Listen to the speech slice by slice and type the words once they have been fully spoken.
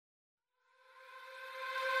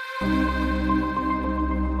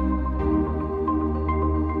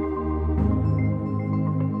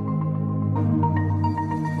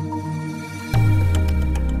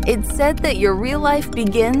It's said that your real life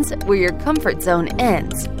begins where your comfort zone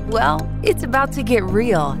ends. Well, it's about to get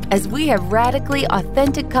real as we have radically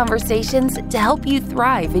authentic conversations to help you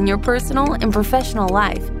thrive in your personal and professional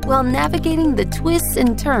life while navigating the twists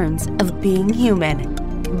and turns of being human.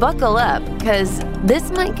 Buckle up, because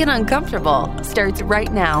This Might Get Uncomfortable starts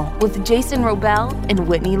right now with Jason Robel and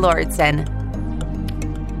Whitney Lauritsen.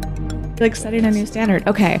 Like setting a new standard.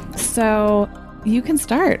 Okay, so you can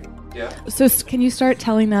start. Yeah. So can you start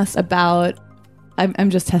telling us about, I'm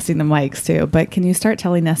just testing the mics too, but can you start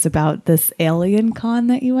telling us about this alien con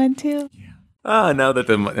that you went to? Now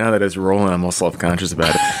that it's rolling, I'm all self-conscious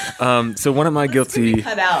about it. So one of my guilty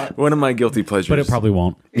pleasures. But it probably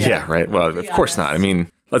won't. Yeah, right. Well, of course not. I mean,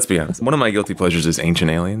 let's be honest. One of my guilty pleasures is Ancient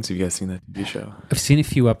Aliens. Have you guys seen that TV show? I've seen a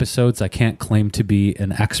few episodes. I can't claim to be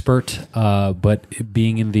an expert, but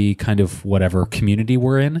being in the kind of whatever community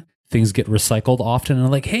we're in, things get recycled often. And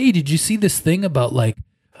like, hey, did you see this thing about like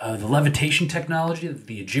the levitation technology that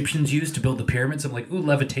the Egyptians used to build the pyramids? I'm like, ooh,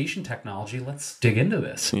 levitation technology. Let's dig into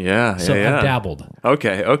this. Yeah. So I've dabbled.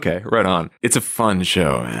 Okay. Right on. It's a fun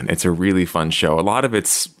show, man. It's a really fun show. A lot of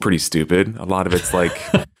it's pretty stupid. A lot of it's like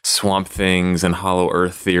Swamp Things and Hollow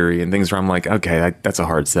Earth theory and things where I'm like, okay, that's a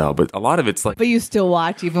hard sell. But a lot of it's like, But you still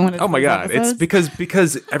watch even when it's oh my God. episodes? It's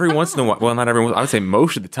because every once in a while, well, not every once, I would say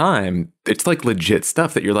most of the time, it's like legit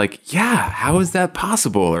stuff that you're like, yeah, how is that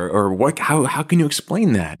possible? Or what, how can you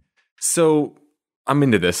explain that? So I'm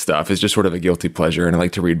into this stuff. It's just sort of a guilty pleasure. And I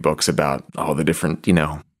like to read books about all the different,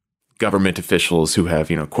 government officials who have,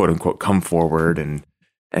 quote unquote, come forward and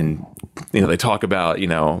they talk about,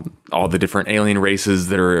 all the different alien races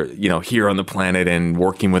that are, here on the planet and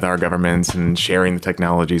working with our governments and sharing the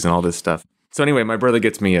technologies and all this stuff. So anyway, my brother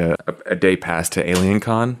gets me a day pass to Alien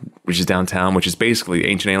Con, which is downtown, which is basically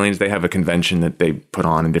Ancient Aliens. They have a convention that they put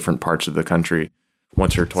on in different parts of the country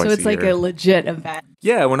once or twice a year. So it's like a legit event.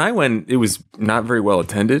 Yeah, when I went, it was not very well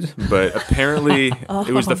attended, but apparently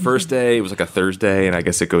it was the first day. It was like a Thursday, and I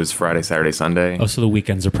guess it goes Friday, Saturday, Sunday. Oh, so the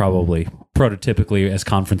weekends are probably prototypically, as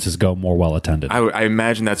conferences go, more well attended. I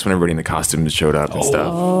imagine that's when everybody in the costumes showed up and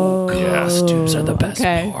stuff. Oh, costumes are the best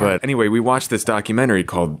part. But anyway, we watched this documentary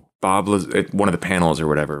called one of the panels or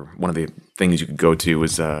whatever. One of the things you could go to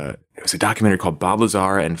was it was a documentary called Bob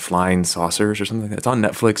Lazar and Flying Saucers or something. It's on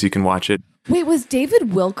Netflix. You can watch it. Wait, was David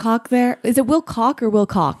Wilcock there? Is it Wilcock or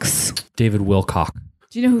Wilcox? David Wilcock.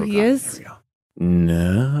 Do you know who he is?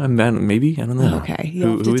 No, maybe. I don't know. Okay,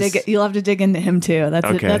 you'll have to dig into him too.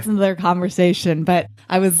 That's another conversation. But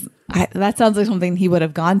that sounds like something he would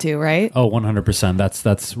have gone to, right? Oh, 100%.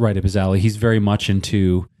 That's right up his alley. He's very much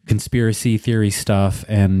into conspiracy theory stuff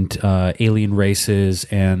and alien races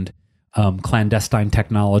and clandestine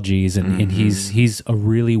technologies, and he's a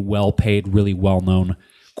really well-paid, really well-known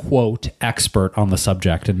quote expert on the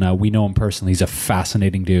subject, and we know him personally. He's a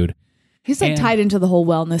fascinating dude. He's tied into the whole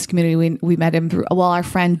wellness community. We met him through our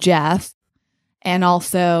friend Jeff, and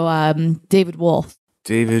also David Wolf.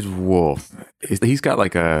 David Wolf. He's got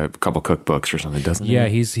like a couple cookbooks or something, doesn't he? Yeah,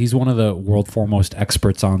 he's one of the world foremost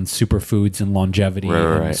experts on superfoods and longevity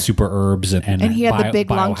and super herbs and he had the big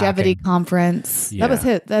longevity conference. Yeah. That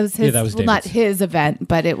was his. That was not his event,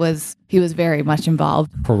 but he was very much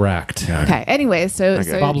involved. Correct. Okay. Anyway, so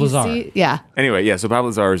Bob Lazar. Anyway, so Bob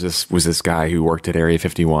Lazar was this guy who worked at Area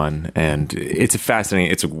 51, and it's a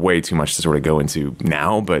fascinating. It's way too much to sort of go into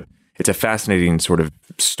now, but it's a fascinating sort of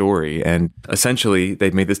story. And essentially,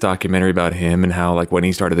 they've made this documentary about him and how, like, when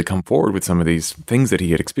he started to come forward with some of these things that he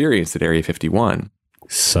had experienced at Area 51.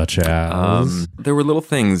 Such as? There were little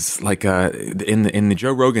things like in the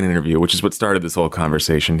Joe Rogan interview, which is what started this whole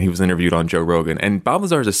conversation. He was interviewed on Joe Rogan. And Bob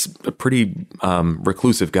Lazar is a pretty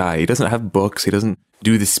reclusive guy. He doesn't have books. He doesn't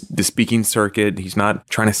do the speaking circuit. He's not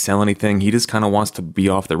trying to sell anything. He just kind of wants to be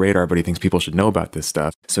off the radar, but he thinks people should know about this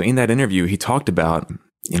stuff. So in that interview, he talked about,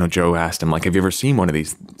 Joe asked him, like, have you ever seen one of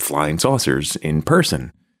these flying saucers in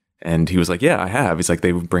person? And he was like, yeah, I have. He's like,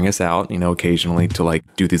 they would bring us out, occasionally to like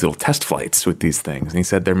do these little test flights with these things. And he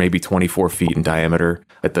said they're maybe 24 feet in diameter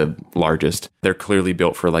at the largest. They're clearly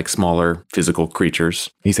built for like smaller physical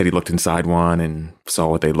creatures. He said he looked inside one and saw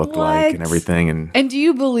what they looked like and everything. And do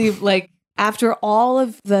you believe, like, after all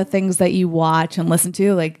of the things that you watch and listen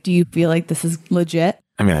to, like, do you feel like this is legit?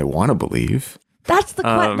 I mean, I want to believe. That's the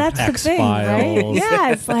thing, right? Yeah,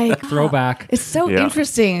 it's like throwback. It's so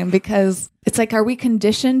interesting because it's like, are we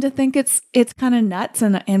conditioned to think it's kind of nuts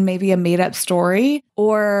and maybe a made up story,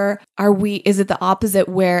 or is it the opposite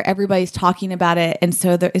where everybody's talking about it and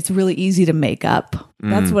so it's really easy to make up?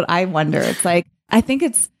 That's what I wonder. It's like, I think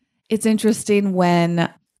it's interesting when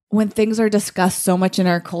things are discussed so much in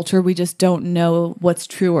our culture, we just don't know what's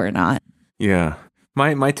true or not. Yeah.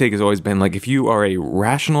 My take has always been like, if you are a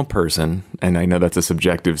rational person, and I know that's a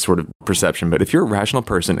subjective sort of perception, but if you're a rational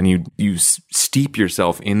person and you steep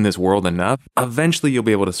yourself in this world enough, eventually you'll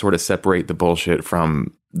be able to sort of separate the bullshit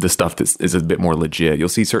from the stuff that is a bit more legit. You'll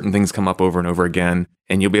see certain things come up over and over again,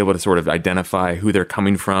 and you'll be able to sort of identify who they're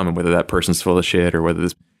coming from and whether that person's full of shit or whether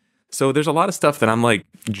this. So there's a lot of stuff that I'm like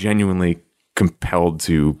genuinely compelled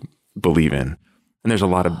to believe in. And there's a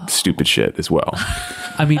lot of stupid shit as well.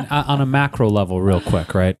 I mean, on a macro level, real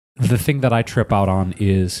quick, right? The thing that I trip out on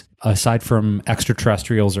is, aside from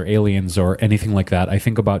extraterrestrials or aliens or anything like that, I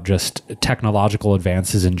think about just technological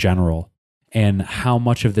advances in general and how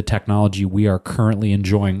much of the technology we are currently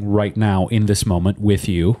enjoying right now in this moment with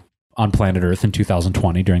you on planet Earth in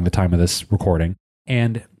 2020 during the time of this recording,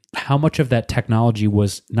 and how much of that technology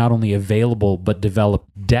was not only available but developed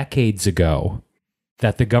decades ago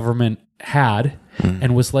that the government had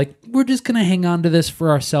and was like, we're just going to hang on to this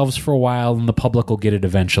for ourselves for a while and the public will get it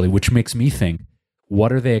eventually, which makes me think,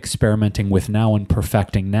 what are they experimenting with now and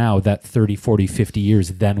perfecting now that 30, 40, 50 years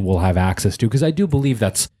then we'll have access to? Because I do believe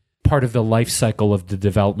that's part of the life cycle of the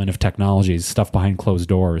development of technologies, stuff behind closed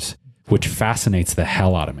doors, which fascinates the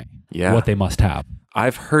hell out of me. Yeah. What they must have.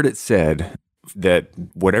 I've heard it said that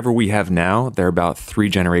whatever we have now, they're about 3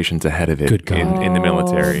 generations ahead of it. Good God. in the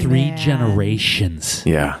military. 3 generations.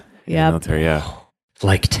 Yeah. In the military, yeah.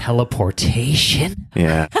 Like teleportation.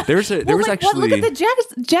 Yeah. There was actually... look at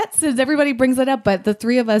the Jetsons. Everybody brings it up, but the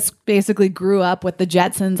three of us basically grew up with the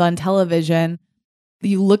Jetsons on television.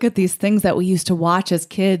 You look at these things that we used to watch as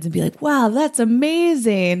kids and be like, wow, that's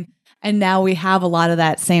amazing. And now we have a lot of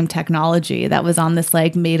that same technology that was on this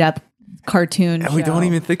like made up cartoon and we don't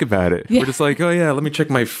even think about it. Yeah. We're just like, oh yeah, let me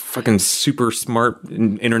check my fucking super smart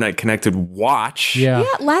internet connected watch. Yeah.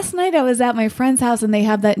 Last night I was at my friend's house and they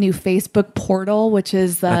have that new Facebook portal, which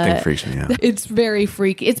is that thing freaks me out. It's very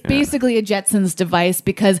freaky. It's basically a Jetsons device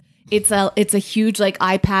because it's a huge like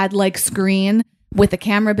iPad like screen with a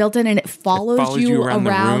camera built in, and it follows you around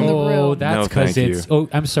the room. Oh, that's because it's... Oh,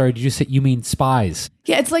 I'm sorry. Did you say... You mean spies?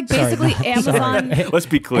 Yeah, it's like basically Amazon. Let's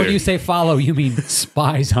be clear. When you say follow, you mean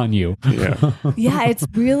spies on you. Yeah. Yeah, it's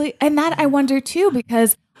really... And that I wonder too,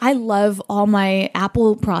 because I love all my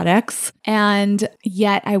Apple products. And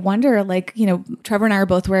yet I wonder, like, you know, Trevor and I are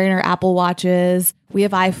both wearing our Apple watches. We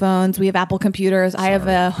have iPhones. We have Apple computers. I have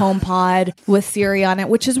a HomePod with Siri on it,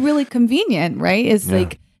 which is really convenient, right? It's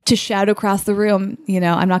like... to shout across the room, you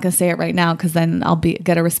know, I'm not going to say it right now because then I'll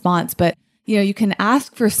get a response, but you know, you can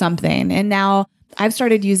ask for something. And now I've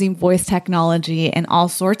started using voice technology in all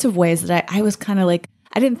sorts of ways that I was kind of like,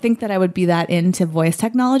 I didn't think that I would be that into voice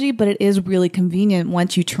technology, but it is really convenient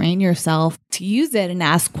once you train yourself to use it and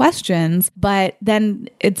ask questions. But then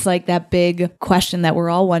it's like that big question that we're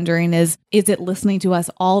all wondering is it listening to us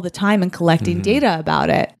all the time and collecting data about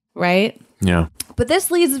it? Right? Yeah. But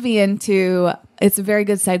this leads me into, it's a very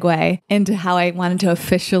good segue into how I wanted to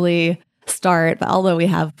officially start, although we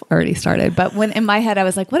have already started. But when in my head, I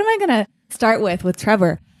was like, what am I going to start with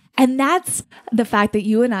Trevor? And that's the fact that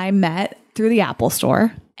you and I met through the Apple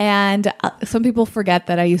store. And some people forget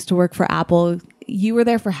that I used to work for Apple. You were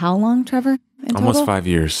there for how long, Trevor? Almost 5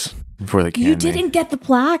 years before they canned You didn't get the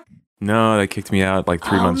plaque? No, they kicked me out like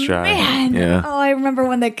 3 months shy. Man. Yeah. Oh, I remember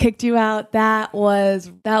when they kicked you out. That was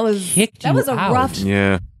Kicked you a out? rough.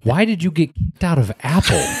 Yeah. Why did you get kicked out of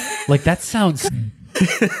Apple? Like, that sounds...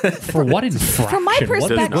 For what infraction? From my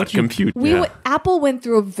perspective, Does not compute. Apple went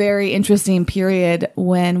through a very interesting period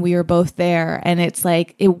when we were both there. And it's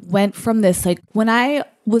like, it went from this, like when I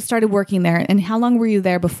started working there, and how long were you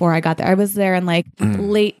there before I got there? I was there in like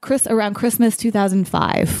around Christmas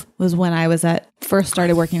 2005 was when I was first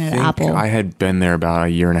started working at Apple. I had been there about a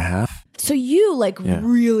year and a half. So you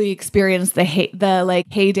really experienced the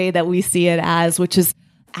heyday that we see it as, which is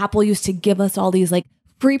Apple used to give us all these like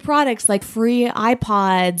free products, like free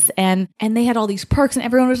iPods, and they had all these perks, and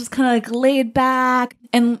everyone was just kind of like laid back,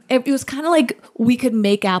 and it was kind of like we could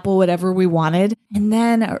make Apple whatever we wanted. And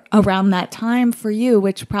then around that time for you,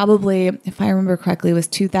 which probably, if I remember correctly, was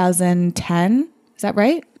 2010. Is that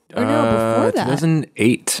right? Or no, before that,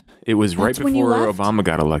 2008. It was right before Obama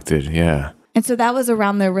got elected. Yeah. And so that was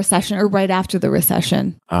around the recession, or right after the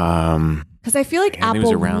recession. Because I feel like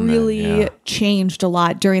Apple really changed a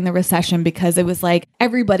lot during the recession, because it was like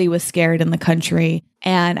everybody was scared in the country.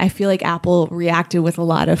 And I feel like Apple reacted with a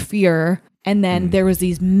lot of fear. And then there was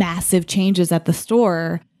these massive changes at the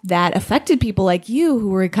store that affected people like you who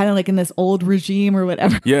were kind of like in this old regime or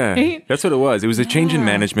whatever. Yeah, right? That's what it was. It was a change in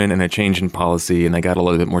management and a change in policy, and they got a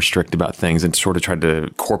little bit more strict about things and sort of tried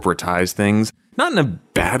to corporatize things. Not in a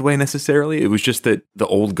bad way necessarily. It was just that the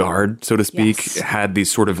old guard, so to speak, had these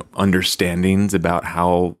sort of understandings about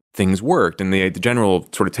how things worked. And the general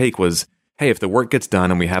sort of take was, hey, if the work gets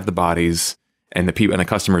done and we have the bodies and the people and the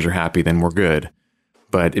customers are happy, then we're good.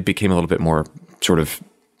 But it became a little bit more sort of,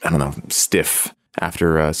 I don't know, stiff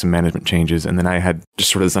after some management changes. And then I had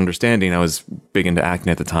just sort of this understanding. I was big into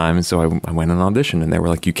acting at the time. And so I went on an audition and they were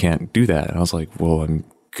like, you can't do that. And I was like, well, I'm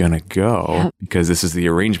going to go because this is the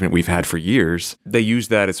arrangement we've had for years. They used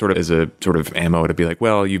that as sort of ammo to be like,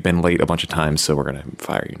 well, you've been late a bunch of times, so we're going to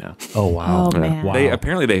fire you now. Oh, wow. Oh, man. Wow.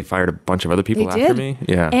 They fired a bunch of other people They after did. me.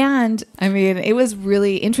 Yeah. And I mean, it was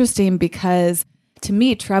really interesting because to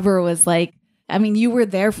me, Trevor was like, I mean, you were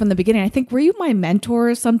there from the beginning. I think, were you my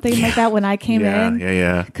mentor or something like that when I came in?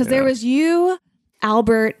 Yeah. Because there was you,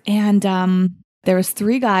 Albert, and there was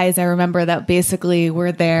 3 guys I remember that basically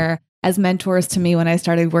were there as mentors to me when I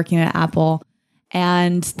started working at Apple.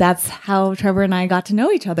 And that's how Trevor and I got to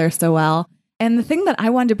know each other so well. And the thing that I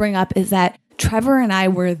wanted to bring up is that Trevor and I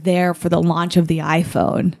were there for the launch of the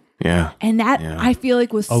iPhone. Yeah. And that I feel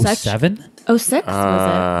like was such 07? 06 was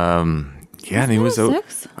it? Yeah, I think it was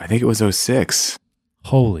 06? I think it was 06.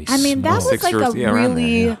 Holy I mean, that smokes. was like a around there,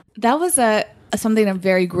 really, yeah. that was something I'm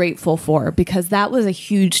very grateful for because that was a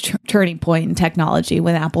huge turning point in technology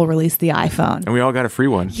when Apple released the iPhone. And we all got a free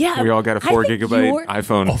one. Yeah, We all got a I 4 think gigabyte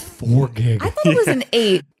iPhone. 4 gig. I thought it was an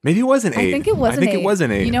 8. Maybe it was an 8. I think it was an 8. it was an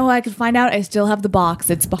 8. You know what? I could find out. I still have the box.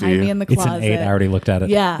 It's behind you? me in the It's closet. an 8. I already looked at it.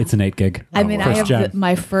 Yeah. It's an 8 gig. I mean, I First have gen.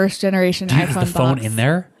 my first generation Do you iPhone have the phone box. in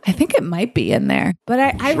there? I think it might be in there. But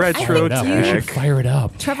I Retro think Fire it up. you, You should fire it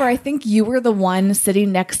up. Trevor, I think you were the one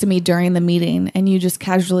sitting next to me during the meeting and you just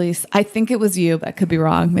casually, I think it was you, but I could be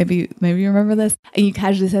wrong. Maybe you remember this. And you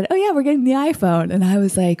casually said, oh yeah, we're getting the iPhone. And I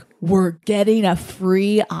was like, we're getting a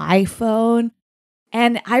free iPhone.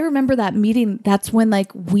 And I remember that meeting. That's when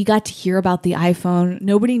like we got to hear about the iPhone.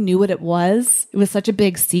 Nobody knew what it was. It was such a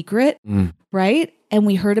big secret, right? And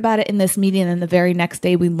we heard about it in this meeting. And the very next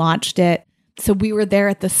day we launched it. So we were there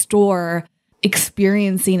at the store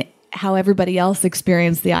experiencing how everybody else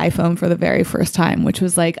experienced the iPhone for the very first time, which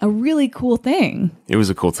was like a really cool thing. It was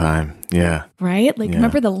a cool time. Yeah. Right? Like,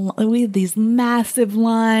 remember we had these massive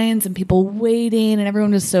lines and people waiting and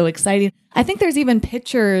everyone was so excited. I think there's even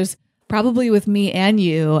pictures probably with me and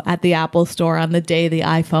you at the Apple store on the day the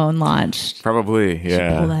iPhone launched. Probably.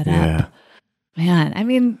 Yeah. pull that yeah. up. Man, I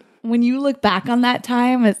mean, when you look back on that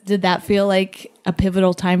time, did that feel like a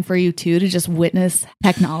pivotal time for you too, to just witness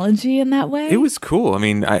technology in that way? It was cool. I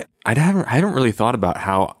mean, I haven't really thought about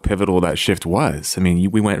how pivotal that shift was. I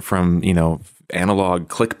mean, we went from, analog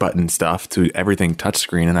click button stuff to everything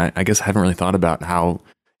touchscreen. And I guess I haven't really thought about how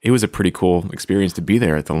it was a pretty cool experience to be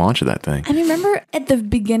there at the launch of that thing. I mean, remember at the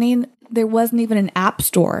beginning, there wasn't even an app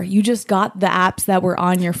store. You just got the apps that were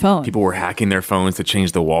on your phone. People were hacking their phones to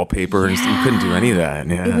change the wallpaper and you couldn't do any of that.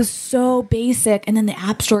 Yeah. It was so basic. And then the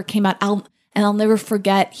app store came out. I'll never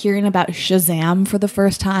forget hearing about Shazam for the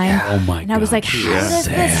first time. Oh my And I was God, like, how does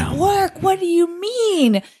this work? What do you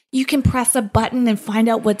mean? You can press a button and find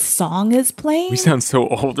out what song is playing? We sound so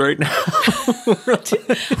old right now.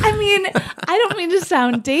 I mean, I don't mean to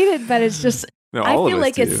sound dated, but it's just, No, I all of feel us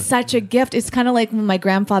like do. it's such a gift. It's kind of like when my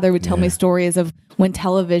grandfather would tell me stories of when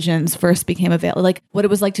televisions first became available, like what it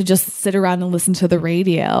was like to just sit around and listen to the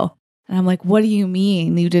radio. And I'm like, what do you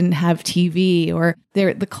mean you didn't have TV or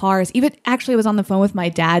the cars? Even actually, I was on the phone with my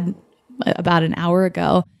dad about an hour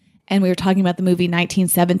ago and we were talking about the movie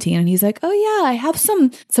 1917. And he's like, oh yeah, I have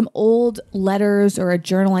some old letters or a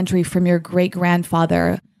journal entry from your great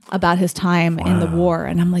grandfather about his time in the war.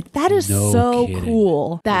 And I'm like, that is No so kidding.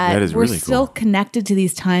 cool that, That is we're really still cool. connected to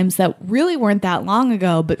these times that really weren't that long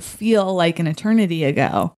ago, but feel like an eternity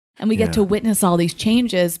ago. And we get to witness all these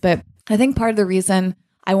changes. But I think part of the reason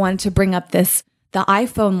I wanted to bring up the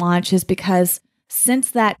iPhone launch is because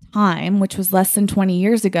since that time, which was less than 20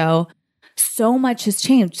 years ago, so much has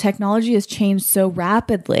changed. Technology has changed so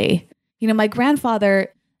rapidly. My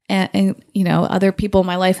grandfather and other people in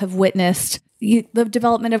my life have witnessed the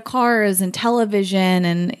development of cars and television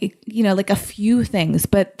and, like a few things.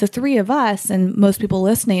 But the three of us and most people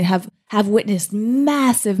listening have witnessed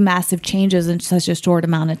massive, massive changes in such a short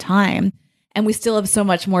amount of time. And we still have so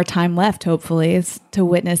much more time left, hopefully, to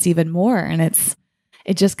witness even more. And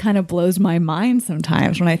it just kind of blows my mind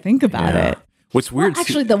sometimes when I think about it. What's weird?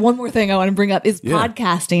 Actually, the one more thing I want to bring up is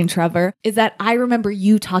podcasting, Trevor, is that I remember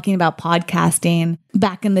you talking about podcasting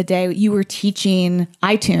back in the day. You were teaching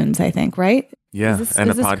iTunes, I think, right? Yeah, and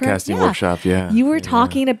a is this correct? podcasting workshop. Yeah. You were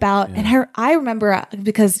talking about, and I remember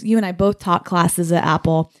because you and I both taught classes at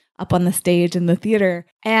Apple up on the stage in the theater.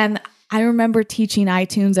 And I remember teaching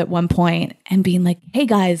iTunes at one point and being like, hey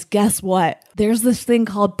guys, guess what? There's this thing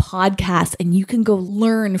called podcasts and you can go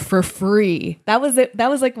learn for free. That was it. That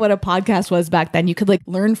was like what a podcast was back then. You could like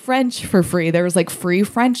learn French for free. There was like free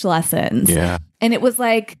French lessons. Yeah. And it was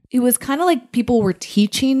kind of like people were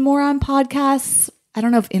teaching more on podcasts. I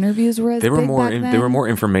don't know if interviews were as They were big more back then. they were more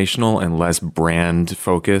informational and less brand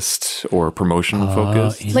focused or promotion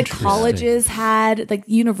focused. Like colleges had, like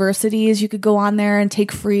universities, you could go on there and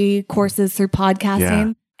take free courses through podcasting.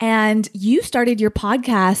 Yeah. And you started your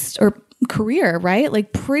podcast or career, right?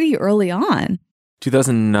 Like pretty early on.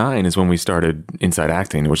 2009 is when we started Inside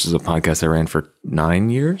Acting, which is a podcast I ran for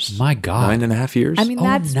 9 years. My God. 9.5 years. I mean,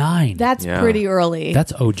 that's 9. That's Yeah. pretty early.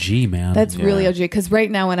 That's OG, man. That's really OG. Because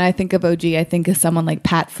right now, when I think of OG, I think of someone like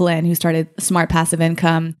Pat Flynn, who started Smart Passive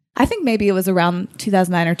Income. I think maybe it was around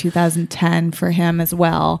 2009 or 2010 for him as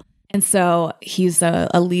well. And so he's a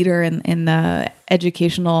leader in the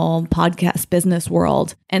educational podcast business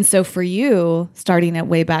world. And so for you, starting it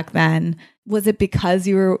way back then, was it because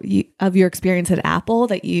of your experience at Apple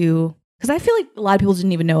that you... Because I feel like a lot of people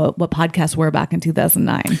didn't even know what podcasts were back in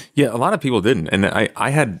 2009. Yeah, a lot of people didn't. And I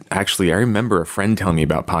remember a friend telling me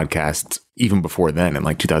about podcasts even before then in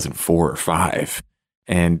like 2004 or 5.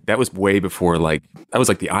 And that was way before the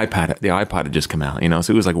iPod had just come out, you know?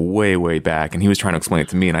 So it was like way, way back. And he was trying to explain it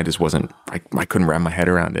to me and I just wasn't, I couldn't wrap my head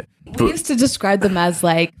around it. We used to describe them as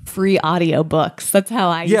like free audio books. That's how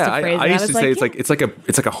I used to phrase it. I used to say it's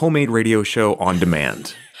like a homemade radio show on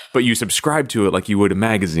demand, but you subscribe to it like you would a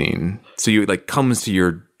magazine. So you like comes to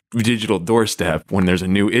your digital doorstep when there's a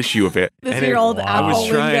new issue of it. This is your old Apple I was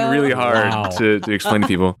trying window. really hard Wow. to explain to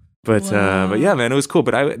people. But yeah, man, it was cool.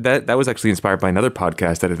 But that was actually inspired by another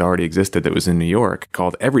podcast that had already existed that was in New York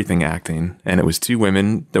called Everything Acting. And it was 2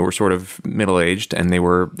 women that were sort of middle-aged. And it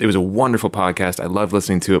was a wonderful podcast. I loved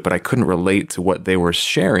listening to it, but I couldn't relate to what they were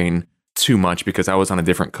sharing too much because I was on a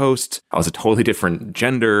different coast. I was a totally different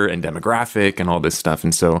gender and demographic and all this stuff.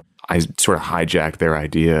 And so I sort of hijacked their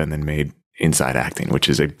idea and then made Inside Acting, which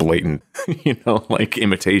is a blatant, like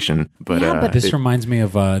imitation. But, Yeah, but This reminds me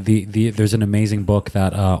of there's an amazing book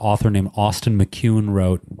that author named Austin McEwen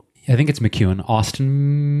wrote. I think it's McEwen.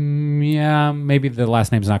 Austin, yeah, maybe the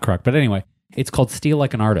last name's not correct. But anyway, it's called Steal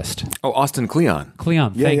Like an Artist. Oh, Austin Kleon.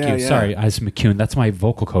 Cleon, Yeah, thank yeah, you. yeah. Sorry, as McEwen. That's my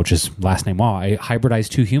vocal coach's last name. Wow, I hybridized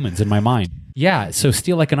 2 humans in my mind. Yeah, so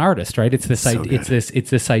Steal Like an Artist, right? It's this So idea. It's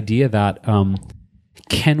this idea that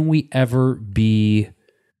can we ever be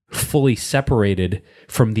fully separated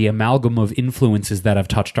from the amalgam of influences that have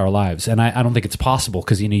touched our lives? And I don't think it's possible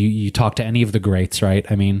because you talk to any of the greats, right?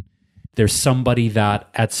 I mean, there's somebody that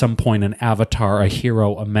at some point, an avatar, a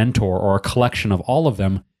hero, a mentor, or a collection of all of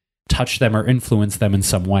them touched them or influenced them in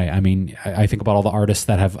some way. I mean, I think about all the artists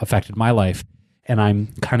that have affected my life, and I'm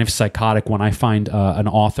kind of psychotic when I find an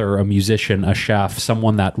author, a musician, a chef,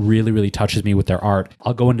 someone that really, really touches me with their art.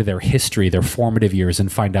 I'll go into their history, their formative years,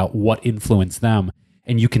 and find out what influenced them.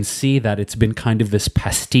 And you can see that it's been kind of this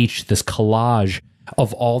pastiche, this collage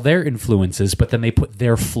of all their influences, but then they put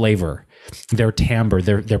their flavor, their timbre,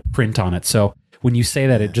 their print on it. So when you say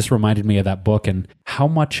that, it just reminded me of that book and how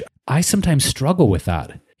much I sometimes struggle with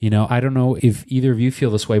that. I don't know if either of you feel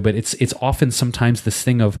this way, but it's often sometimes this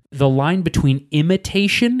thing of the line between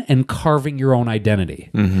imitation and carving your own identity.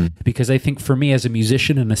 Mm-hmm. Because I think for me as a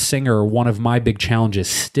musician and a singer, one of my big challenges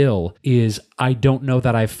still is I don't know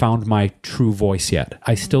that I've found my true voice yet.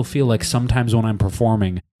 I still feel like sometimes when I'm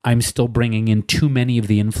performing, I'm still bringing in too many of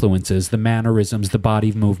the influences, the mannerisms, the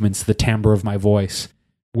body movements, the timbre of my voice,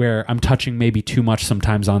 where I'm touching maybe too much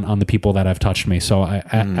sometimes on the people that have touched me. So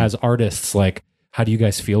as artists, like, how do you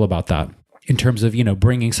guys feel about that in terms of,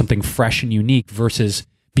 bringing something fresh and unique versus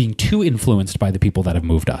being too influenced by the people that have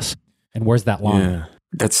moved us? And where's that line? Yeah,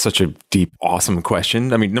 that's such a deep, awesome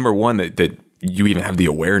question. I mean, number one, that you even have the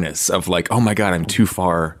awareness of like, oh my God, I'm too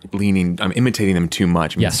far leaning, I'm imitating them too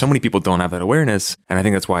much. I mean, Yes. So many people don't have that awareness. And I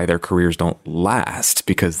think that's why their careers don't last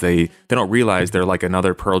because they don't realize they're like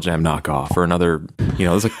another Pearl Jam knockoff or another,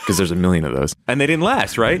 because there's a million of those. And they didn't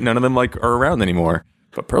last, right? None of them like are around anymore,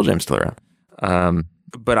 but Pearl Jam's still around.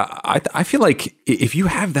 But I feel like if you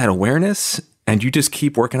have that awareness and you just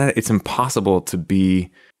keep working at it, it's impossible to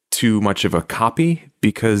be too much of a copy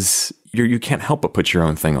because you can't help but put your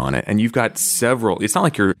own thing on it. And you've got several. It's not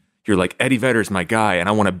like you're like Eddie Vedder's my guy, and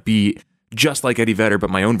I want to be just like Eddie Vedder, but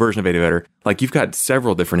my own version of Eddie Vedder. Like you've got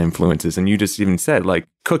several different influences, and you just even said like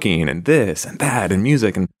cooking and this and that and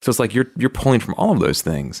music, and so it's like you're pulling from all of those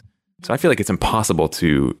things. So I feel like it's impossible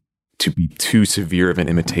to be too severe of an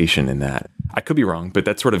imitation in that. I could be wrong, but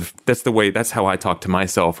that's how I talk to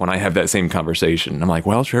myself when I have that same conversation. I'm like,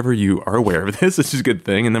 well, Trevor, you are aware of this. This is a good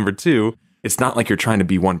thing. And number two, it's not like you're trying to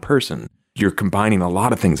be one person. You're combining a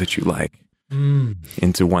lot of things that you like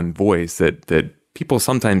into one voice that people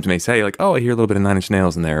sometimes may say like, oh, I hear a little bit of Nine Inch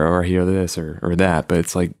Nails in there, or I hear this or that. But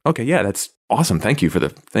it's like, okay, yeah, that's awesome. Thank you for the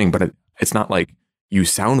thing. But it's not like you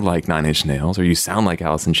sound like Nine Inch Nails or you sound like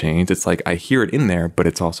Alice in Chains. It's like I hear it in there, but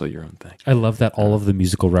it's also your own thing. I love that all of the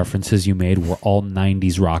musical references you made were all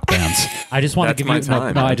 90s rock bands. I just want to give you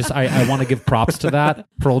I want to give props to that.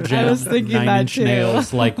 Pearl Jam, Nine Inch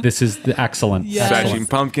Nails, like this is excellent. Yes. Smashing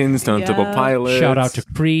Pumpkins, Stone Temple Pilots. Shout out to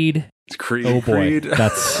Creed. Oh boy,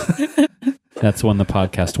 that's when the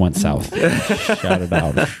podcast went south. Shout it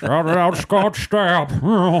out. Shout it out, Scott Stapp.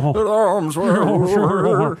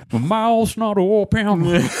 My mouth's not open.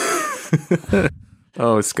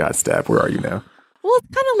 Oh, Scott Stapp, where are you now? Well,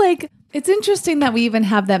 it's kind of like, it's interesting that we even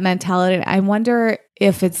have that mentality. I wonder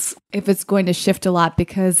if it's going to shift a lot,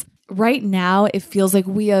 because right now it feels like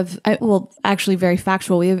we have, well, actually very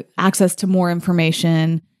factual. We have access to more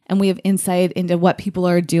information and we have insight into what people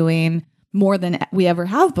are doing more than we ever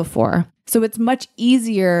have before. So it's much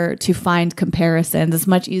easier to find comparisons. It's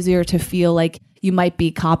much easier to feel like you might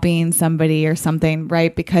be copying somebody or something,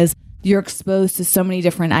 right? Because you're exposed to so many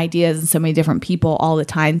different ideas and so many different people all the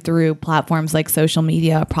time through platforms like social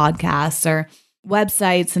media, podcasts, or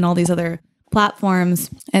websites, and all these other platforms.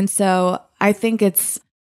 And so I think it's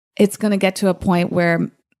going to get to a point where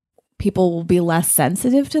people will be less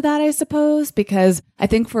sensitive to that, I suppose, because I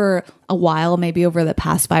think for a while, maybe over the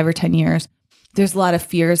past 5 or 10 years, there's a lot of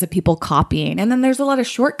fears of people copying. And then there's a lot of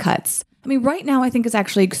shortcuts. I mean, right now, I think it's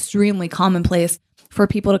actually extremely commonplace for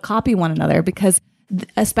people to copy one another, because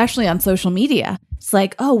especially on social media, it's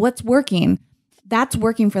like, oh, what's working? That's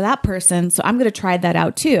working for that person, so I'm going to try that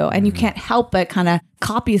out too. And you can't help but kind of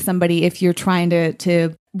copy somebody if you're trying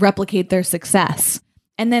to replicate their success.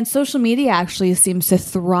 And then social media actually seems to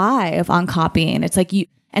thrive on copying. It's like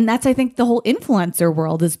and that's, I think, the whole influencer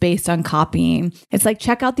world is based on copying. It's like,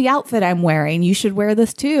 check out the outfit I'm wearing. You should wear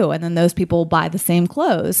this too. And then those people buy the same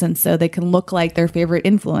clothes, and so they can look like their favorite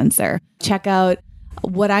influencer. Check out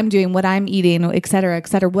what I'm doing, what I'm eating, et cetera,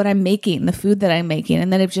 what I'm making, the food that I'm making.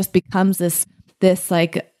 And then it just becomes this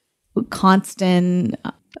like constant,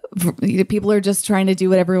 people are just trying to do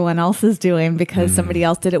what everyone else is doing because somebody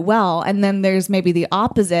else did it well. And then there's maybe the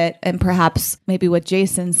opposite, and perhaps maybe what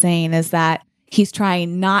Jason's saying is that he's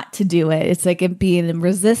trying not to do it. It's like it being in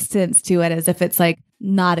resistance to it, as if it's like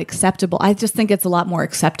not acceptable. I just think it's a lot more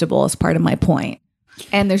acceptable, as part of my point.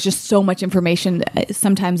 And there's just so much information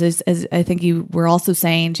sometimes, as I think you were also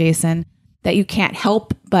saying, Jason, that you can't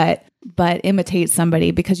help but imitate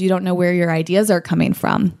somebody because you don't know where your ideas are coming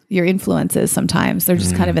from. Your influences, sometimes they're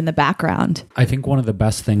just kind of in the background. I think one of the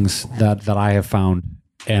best things that I have found,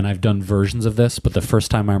 and I've done versions of this, but the first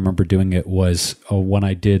time I remember doing it was when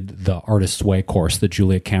I did the Artist's Way course, the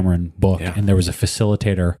Julia Cameron book, and there was a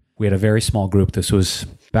facilitator. We had a very small group. This was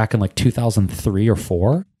back in like 2003 or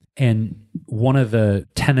 4. And one of the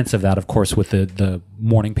tenets of that, of course, with the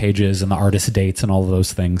morning pages and the artist dates and all of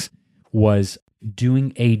those things, was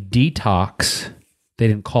doing a detox. They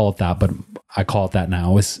didn't call it that, but I call it that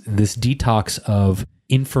now. Is this detox of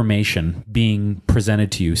information being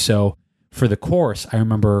presented to you. So for the course, I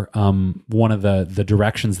remember one of the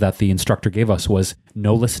directions that the instructor gave us was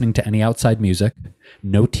no listening to any outside music,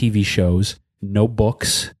 no TV shows, no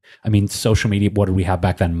books. I mean, social media, what did we have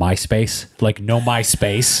back then? MySpace? Like, no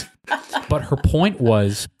MySpace. But her point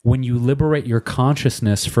was, when you liberate your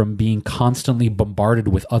consciousness from being constantly bombarded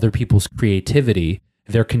with other people's creativity,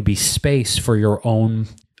 there can be space for your own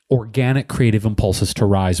organic creative impulses to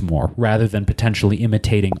rise more, rather than potentially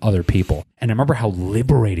imitating other people. And I remember how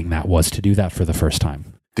liberating that was to do that for the first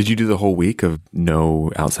time. Did you do the whole week of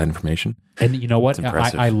no outside information? And you know what?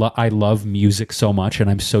 I love music so much, and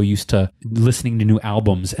I'm so used to listening to new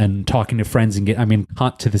albums and talking to friends and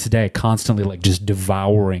to this day, constantly like just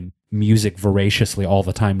devouring music voraciously all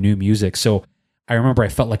the time, new music. So I remember I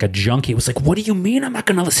felt like a junkie. It was like, what do you mean I'm not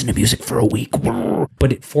going to listen to music for a week?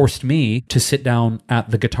 But it forced me to sit down at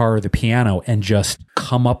the guitar or the piano and just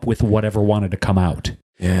come up with whatever wanted to come out.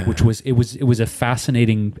 Yeah. Which was a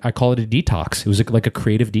fascinating, I call it a detox. It was like a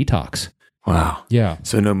creative detox. Wow. Yeah.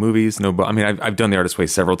 So no movies, I've done The Artist's Way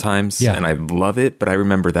several times, and I love it, but I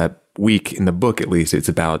remember that week in the book, at least, it's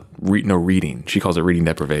about no reading. She calls it reading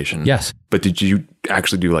deprivation. Yes. But did you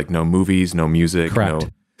actually do like no movies, no music? Correct.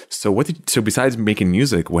 So besides making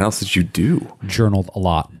music, what else did you do? Journaled a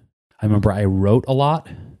lot. I remember I wrote a lot.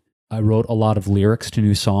 I wrote a lot of lyrics to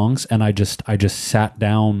new songs, and I just sat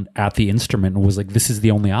down at the instrument and was like, this is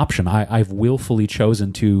the only option. I've willfully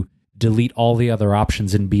chosen to delete all the other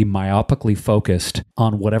options and be myopically focused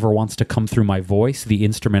on whatever wants to come through my voice, the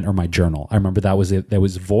instrument, or my journal. I remember that was it. There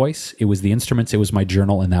was voice, it was the instruments, it was my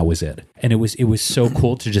journal, and that was it. And it was so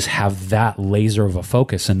cool to just have that laser of a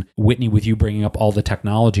focus. And Whitney, with you bringing up all the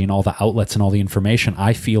technology and all the outlets and all the information,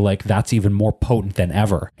 I feel like that's even more potent than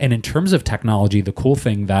ever. And in terms of technology, the cool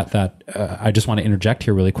thing that I just want to interject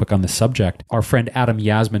here really quick on this subject, our friend Adam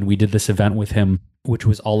Yasmin, we did this event with him, which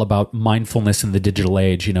was all about mindfulness in the digital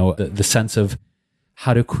age, the sense of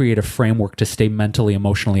how to create a framework to stay mentally,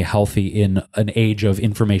 emotionally healthy in an age of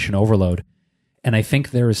information overload. And I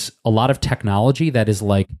think there's a lot of technology that is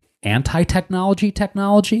like anti-technology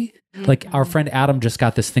technology. Like our friend Adam just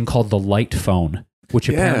got this thing called the Light phone, which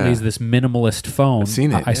apparently is this minimalist phone. I've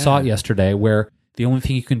seen it. I saw it yesterday, where the only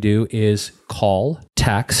thing you can do is call,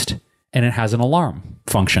 text, and it has an alarm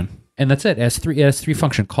function. And that's it. It has three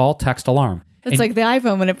functions: call, text, alarm. It's like the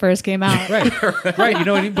iPhone when it first came out. Right. You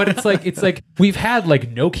know what I mean? But it's like we've had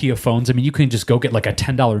like Nokia phones. I mean, you can just go get like a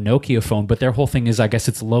 $10 Nokia phone, but their whole thing is, I guess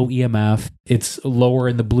it's low EMF, it's lower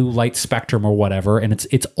in the blue light spectrum or whatever, and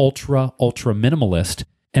it's ultra minimalist.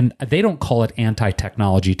 And they don't call it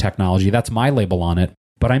anti-technology technology. That's my label on it.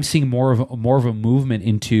 But I'm seeing more of a movement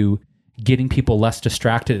into getting people less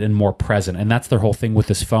distracted and more present. And that's their whole thing with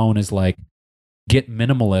this phone, is like, get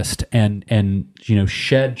minimalist and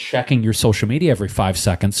shed checking your social media every 5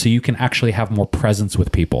 seconds so you can actually have more presence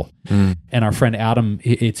with people. And our friend Adam,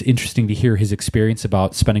 it's interesting to hear his experience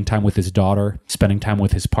about spending time with his daughter, spending time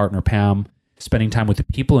with his partner Pam, spending time with the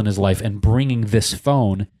people in his life, and bringing this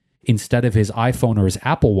phone instead of his iPhone or his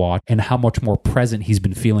Apple Watch, and how much more present he's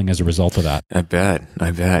been feeling as a result of that. I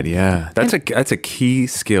bet. Yeah. That's a key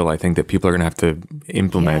skill, I think, that people are going to have to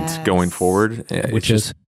implement going forward. Which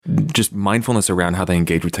is just mindfulness around how they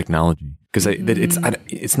engage with technology. Because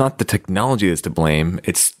it's not the technology that's to blame.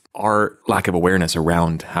 It's our lack of awareness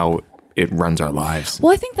around how it runs our lives.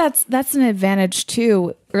 Well, I think that's an advantage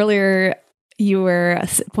too. Earlier, you were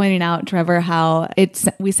pointing out, Trevor, how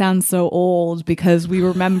we sound so old because we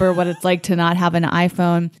remember what it's like to not have an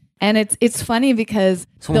iPhone. And it's funny because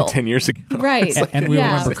it's only 10 years ago. Right. And we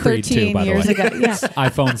remember Creed too, by the way. 13 years ago. Yeah.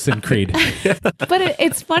 iPhones and Creed. But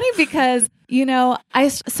it's funny because, I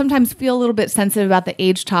sometimes feel a little bit sensitive about the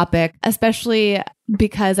age topic, especially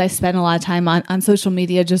because I spend a lot of time on social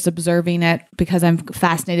media just observing it because I'm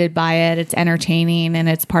fascinated by it. It's entertaining and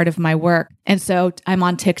it's part of my work. And so I'm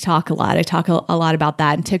on TikTok a lot. I talk a lot about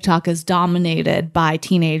that. And TikTok is dominated by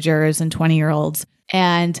teenagers and 20-year-olds.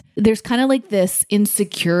 And there's kind of like this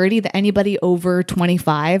insecurity that anybody over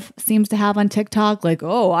 25 seems to have on TikTok. Like,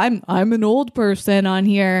 oh, I'm an old person on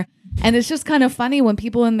here. And it's just kind of funny when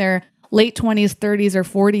people in their late 20s, 30s, or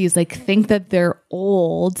 40s like think that they're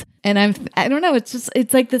old. And I don't know,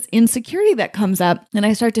 it's like this insecurity that comes up, and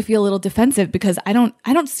I start to feel a little defensive because I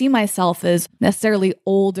don't see myself as necessarily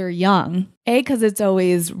old or young. A, because it's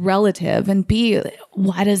always relative, and B,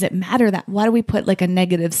 why does it matter that? Why do we put like a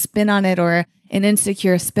negative spin on it or an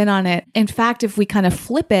insecure spin on it? In fact, if we kind of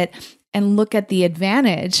flip it and look at the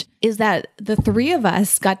advantage, is that the three of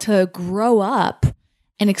us got to grow up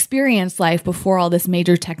and experience life before all this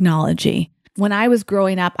major technology. When I was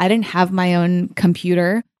growing up, I didn't have my own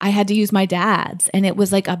computer. I had to use my dad's, and it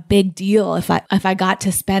was like a big deal if I got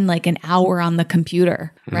to spend like an hour on the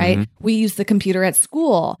computer, right? Mm-hmm. We used the computer at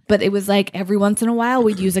school, but it was like every once in a while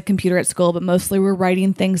we'd use a computer at school, but mostly we're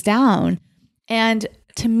writing things down. And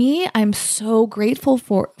to me, I'm so grateful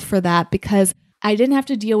for that because I didn't have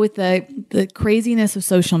to deal with the craziness of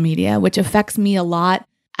social media, which affects me a lot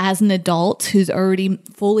as an adult who's already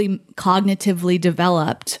fully cognitively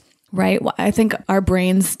developed, right? I think our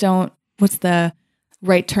brains don't, what's the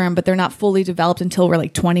right term, but they're not fully developed until we're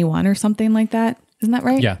like 21 or something like that. Isn't that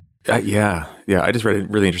right? Yeah. Yeah. I just read a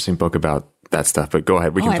really interesting book about that stuff, but go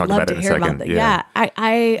ahead. We can talk about it in a second. Yeah.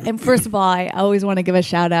 And first of all, I always want to give a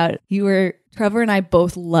shout out. Trevor and I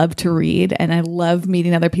both love to read, and I love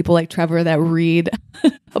meeting other people like Trevor that read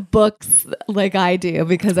books like I do,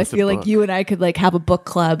 because I feel like you and I could like have a book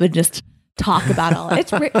club and just talk about all.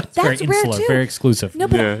 That's very rare insular, too. very exclusive. No,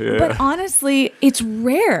 but honestly, it's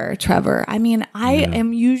rare, Trevor. I mean, I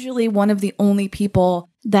am usually one of the only people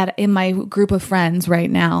that in my group of friends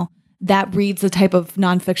right now that reads the type of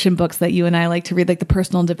nonfiction books that you and I like to read, like the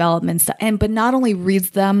personal development stuff, but not only reads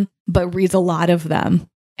them, but reads a lot of them.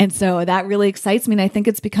 And so that really excites me. And I think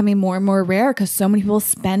it's becoming more and more rare because so many people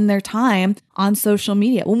spend their time on social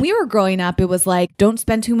media. When we were growing up, it was like, don't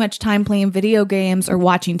spend too much time playing video games or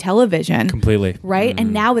watching television. Completely. Right.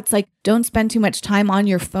 And now it's like, don't spend too much time on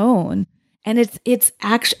your phone. And it's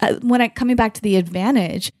actually, coming back to the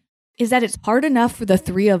advantage, is that it's hard enough for the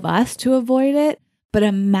three of us to avoid it. But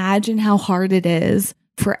imagine how hard it is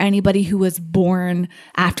for anybody who was born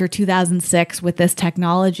after 2006 with this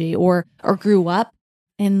technology or grew up.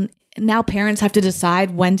 And now parents have to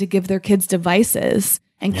decide when to give their kids devices.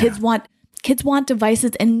 And kids want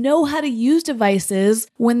devices and know how to use devices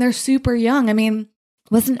when they're super young. I mean,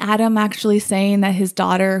 wasn't Adam actually saying that his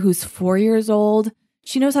daughter, who's 4 years old,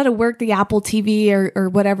 she knows how to work the Apple TV or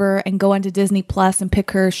whatever and go onto Disney Plus and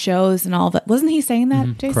pick her shows and all of that. Wasn't he saying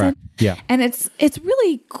that, Jason? Correct. Yeah. And it's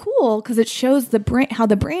really cool because it shows the brain, how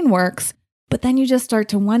the brain works. But then you just start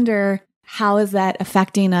to wonder, how is that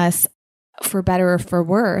affecting us for better or for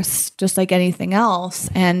worse, just like anything else?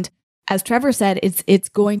 And as Trevor said, it's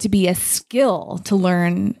going to be a skill to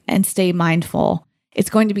learn and stay mindful. It's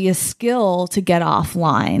going to be a skill to get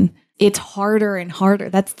offline. It's harder and harder.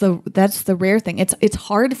 That's the rare thing. It's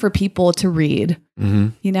hard for people to read. Mm-hmm.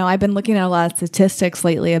 You know, I've been looking at a lot of statistics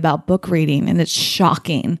lately about book reading, and it's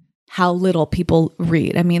shocking how little people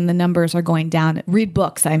read. I mean, the numbers are going down. Read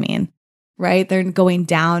books, I mean, right? They're going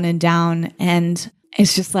down and down. And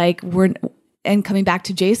it's just like and coming back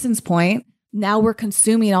to Jason's point, now we're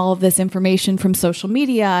consuming all of this information from social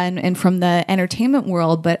media and from the entertainment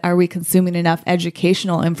world, but are we consuming enough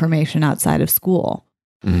educational information outside of school?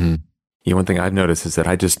 Mm-hmm. Yeah, one thing I've noticed is that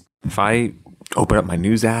if I open up my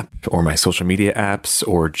news app or my social media apps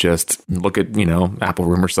or just look at, Apple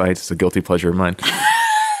rumor sites, it's a guilty pleasure of mine,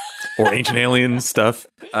 or Ancient Aliens stuff,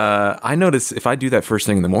 I notice if I do that first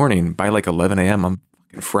thing in the morning, by like 11 a.m., I'm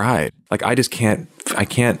fucking fried. Like I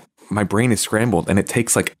can't, my brain is scrambled and it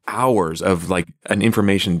takes like hours of like an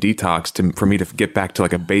information detox for me to get back to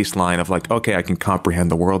like a baseline of like, okay, I can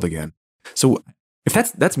comprehend the world again. So if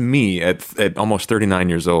that's me at almost 39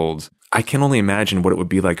 years old, I can only imagine what it would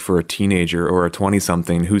be like for a teenager or a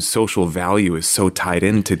 20-something whose social value is so tied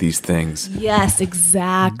into these things. Yes,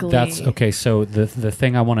 exactly. That's okay. So the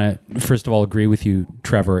thing I want to, first of all, agree with you,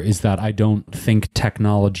 Trevor, is that I don't think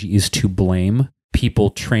technology is to blame. People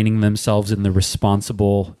training themselves in the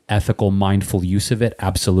responsible, ethical, mindful use of it,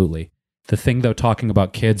 absolutely. The thing, though, talking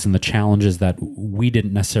about kids and the challenges that we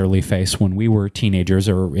didn't necessarily face when we were teenagers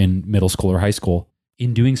or in middle school or high school,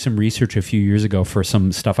 in doing some research a few years ago for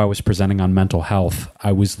some stuff I was presenting on mental health,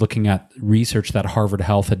 I was looking at research that Harvard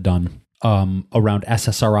Health had done around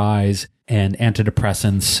SSRIs and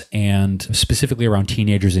antidepressants, and specifically around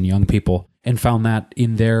teenagers and young people, and found that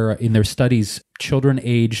in their studies, children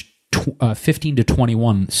aged 15 to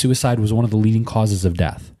 21, suicide was one of the leading causes of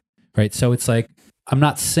death. Right, so it's like, I'm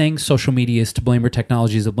not saying social media is to blame or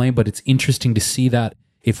technology is to blame, but it's interesting to see that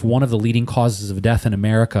if one of the leading causes of death in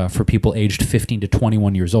America for people aged 15 to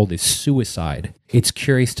 21 years old is suicide, it's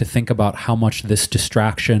curious to think about how much this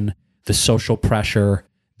distraction, the social pressure,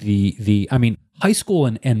 high school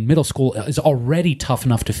and middle school is already tough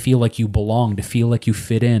enough to feel like you belong, to feel like you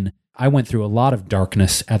fit in. I went through a lot of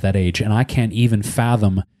darkness at that age, and I can't even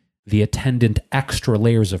fathom the attendant extra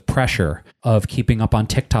layers of pressure of keeping up on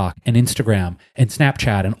TikTok and Instagram and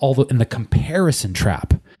Snapchat and the comparison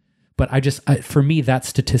trap. But for me, that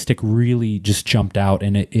statistic really just jumped out,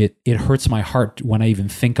 and it hurts my heart when I even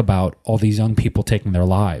think about all these young people taking their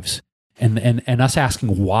lives, and us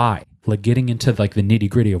asking why, like getting into like the nitty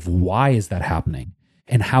gritty of why is that happening,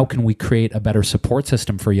 and how can we create a better support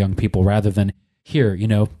system for young people rather than here,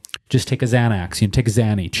 just take a Xanax, take a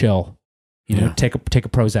Xanny, chill, take a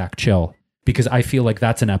Prozac, chill, because I feel like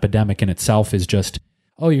that's an epidemic in itself. Is just,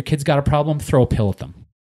 oh, your kid's got a problem, throw a pill at them.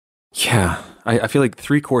 Yeah. I feel like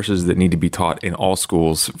 3 courses that need to be taught in all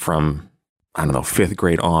schools from, 5th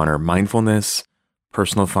grade on are mindfulness,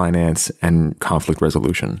 personal finance, and conflict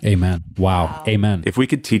resolution. Amen. Wow. Amen. If we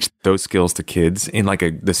could teach those skills to kids in like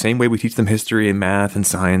the same way we teach them history and math and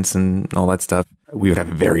science and all that stuff, we would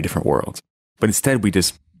have a very different world. But instead, we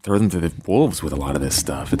just throw them to the wolves with a lot of this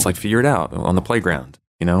stuff. It's like, figure it out on the playground,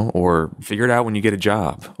 or figure it out when you get a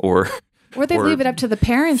job, or they leave it up to the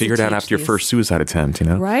parents. Figure it out after your first suicide attempt,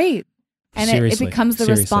 Right. And it becomes the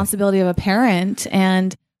responsibility of a parent.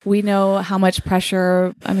 And we know how much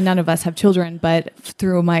pressure, none of us have children, but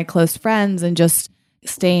through my close friends and just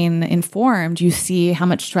staying informed, you see how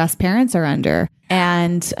much stress parents are under.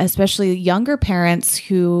 And especially younger parents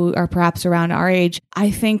who are perhaps around our age, I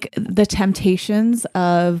think the temptations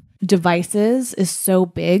of devices is so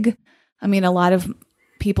big. A lot of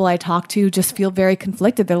people I talk to just feel very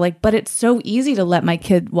conflicted. They're like, but it's so easy to let my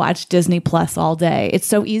kid watch Disney Plus all day. It's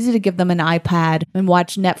so easy to give them an iPad and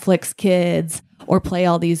watch Netflix Kids or play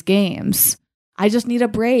all these games. I just need a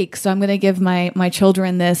break. So I'm going to give my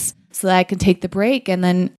children this so that I can take the break. And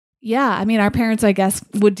then, our parents, I guess,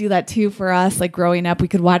 would do that too for us. Like growing up, we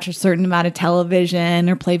could watch a certain amount of television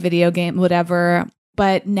or play video game, whatever.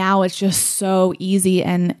 But now it's just so easy.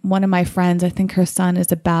 And one of my friends, I think her son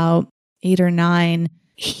is about 8 or 9,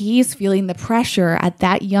 he's feeling the pressure at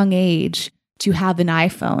that young age to have an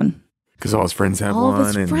iPhone. Because all his friends have all one.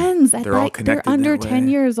 Of his friends, they're all connected. They're under 10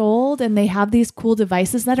 years old, and they have these cool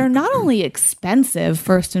devices that are not only expensive,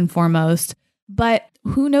 first and foremost, but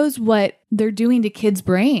who knows what they're doing to kids'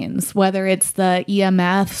 brains, whether it's the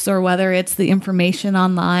EMFs or whether it's the information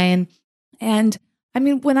online. And I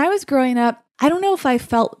mean, when I was growing up, I don't know if I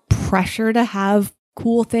felt pressure to have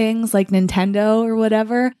cool things like Nintendo or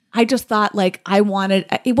whatever. I just thought like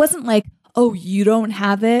it wasn't like, oh, you don't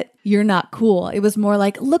have it, you're not cool. It was more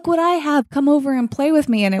like, look what I have, come over and play with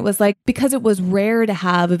me. And it was like, because it was rare to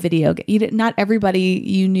have a video game. Not everybody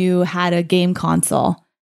you knew had a game console,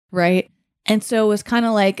 right? And so it was kind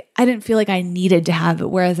of like, I didn't feel like I needed to have it.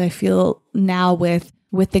 Whereas I feel now with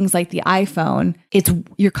things like the iPhone,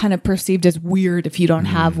 you're kind of perceived as weird if you don't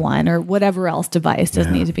have one, or whatever else device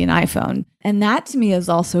doesn't need to be an iPhone. And that to me is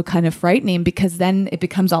also kind of frightening, because then it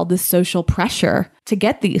becomes all this social pressure to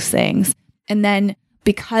get these things. And then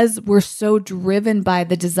because we're so driven by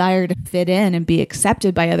the desire to fit in and be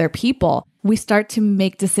accepted by other people, we start to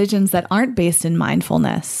make decisions that aren't based in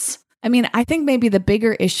mindfulness. I mean, I think maybe the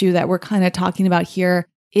bigger issue that we're kind of talking about here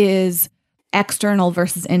is external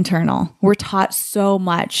versus internal. We're taught so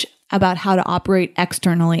much about how to operate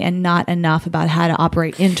externally and not enough about how to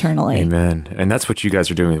operate internally. Amen. And that's what you guys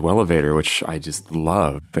are doing with Wellevator, which I just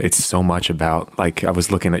love. It's so much about, like, I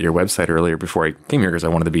was looking at your website earlier before I came here because I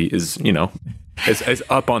wanted to be as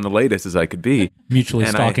up on the latest as I could be. Mutually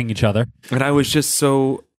stalking each other. And I was just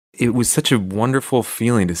so, it was such a wonderful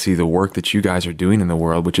feeling to see the work that you guys are doing in the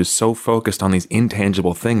world, which is so focused on these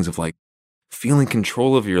intangible things of like, feeling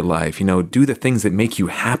control of your life, do the things that make you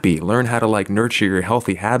happy, learn how to like nurture your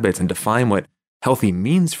healthy habits and define what healthy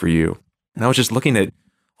means for you. And I was just looking at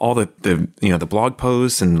all the blog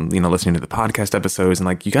posts and, listening to the podcast episodes, and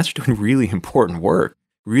like, you guys are doing really important work.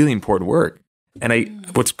 And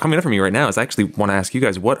what's coming up for me right now is I actually want to ask you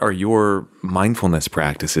guys, what are your mindfulness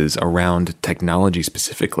practices around technology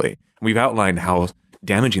specifically? We've outlined how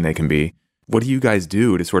damaging they can be. What do you guys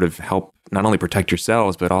do to sort of help not only protect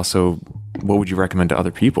yourselves, but also what would you recommend to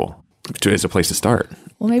other people as a place to start?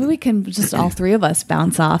 Well, maybe we can just all three of us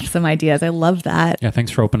bounce off some ideas. I love that. Yeah,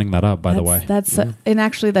 thanks for opening that up, by the way. And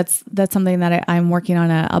actually that's something that I'm working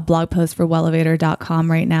on a blog post for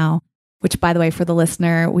wellevator.com right now, which, by the way, for the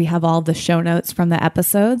listener, we have all the show notes from the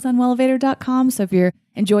episodes on wellevator.com. So if you're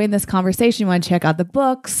enjoying this conversation, you want to check out the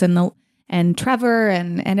books and Trevor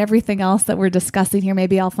and everything else that we're discussing here.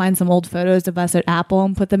 Maybe I'll find some old photos of us at Apple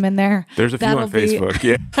and put them in there. There's a few on Facebook.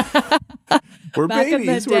 Yeah. We're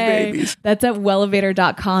babies. That's at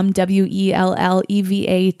wellevator.com,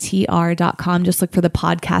 wellevator.com. Just look for the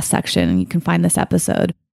podcast section and you can find this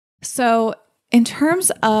episode. So in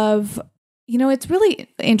terms of, it's really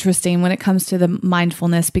interesting when it comes to the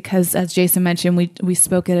mindfulness, because as Jason mentioned, we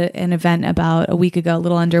spoke at an event about a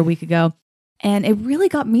little under a week ago. And it really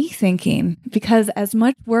got me thinking, because as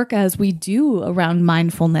much work as we do around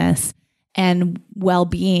mindfulness and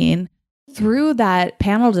well-being, through that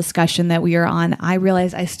panel discussion that we are on, I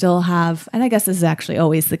realized I still have, and I guess this is actually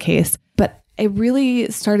always the case, but it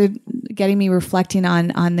really started getting me reflecting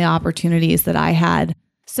on the opportunities that I had.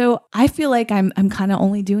 So I feel like I'm kind of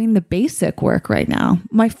only doing the basic work right now.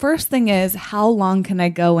 My first thing is, how long can I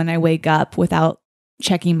go when I wake up without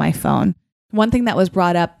checking my phone? One thing that was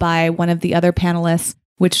brought up by one of the other panelists,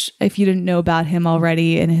 which if you didn't know about him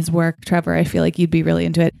already and his work, Trevor, I feel like you'd be really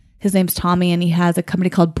into it. His name's Tommy, and he has a company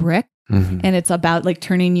called Brick. And it's about like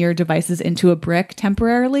turning your devices into a brick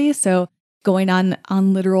temporarily. So going on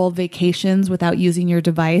literal vacations without using your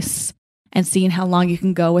device and seeing how long you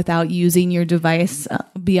can go without using your device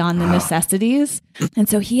beyond the necessities. And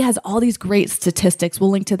so he has all these great statistics. We'll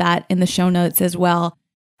link to that in the show notes as well.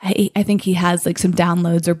 I think he has like some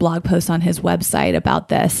downloads or blog posts on his website about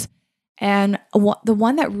this. And the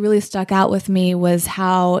one that really stuck out with me was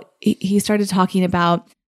how he started talking about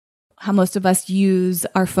how most of us use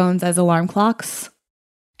our phones as alarm clocks.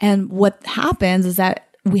 And what happens is that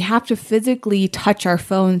we have to physically touch our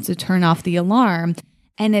phones to turn off the alarm.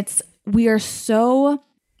 And we are so,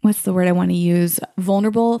 what's the word I want to use?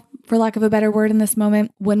 Vulnerable, for lack of a better word in this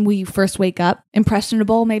moment, when we first wake up.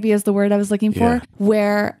 Impressionable maybe is the word I was looking for,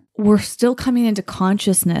 where we're still coming into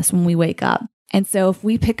consciousness when we wake up. And so if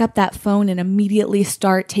we pick up that phone and immediately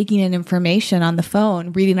start taking in information on the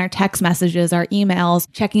phone, reading our text messages, our emails,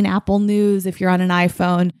 checking Apple News if you're on an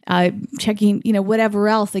iPhone, checking, whatever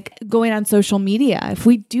else, like going on social media. If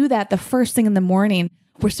we do that the first thing in the morning,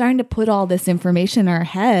 we're starting to put all this information in our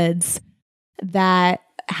heads that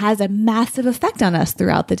has a massive effect on us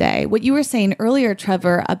throughout the day. What you were saying earlier,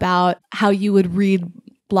 Trevor, about how you would read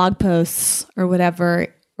blog posts or whatever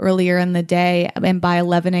earlier in the day. And by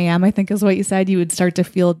 11 a.m., I think is what you said, you would start to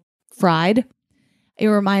feel fried. It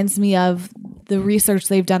reminds me of the research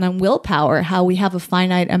they've done on willpower, how we have a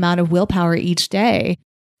finite amount of willpower each day.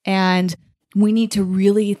 And we need to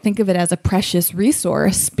really think of it as a precious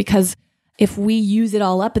resource, because if we use it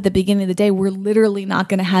all up at the beginning of the day, we're literally not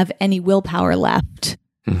going to have any willpower left.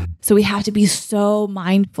 So we have to be so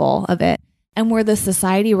mindful of it. And we're the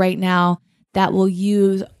society right now that will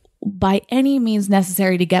use by any means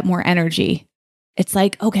necessary to get more energy. It's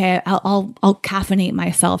like, okay, I'll caffeinate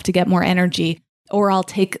myself to get more energy, or I'll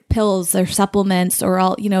take pills or supplements, or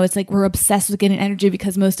it's like we're obsessed with getting energy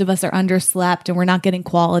because most of us are underslept and we're not getting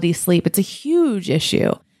quality sleep. It's a huge issue.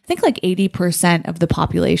 I think like 80% of the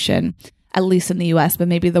population, at least in the US, but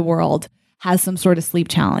maybe the world, has some sort of sleep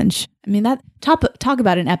challenge. I mean, that talk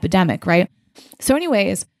about an epidemic, right? So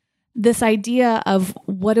anyways, this idea of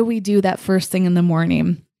what do we do that first thing in the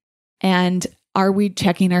morning? And are we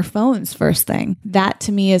checking our phones first thing? That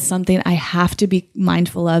to me is something I have to be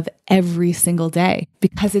mindful of every single day,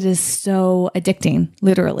 because it is so addicting,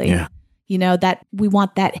 literally. Yeah. That we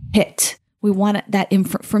want that hit. We want that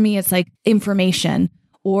for me, it's like information,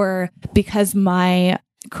 or because my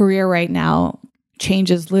career right now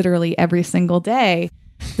changes literally every single day.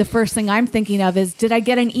 The first thing I'm thinking of is, did I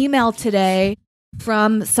get an email today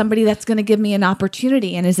from somebody that's going to give me an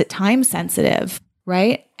opportunity? And is it time sensitive?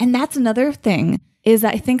 Right? And that's another thing, is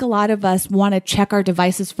that I think a lot of us want to check our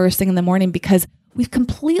devices first thing in the morning because we've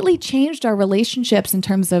completely changed our relationships in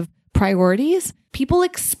terms of priorities. People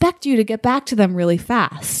expect you to get back to them really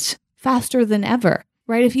fast, faster than ever,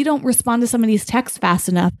 right? If you don't respond to somebody's text fast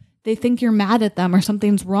enough, they think you're mad at them or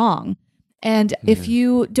something's wrong. And if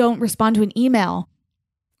you don't respond to an email,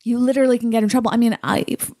 you literally can get in trouble. I mean,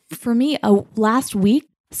 for me, last week,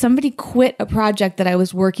 somebody quit a project that I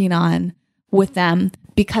was working on with them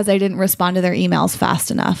because I didn't respond to their emails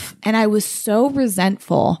fast enough. And I was so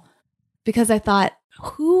resentful because I thought,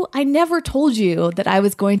 I never told you that I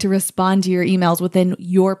was going to respond to your emails within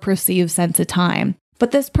your perceived sense of time.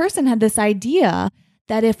 But this person had this idea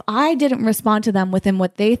that if I didn't respond to them within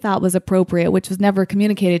what they thought was appropriate, which was never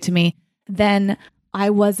communicated to me, then I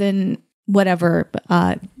wasn't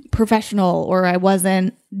professional, or I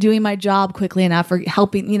wasn't doing my job quickly enough, or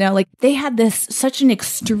helping, like they had such an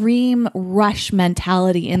extreme rush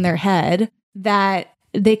mentality in their head that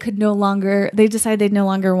they decided they no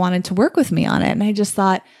longer wanted to work with me on it. And I just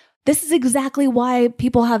thought, this is exactly why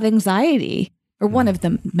people have anxiety, or one of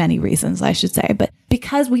the many reasons, I should say, but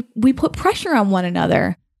because we put pressure on one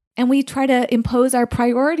another and we try to impose our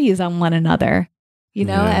priorities on one another.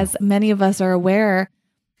 As many of us are aware,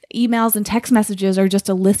 emails and text messages are just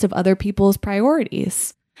a list of other people's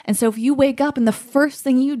priorities. And so if you wake up and the first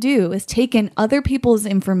thing you do is take in other people's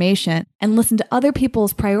information and listen to other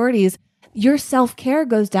people's priorities, your self-care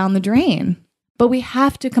goes down the drain. But we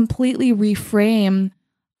have to completely reframe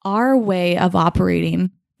our way of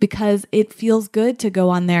operating, because it feels good to go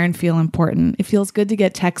on there and feel important. It feels good to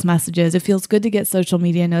get text messages. It feels good to get social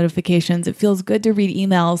media notifications. It feels good to read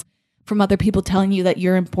emails from other people telling you that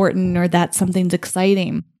you're important or that something's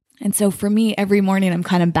exciting. And so for me, every morning I'm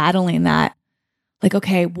kind of battling that. Like,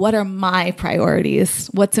 okay, what are my priorities?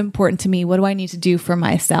 What's important to me? What do I need to do for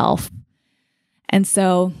myself? And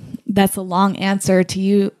so that's a long answer to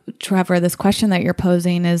you, Trevor. This question that you're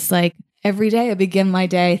posing is like, every day I begin my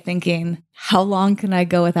day thinking, how long can I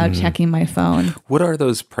go without checking my phone? What are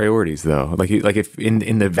those priorities though? Like if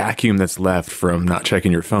in the vacuum that's left from not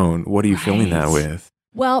checking your phone, what are you filling that with?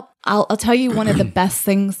 Well, I'll tell you one of the best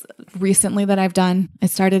things recently that I've done. It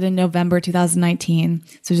started in November 2019.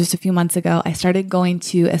 So just a few months ago, I started going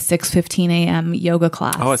to a 6:15 a.m. yoga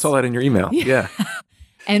class. Oh, I saw that in your email. Yeah.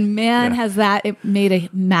 And man, it made a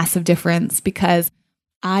massive difference, because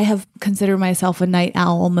I have considered myself a night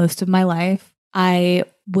owl most of my life. I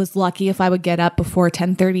was lucky if I would get up before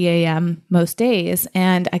 10:30 a.m. most days.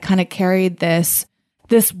 And I kind of carried this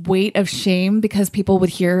weight of shame because people would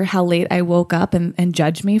hear how late I woke up and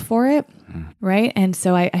judge me for it. Right. And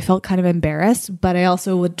so I felt kind of embarrassed, but I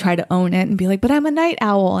also would try to own it and be like, but I'm a night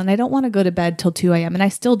owl and I don't want to go to bed till 2 a.m. And I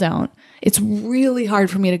still don't. It's really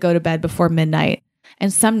hard for me to go to bed before midnight.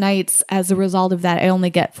 And some nights, as a result of that, I only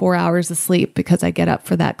get 4 hours of sleep because I get up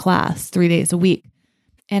for that class 3 days a week.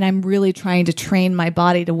 And I'm really trying to train my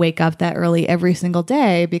body to wake up that early every single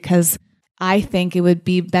day, because I think it would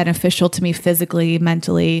be beneficial to me physically,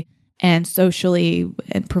 mentally, and socially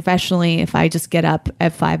and professionally if I just get up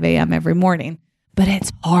at 5 a.m. every morning. But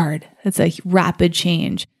it's hard. It's a rapid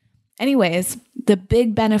change. Anyways, the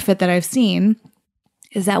big benefit that I've seen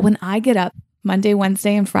is that when I get up Monday,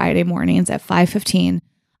 Wednesday, and Friday mornings at 5:15,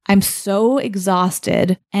 I'm so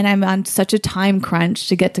exhausted and I'm on such a time crunch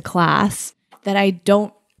to get to class that I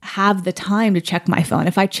don't have the time to check my phone.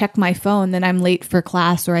 If I check my phone, then I'm late for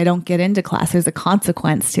class or I don't get into class. There's a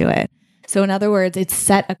consequence to it. So in other words, it's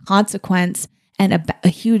set a consequence and a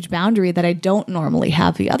huge boundary that I don't normally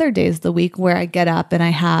have the other days of the week, where I get up and I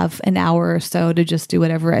have an hour or so to just do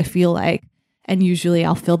whatever I feel like. And usually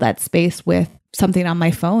I'll fill that space with something on my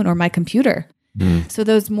phone or my computer. So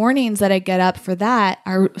those mornings that I get up for that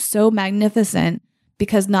are so magnificent,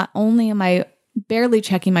 because not only am I barely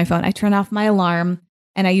checking my phone, I turn off my alarm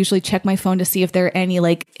and I usually check my phone to see if there are any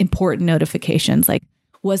like important notifications. Like,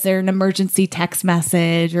 was there an emergency text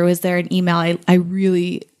message or was there an email I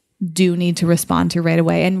really do need to respond to right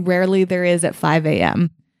away? And rarely there is at 5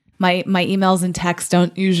 a.m. My emails and texts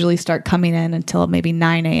don't usually start coming in until maybe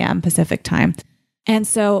 9 a.m. Pacific time. And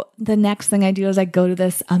so the next thing I do is I go to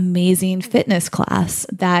this amazing fitness class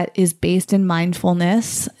that is based in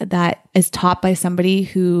mindfulness, that is taught by somebody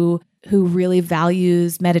who really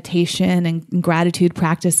values meditation and gratitude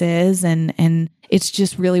practices. And it's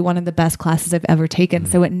just really one of the best classes I've ever taken.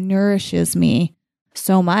 So it nourishes me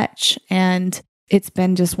so much. And it's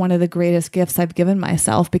been just one of the greatest gifts I've given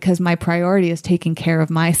myself, because my priority is taking care of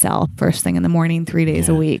myself first thing in the morning, 3 days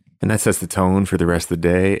a week. And that sets the tone for the rest of the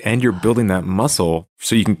day. And you're building that muscle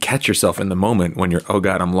so you can catch yourself in the moment when you're, oh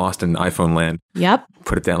God, I'm lost in iPhone land. Yep.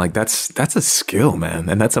 Put it down. Like that's a skill, man.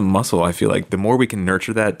 And that's a muscle. I feel like the more we can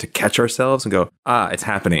nurture that to catch ourselves and go, it's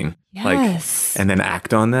happening. Yes. And then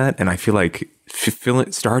act on that. And I feel like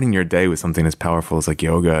starting your day with something as powerful as like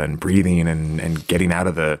yoga and breathing and getting out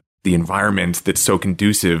of the environment that's so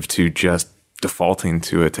conducive to just defaulting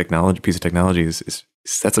to a piece of technology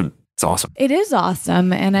it's awesome. It is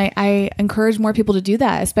awesome. And I encourage more people to do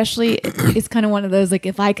that, especially it's kind of one of those, like,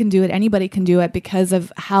 if I can do it, anybody can do it, because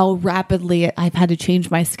of how rapidly I've had to change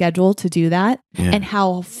my schedule to do that and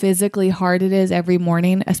how physically hard it is every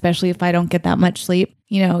morning, especially if I don't get that much sleep.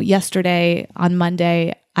 You know, yesterday on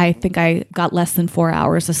Monday, I think I got less than 4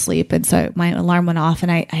 hours of sleep. And so my alarm went off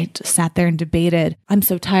and I just sat there and debated, I'm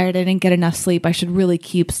so tired. I didn't get enough sleep. I should really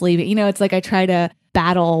keep sleeping. You know, it's like I try to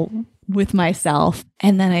battle with myself.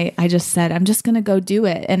 And then I just said, I'm just going to go do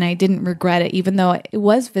it. And I didn't regret it, even though it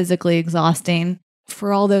was physically exhausting.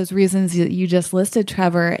 For all those reasons that you just listed,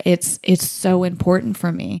 Trevor, it's so important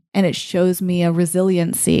for me. And it shows me a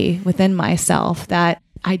resiliency within myself that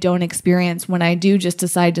I don't experience when I do just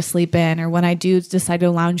decide to sleep in, or when I do decide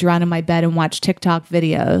to lounge around in my bed and watch TikTok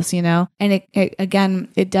videos, you know? And it's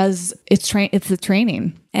the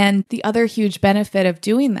training. And the other huge benefit of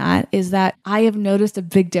doing that is that I have noticed a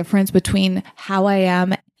big difference between how I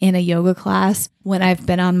am in a yoga class when I've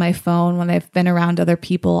been on my phone, when I've been around other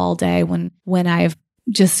people all day, when I've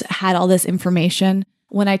just had all this information.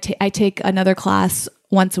 When I take another class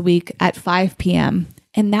once a week at 5 p.m.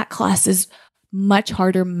 and that class is much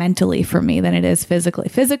harder mentally for me than it is physically.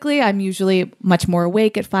 Physically, I'm usually much more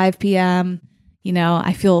awake at 5 p.m. You know,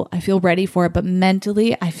 I feel ready for it, but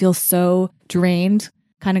mentally I feel so drained.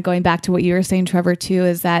 Kind of going back to what you were saying, Trevor, too,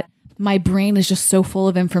 is that my brain is just so full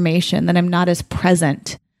of information that I'm not as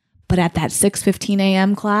present. But at that 6:15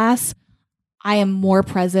 a.m. class, I am more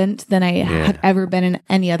present than I have ever been in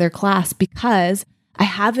any other class, because I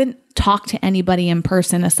haven't talked to anybody in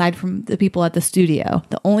person aside from the people at the studio.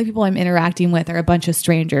 The only people I'm interacting with are a bunch of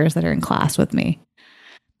strangers that are in class with me.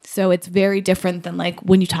 So it's very different than like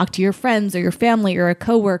when you talk to your friends or your family or a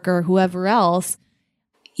coworker or whoever else.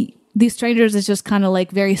 These strangers is just kind of like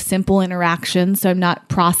very simple interactions. So I'm not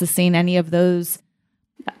processing any of those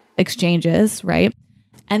exchanges, right?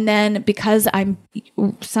 And then because I'm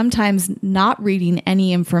sometimes not reading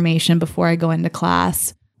any information before I go into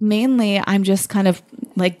class, mainly I'm just kind of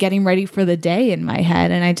like getting ready for the day in my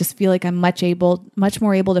head. And I just feel like I'm much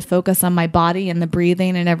more able to focus on my body and the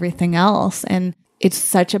breathing and everything else. And it's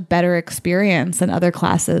such a better experience than other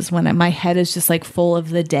classes when my head is just like full of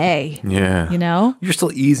the day. Yeah. You know? You're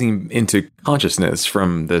still easing into consciousness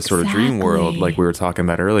from the sort of dream world like we were talking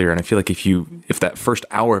about earlier. And I feel like if that first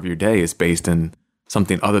hour of your day is based in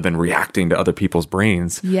something other than reacting to other people's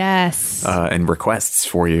brains. Yes. And requests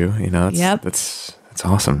for you, you know, that's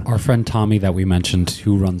awesome. Our friend Tommy that we mentioned,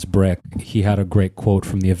 who runs Brick, he had a great quote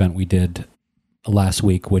from the event we did last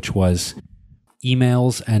week, which was,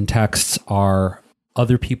 emails and texts are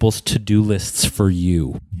other people's to-do lists for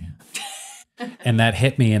you. And that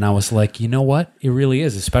hit me, and I was like, you know what? It really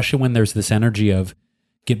is, especially when there's this energy of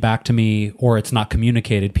get back to me, or it's not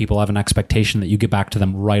communicated. People have an expectation that you get back to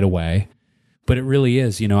them right away. But it really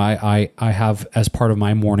is, you know, I have, as part of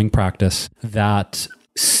my morning practice, that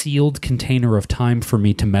sealed container of time for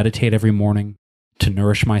me to meditate every morning, to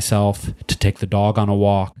nourish myself, to take the dog on a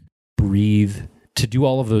walk, breathe, to do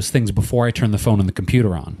all of those things before I turn the phone and the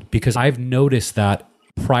computer on, because I've noticed that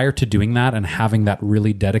prior to doing that and having that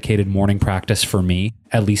really dedicated morning practice for me,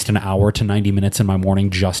 at least an hour to 90 minutes in my morning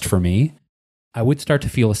just for me, I would start to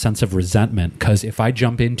feel a sense of resentment, because if I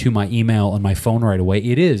jump into my email on my phone right away,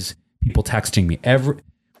 it is people texting me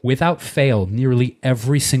without fail, nearly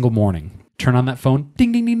every single morning. Turn on that phone,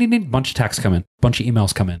 ding, ding, ding, ding, ding, bunch of texts come in, bunch of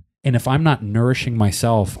emails come in. And if I'm not nourishing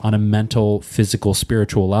myself on a mental, physical,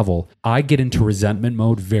 spiritual level, I get into resentment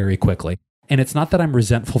mode very quickly. And it's not that I'm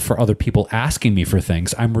resentful for other people asking me for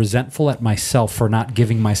things. I'm resentful at myself for not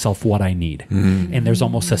giving myself what I need. And there's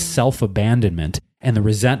almost a self-abandonment. And the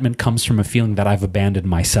resentment comes from a feeling that I've abandoned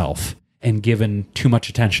myself and given too much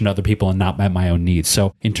attention to other people and not met my own needs.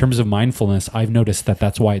 So in terms of mindfulness, I've noticed that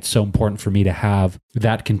that's why it's so important for me to have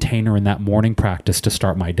that container in that morning practice to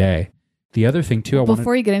start my day. The other thing too,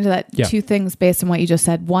 before you get into that, two things based on what you just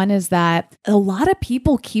said. One is that a lot of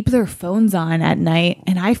people keep their phones on at night,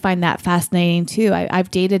 and I find that fascinating too. I've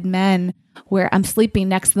dated men where I'm sleeping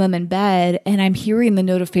next to them in bed and I'm hearing the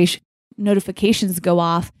notifications go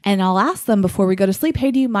off, and I'll ask them before we go to sleep,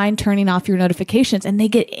 hey, do you mind turning off your notifications? And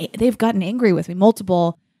they've gotten angry with me.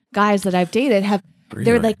 Multiple guys that I've dated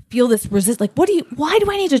they're like, feel this like, why do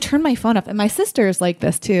I need to turn my phone off? And my sister is like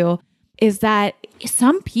this too, is that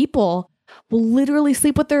some people will literally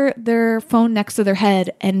sleep with their phone next to their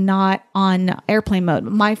head and not on airplane mode.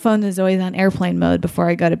 My phone is always on airplane mode before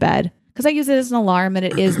I go to bed, because I use it as an alarm, and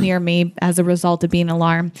it is near me as a result of being an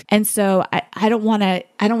alarm. And so I don't want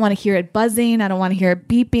to hear it buzzing. I don't want to hear it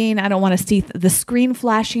beeping. I don't want to see the screen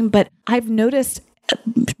flashing. But I've noticed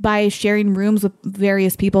by sharing rooms with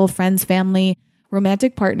various people, friends, family,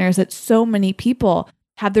 romantic partners, that so many people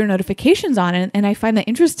have their notifications on. And I find that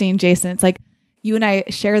interesting, Jason. It's like you and I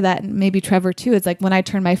share that, and maybe Trevor too. It's like when I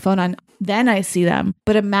turn my phone on, then I see them.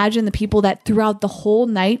 But imagine the people that throughout the whole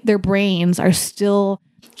night, their brains are still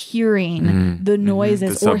hearing the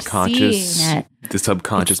noises or seeing it. The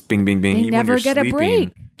subconscious bing, bing, bing. They Even never when you're get a break.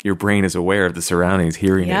 Your brain is aware of the surroundings,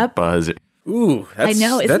 hearing it buzz. Ooh, I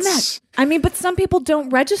know, isn't that? I mean, but some people don't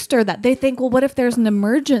register that. They think, well, what if there's an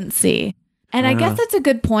emergency? And I guess that's a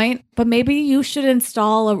good point, but maybe you should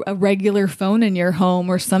install a regular phone in your home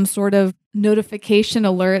or some sort of notification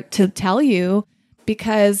alert to tell you,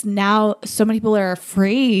 because now so many people are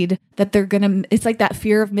afraid that it's like that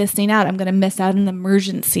fear of missing out. I'm going to miss out on an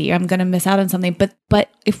emergency. I'm going to miss out on something. But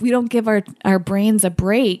if we don't give our brains a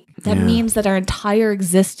break, that means that our entire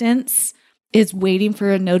existence is waiting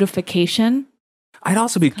for a notification. I'd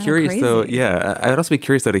also be curious though. Yeah. I'd also be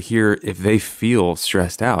curious though to hear if they feel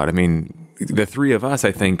stressed out. I mean, the three of us,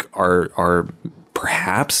 I think, are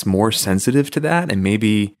perhaps more sensitive to that, and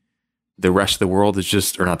maybe the rest of the world is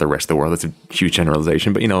just, or not the rest of the world, that's a huge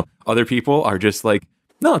generalization, but other people are just like,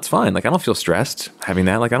 no, it's fine. Like, I don't feel stressed having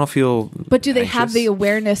that. Like, I don't feel But do they anxious. have the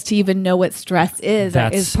awareness to even know what stress is?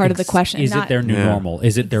 That is part of the question. Is it their new normal?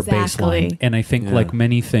 Is it their baseline? And I think like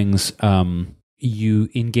many things, you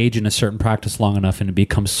engage in a certain practice long enough and it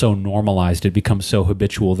becomes so normalized, it becomes so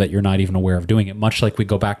habitual that you're not even aware of doing it. Much like we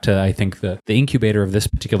go back to, I think, the incubator of this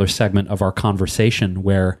particular segment of our conversation,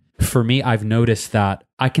 where for me, I've noticed that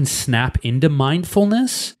I can snap into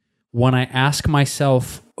mindfulness when I ask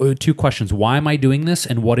myself two questions. Why am I doing this?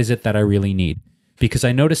 And what is it that I really need? Because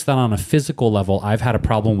I noticed that on a physical level, I've had a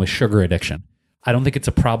problem with sugar addiction. I don't think it's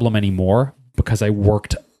a problem anymore because I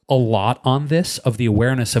worked a lot on this, of the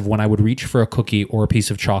awareness of when I would reach for a cookie or a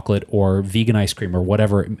piece of chocolate or vegan ice cream or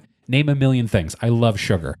whatever, name a million things. I love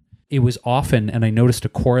sugar. It was often, and I noticed a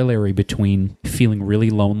corollary between feeling really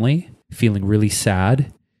lonely, feeling really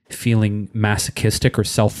sad, feeling masochistic or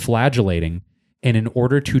self-flagellating. And in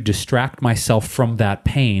order to distract myself from that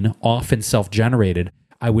pain, often self-generated,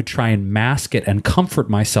 I would try and mask it and comfort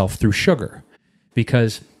myself through sugar.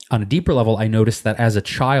 Because on a deeper level, I noticed that as a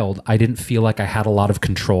child, I didn't feel like I had a lot of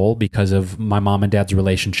control because of my mom and dad's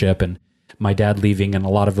relationship and my dad leaving and a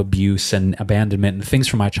lot of abuse and abandonment and things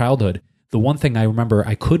from my childhood. The one thing I remember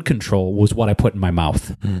I could control was what I put in my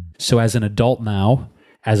mouth. So as an adult now,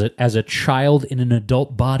 as a child in an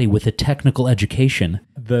adult body with a technical education,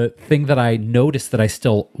 the thing that I noticed that I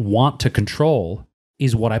still want to control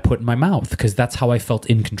is what I put in my mouth, because that's how I felt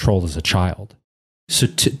in control as a child. So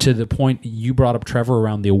to the point you brought up, Trevor,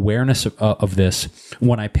 around the awareness of this,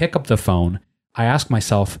 when I pick up the phone, I ask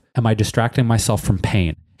myself, am I distracting myself from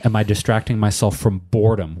pain? Am I distracting myself from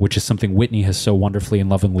boredom, which is something Whitney has so wonderfully and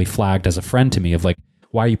lovingly flagged as a friend to me, of like,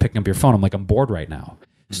 why are you picking up your phone? I'm like, I'm bored right now.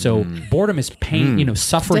 So boredom is pain,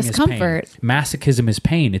 suffering discomfort. is pain. Masochism is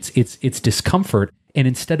pain. It's discomfort. And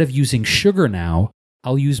instead of using sugar now,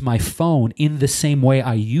 I'll use my phone in the same way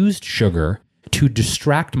I used sugar to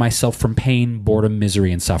distract myself from pain, boredom,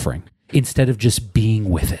 misery, and suffering. instead of just being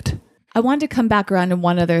with it. I wanted to come back around to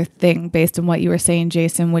one other thing based on what you were saying,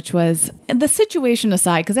 Jason, which was the situation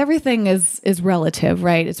aside, because everything is relative,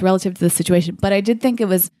 right? It's relative to the situation. But I did think it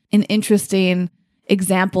was an interesting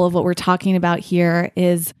example of what we're talking about here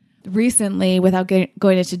is recently, without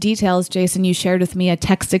going into details, Jason, you shared with me a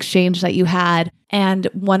text exchange that you had. And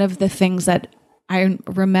one of the things that I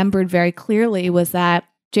remembered very clearly was that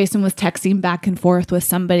Jason was texting back and forth with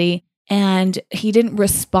somebody and he didn't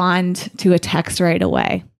respond to a text right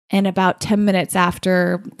away. And about 10 minutes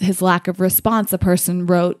after his lack of response, the person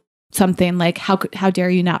wrote something like, how dare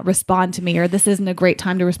you not respond to me? Or this isn't a great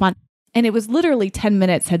time to respond. And it was literally 10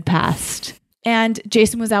 minutes had passed. And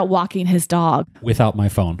Jason was out walking his dog. Without my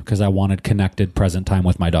phone, because I wanted connected present time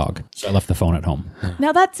with my dog. So I left the phone at home.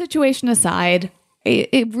 Now, that situation aside,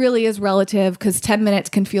 it really is relative because 10 minutes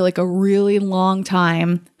can feel like a really long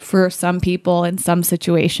time for some people in some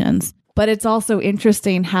situations. But it's also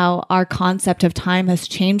interesting how our concept of time has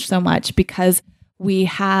changed so much because we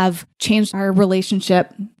have changed our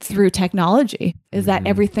relationship through technology, is that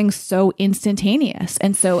everything's so instantaneous.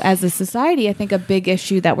 And so as a society, I think a big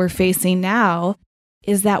issue that we're facing now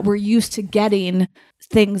is that we're used to getting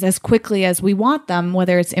things as quickly as we want them,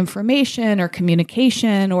 whether it's information or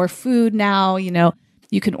communication or food now. You know,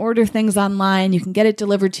 you can order things online, you can get it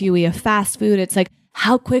delivered to you. We have fast food. It's like,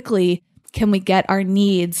 how quickly can we get our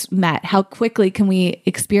needs met? How quickly can we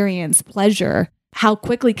experience pleasure? How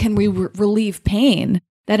quickly can we relieve pain?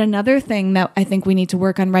 That another thing that I think we need to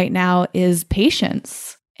work on right now is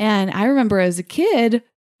patience. And I remember as a kid,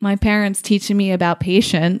 my parents teaching me about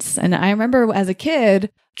patience. And I remember as a kid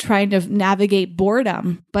trying to navigate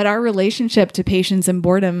boredom, but our relationship to patience and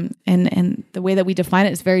boredom and the way that we define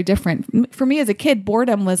it is very different. For me as a kid,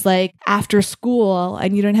 boredom was like after school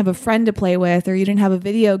and you didn't have a friend to play with, or you didn't have a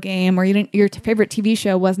video game, or your favorite TV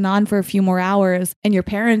show wasn't on for a few more hours and your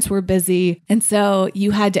parents were busy. And so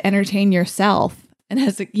you had to entertain yourself. And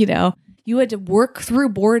you had to work through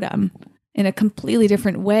boredom in a completely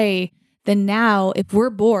different way than now. If we're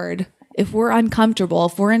bored, if we're uncomfortable,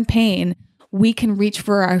 if we're in pain, we can reach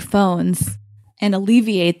for our phones and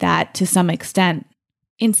alleviate that to some extent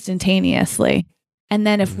instantaneously. And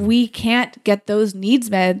then if we can't get those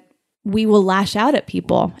needs met, we will lash out at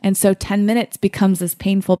people. And so 10 minutes becomes this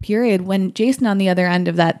painful period when Jason, on the other end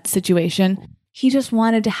of that situation, he just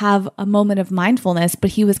wanted to have a moment of mindfulness,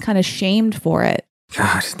 but he was kind of shamed for it.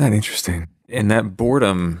 Gosh, isn't that interesting? And that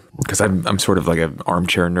boredom, because I'm sort of like an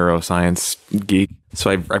armchair neuroscience geek. So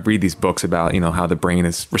I read these books about, how the brain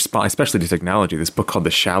is especially to technology. This book called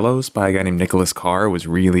The Shallows by a guy named Nicholas Carr was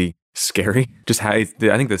really scary. Just how I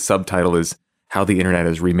think the subtitle is How the Internet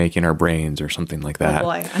is Remaking Our Brains or something like that. Oh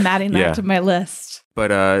boy, I'm adding that to my list. But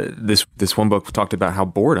this one book talked about how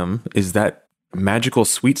boredom is that magical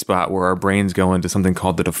sweet spot where our brains go into something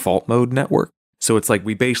called the default mode network. So it's like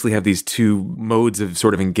we basically have these two modes of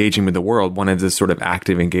sort of engaging with the world. One is this sort of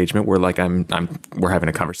active engagement where like we're having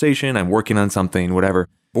a conversation, I'm working on something, whatever.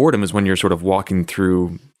 Boredom is when you're sort of walking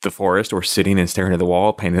through the forest or sitting and staring at the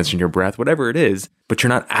wall, paying attention to your breath, whatever it is, but you're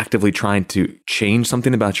not actively trying to change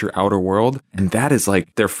something about your outer world. And that is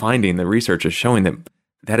like, they're finding, the research is showing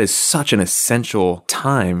that is such an essential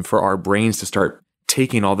time for our brains to start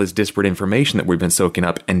taking all this disparate information that we've been soaking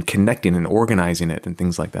up and connecting and organizing it and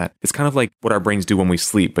things like that. It's kind of like what our brains do when we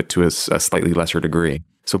sleep, but to a slightly lesser degree.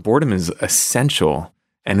 So boredom is essential,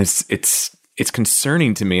 and it's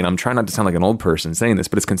concerning to me, and I'm trying not to sound like an old person saying this,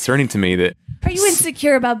 but it's concerning to me that... Are you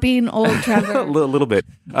insecure about being old, Trevor? a little bit.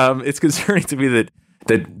 It's concerning to me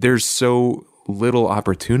that there's so little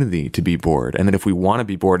opportunity to be bored, and that if we want to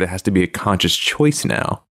be bored, it has to be a conscious choice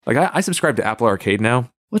now. Like I subscribe to Apple Arcade now.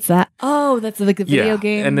 What's that? Oh, that's like the video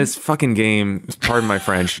game. And this fucking game, pardon my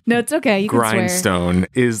French. No, it's okay. You Grindstone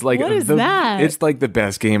is like what is that? It's like the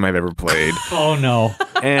best game I've ever played. Oh no.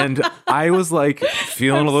 And I was like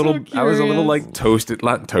feeling a little I was a little like toasted,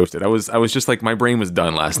 not toasted. I was just like my brain was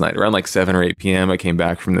done last night around like 7 or 8 p.m. I came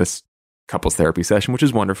back from this couples therapy session, which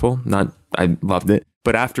is wonderful. I loved it.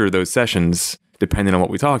 But after those sessions, depending on what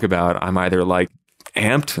we talk about, I'm either like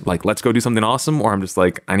amped, like let's go do something awesome, or I'm just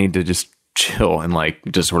like I need to just chill and like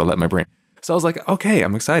just sort of let my brain. So I was like, okay,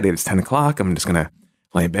 I'm excited. It's 10 o'clock. I'm just going to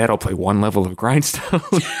lay in bed. I'll play one level of Grindstone.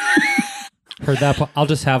 Heard that. I'll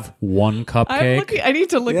just have one cupcake. I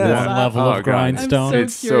need to look this one up. level of Grindstone.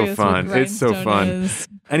 It's so fun. It's so fun.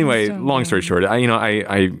 Anyway, long story short, it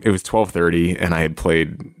was 12:30 and I had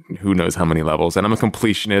played who knows how many levels. And I'm a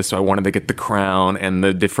completionist, so I wanted to get the crown and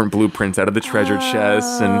the different blueprints out of the treasure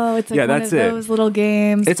chests. And it's like one that's of those little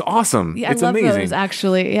games. It's awesome. Yeah, it's I love amazing. those,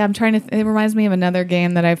 actually. Yeah, I'm trying to. It reminds me of another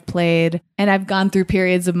game that I've played, and I've gone through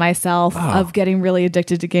periods of myself of getting really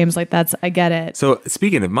addicted to games like that. So I get it. So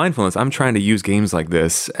speaking of mindfulness, I'm trying to use games like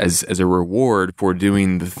this as a reward for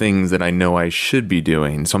doing the things that I know I should be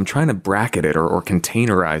doing. So I'm trying to bracket it or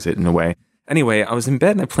containerize it in a way. Anyway, I was in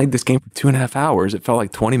bed and I played this game for 2.5 hours. It felt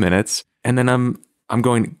like 20 minutes. And then I'm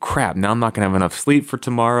going, crap, now I'm not going to have enough sleep for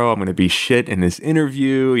tomorrow. I'm going to be shit in this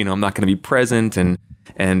interview. I'm not going to be present. And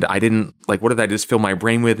I didn't, like, what did I just fill my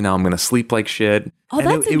brain with? Now I'm going to sleep like shit. Oh, and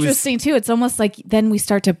that's interesting too. It's almost like then we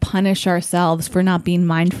start to punish ourselves for not being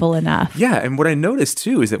mindful enough. Yeah. And what I noticed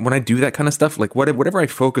too is that when I do that kind of stuff, like whatever I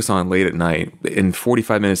focus on late at night, in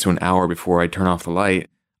 45 minutes to an hour before I turn off the light,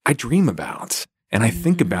 I dream about. And I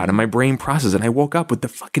think about it, and my brain processes, and I woke up with the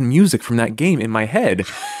fucking music from that game in my head.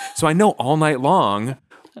 So I know all night long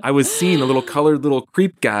I was seeing the little colored little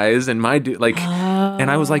creep guys and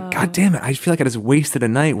and I was like, God damn it, I feel like I just wasted a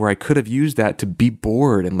night where I could have used that to be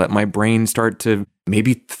bored and let my brain start to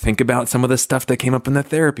maybe think about some of the stuff that came up in the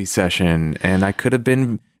therapy session. And I could have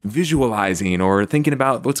been visualizing or thinking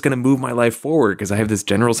about what's going to move my life forward because I have this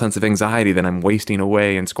general sense of anxiety that I'm wasting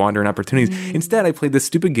away and squandering opportunities. Instead, I played this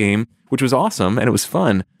stupid game, which was awesome and it was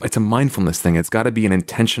fun. It's a mindfulness thing. It's got to be an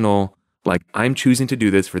intentional, like, I'm choosing to do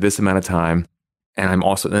this for this amount of time. And I'm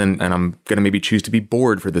also, and I'm going to maybe choose to be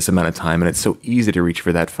bored for this amount of time. And it's so easy to reach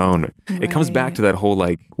for that phone. Right. It comes back to that whole,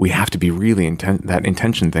 like, we have to be really that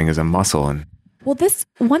intention thing is a muscle. And well, this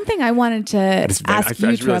one thing I wanted to ask you,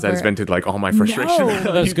 I just realized Trevor. I just vented like all my frustration.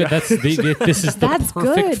 No. That's good. This is the perfect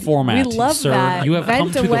good. format, We love sir. that. You have Vent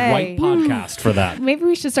come to the right podcast for that. Maybe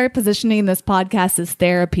we should start positioning this podcast as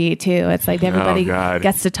therapy too. It's like everybody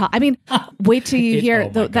gets to talk. I mean, wait till you hear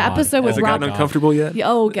the episode with Has it Rob. gotten uncomfortable yet?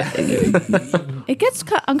 It gets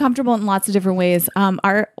uncomfortable in lots of different ways.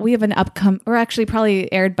 We have an we're actually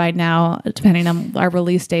probably aired by now, depending on our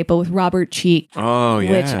release date, but with Robert Cheek. Oh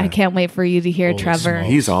yeah, which I can't wait for you to hear, Trevor.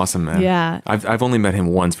 smokes. He's awesome, man. Yeah. I've only met him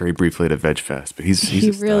once very briefly at a Veg Fest, but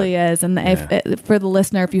he really is. And for the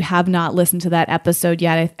listener, if you have not listened to that episode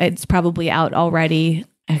yet, it's probably out already.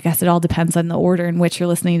 I guess it all depends on the order in which you're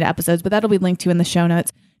listening to episodes, but that'll be linked to in the show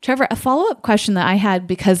notes. Trevor, a follow-up question that I had,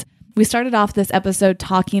 because we started off this episode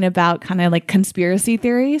talking about kind of like conspiracy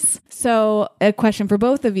theories. So a question for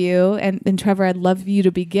both of you, and Trevor, I'd love you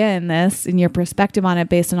to begin this in your perspective on it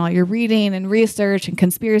based on all your reading and research and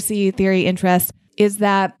conspiracy theory interest, is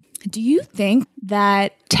that, do you think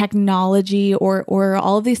that technology or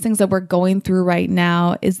all of these things that we're going through right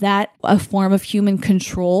now, is that a form of human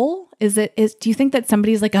control? Do you think that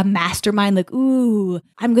somebody's like a mastermind, like, ooh,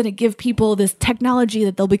 I'm going to give people this technology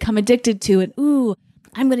that they'll become addicted to, and ooh,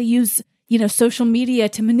 I'm going to use, social media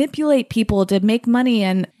to manipulate people to make money?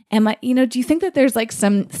 And do you think that there's like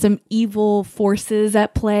some evil forces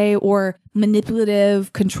at play or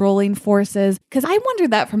manipulative, controlling forces? Because I wonder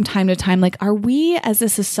that from time to time, like, are we as a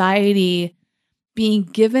society being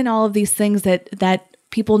given all of these things that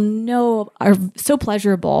people know are so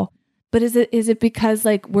pleasurable? But is it because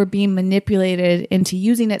like we're being manipulated into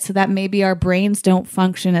using it so that maybe our brains don't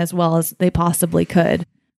function as well as they possibly could,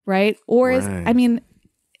 right? Or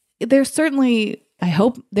there's certainly, I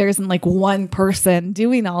hope there isn't like one person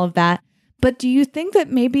doing all of that. But do you think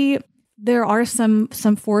that maybe there are some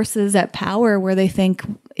forces at power where they think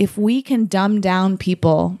if we can dumb down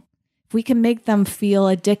people, if we can make them feel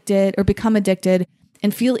addicted or become addicted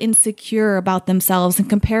and feel insecure about themselves and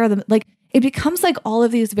compare them, like, it becomes like all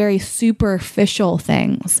of these very superficial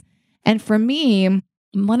things. And for me,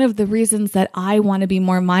 one of the reasons that I want to be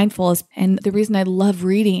more mindful and the reason I love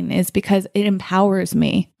reading is because it empowers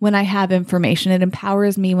me when I have information. It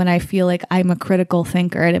empowers me when I feel like I'm a critical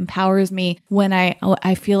thinker. It empowers me when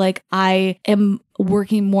I feel like I am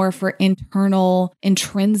working more for internal,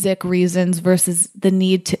 intrinsic reasons versus the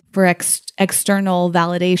need for external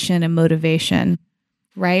validation and motivation,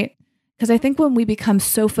 right? Because I think when we become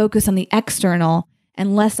so focused on the external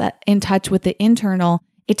and less in touch with the internal,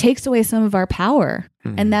 it takes away some of our power.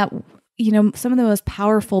 Mm-hmm. And that, some of the most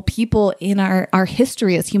powerful people in our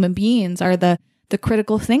history as human beings are the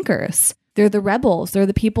critical thinkers. They're the rebels. They're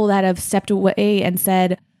the people that have stepped away and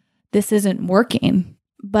said, this isn't working.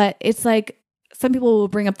 But it's like, some people will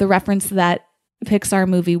bring up the reference to that Pixar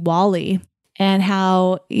movie WALL-E. And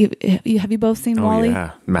how have you both seen WALL-E?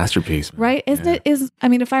 Yeah, masterpiece, right?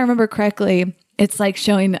 If I remember correctly, it's like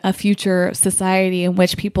showing a future society in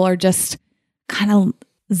which people are just kind of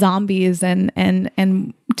zombies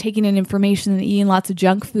and taking in information and eating lots of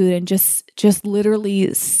junk food and just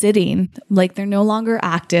literally sitting, like they're no longer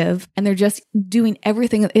active and they're just doing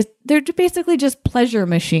everything. They're basically just pleasure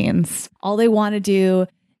machines. All they want to do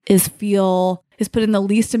is put in the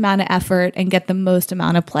least amount of effort and get the most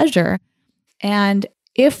amount of pleasure. And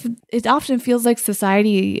if it often feels like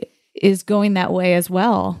society is going that way as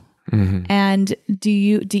well. Mm-hmm. And do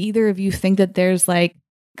either of you think that there's like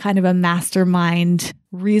kind of a mastermind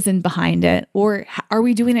reason behind it, or are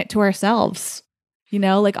we doing it to ourselves? You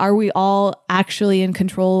know, like, are we all actually in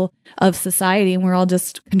control of society and we're all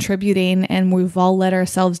just contributing and we've all led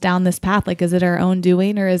ourselves down this path? Like, is it our own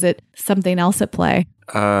doing or is it something else at play?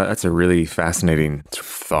 That's a really fascinating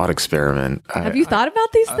thought experiment. Have you thought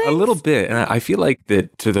about these things? A little bit. And I feel like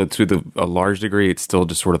that to a large degree, it's still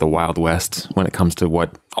just sort of the Wild West when it comes to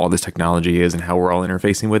what all this technology is and how we're all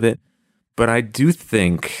interfacing with it. But I do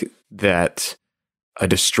think that a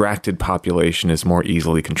distracted population is more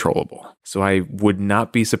easily controllable. So I would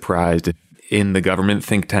not be surprised if in the government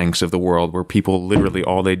think tanks of the world, where people literally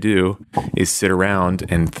all they do is sit around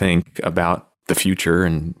and think about the future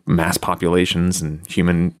and mass populations and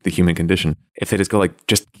the human condition, if they just go like,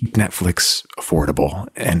 just keep Netflix affordable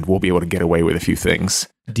and we'll be able to get away with a few things.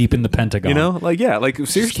 Deep in the Pentagon. You know, like, yeah, like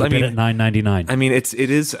seriously. I mean, at $9.99. I mean, it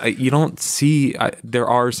is, you don't see, there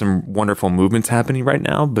are some wonderful movements happening right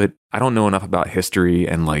now, but I don't know enough about history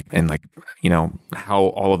and you know, how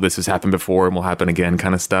all of this has happened before and will happen again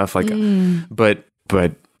kind of stuff. Like, but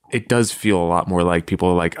it does feel a lot more like people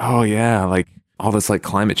are like, oh yeah, like all this like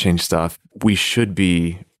climate change stuff, we should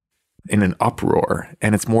be in an uproar.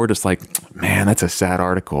 And it's more just like, man, that's a sad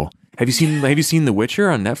article. Have you seen The Witcher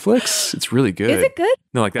on Netflix? It's really good. Is it good?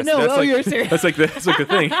 No, like that's like, you're serious. That's like the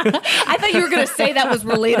thing. I thought you were going to say that was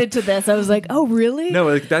related to this. I was like, oh, really? No,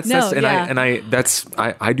 like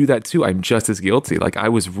I do that too. I'm just as guilty. Like, I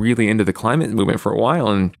was really into the climate movement for a while,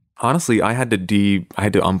 and honestly, I had to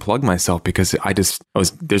unplug myself because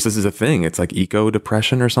this is a thing. It's like eco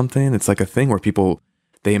depression or something. It's like a thing where people,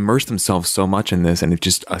 they immerse themselves so much in this, and it's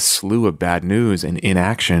just a slew of bad news and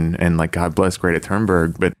inaction. And like, God bless Greta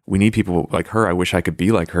Thunberg, but we need people like her. I wish I could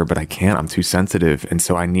be like her, but I can't. I'm too sensitive. And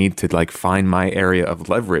so I need to like find my area of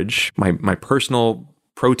leverage, my personal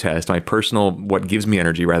protest, my personal, what gives me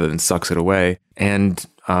energy rather than sucks it away. And,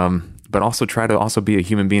 but also try to also be a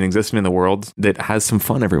human being existing in the world that has some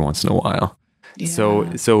fun every once in a while.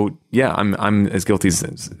 Yeah. So yeah, I'm as guilty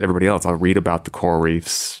as everybody else. I'll read about the coral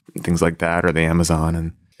reefs, things like that, or the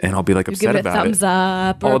Amazon, and I'll be like upset about it. Give it a thumbs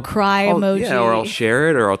up or cry emoji. Yeah, or I'll share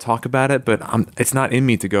it or I'll talk about it, but it's not in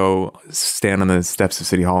me to go stand on the steps of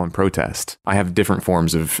City Hall and protest. I have different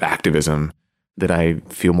forms of activism that I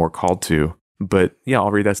feel more called to. But yeah,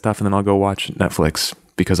 I'll read that stuff and then I'll go watch Netflix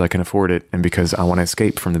because I can afford it and because I want to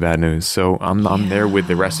escape from the bad news. So I'm there with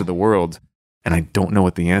the rest of the world, and I don't know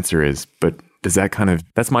what the answer is, but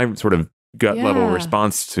that's my sort of gut level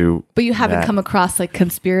response to. But you haven't come across like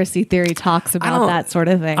conspiracy theory talks about that sort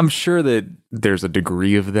of thing. I'm sure that there's a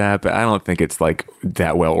degree of that, but I don't think it's like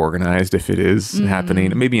that well organized if it is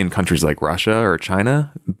happening. Maybe in countries like Russia or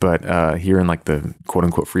China, but here in like the quote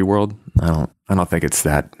unquote free world, I don't think it's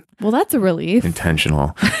that. Well, that's a relief.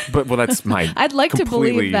 Intentional. But that's my I'd like to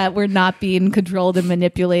believe that we're not being controlled and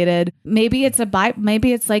manipulated. Maybe it's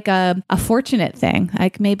like a fortunate thing.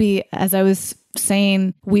 Like maybe, as I was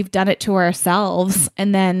saying, we've done it to ourselves,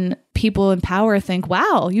 and then people in power think,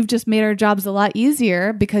 wow, you've just made our jobs a lot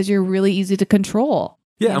easier because you're really easy to control.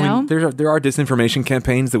 Yeah, I mean, there are disinformation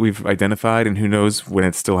campaigns that we've identified, and who knows when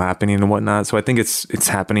it's still happening and whatnot. So I think it's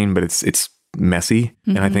happening, but it's messy,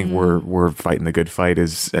 and I think we're fighting the good fight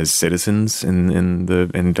as citizens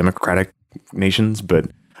in democratic nations. But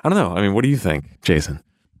I don't know. I mean, what do you think, Jason?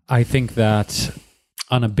 I think that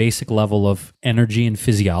on a basic level of energy and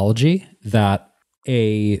physiology, that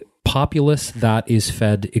a populace that is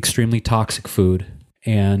fed extremely toxic food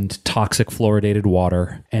and toxic fluoridated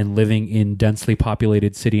water and living in densely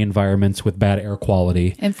populated city environments with bad air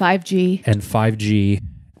quality and 5G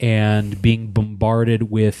and being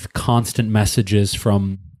bombarded with constant messages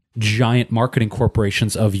from giant marketing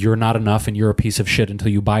corporations of you're not enough and you're a piece of shit until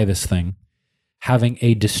you buy this thing. Having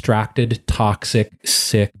a distracted, toxic,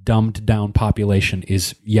 sick, dumbed down population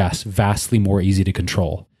is, yes, vastly more easy to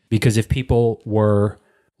control. Because if people were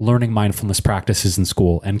learning mindfulness practices in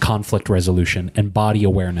school and conflict resolution and body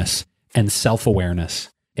awareness and self-awareness,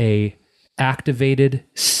 a activated,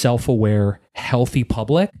 self-aware, healthy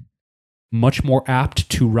public, much more apt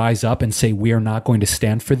to rise up and say, we are not going to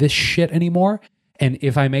stand for this shit anymore. And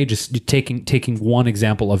if I may, just taking one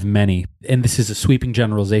example of many, and this is a sweeping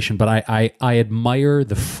generalization, but I admire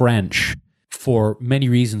the French for many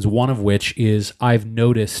reasons, one of which is I've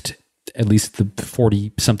noticed, at least the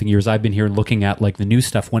 40-something years I've been here looking at like the new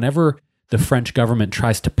stuff, whenever the French government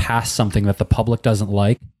tries to pass something that the public doesn't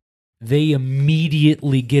like, they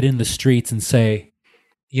immediately get in the streets and say,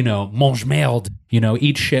 mange merde,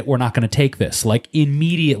 eat shit, we're not going to take this. Like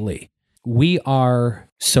immediately. We are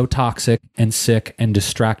so toxic and sick and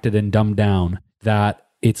distracted and dumbed down that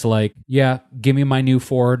it's like, yeah, give me my new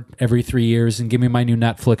Ford every 3 years and give me my new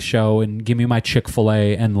Netflix show and give me my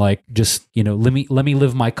Chick-fil-A and like just, let me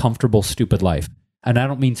live my comfortable, stupid life. And I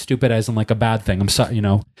don't mean stupid as in like a bad thing. I'm sorry,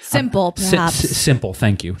 Simple, perhaps. Simple,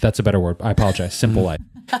 thank you. That's a better word. I apologize. Simple life.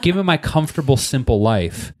 Give me my comfortable, simple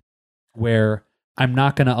life where I'm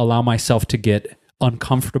not going to allow myself to get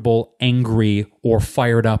uncomfortable, angry, or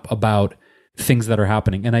fired up about things that are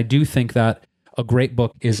happening. And I do think that a great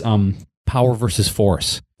book is Power versus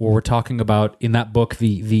Force, where we're talking about in that book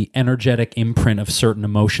the energetic imprint of certain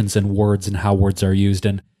emotions and words and how words are used.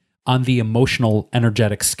 And on the emotional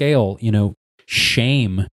energetic scale,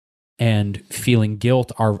 shame and feeling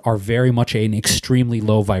guilt are very much an extremely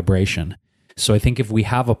low vibration. So I think if we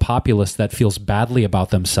have a populace that feels badly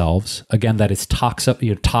about themselves, again, that is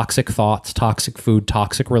toxic thoughts, toxic food,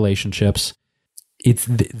 toxic relationships,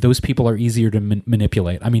 those people are easier to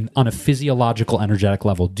manipulate. I mean, on a physiological, energetic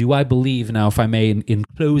level, do I believe now, if I may, in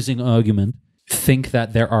closing argument, think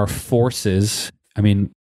that there are forces? I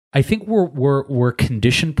mean, I think we're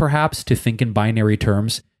conditioned perhaps to think in binary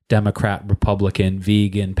terms: Democrat, Republican,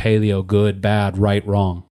 vegan, paleo, good, bad, right,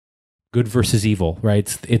 wrong, good versus evil.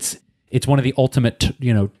 Right? It's one of the ultimate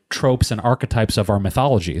tropes and archetypes of our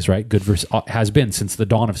mythologies. Right? Good versus has been since the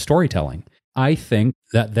dawn of storytelling. I think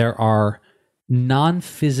that there are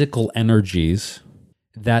non-physical energies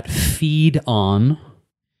that feed on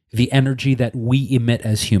the energy that we emit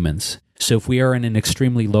as humans. So if we are in an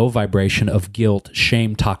extremely low vibration of guilt,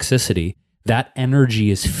 shame, toxicity, that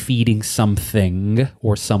energy is feeding something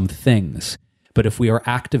or some things. But if we are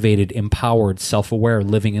activated, empowered, self-aware,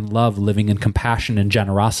 living in love, living in compassion and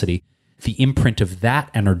generosity, the imprint of that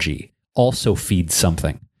energy also feeds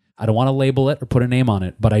something. I don't want to label it or put a name on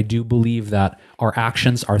it, but I do believe that our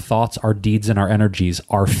actions, our thoughts, our deeds, and our energies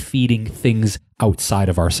are feeding things outside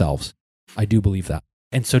of ourselves. I do believe that.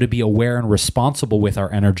 And so to be aware and responsible with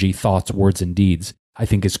our energy, thoughts, words, and deeds, I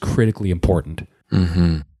think is critically important.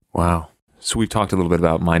 Mm-hmm. Wow. So we've talked a little bit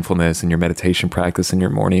about mindfulness and your meditation practice and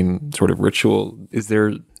your morning sort of ritual.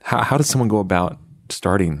 How does someone go about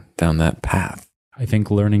starting down that path? I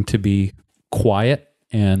think learning to be quiet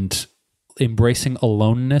and embracing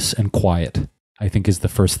aloneness and quiet, I think, is the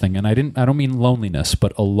first thing. And I don't mean loneliness,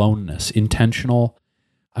 but aloneness, intentional.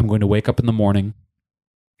 I'm going to wake up in the morning,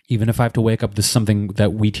 even if I have to wake up. This is something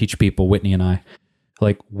that we teach people, Whitney and I,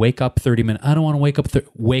 like wake up 30 minutes. I don't want to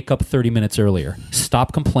wake up 30 minutes earlier.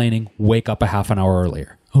 Stop complaining. Wake up a half an hour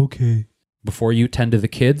earlier. Okay. Before you tend to the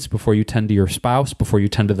kids, before you tend to your spouse, before you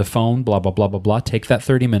tend to the phone, blah, blah, blah, blah, blah, take that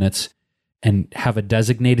 30 minutes and have a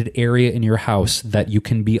designated area in your house that you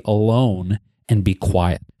can be alone and be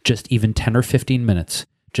quiet. Just even 10 or 15 minutes.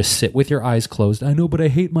 Just sit with your eyes closed. I know, but I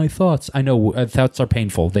hate my thoughts. I know thoughts are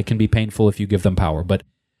painful. They can be painful if you give them power. But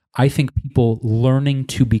I think people learning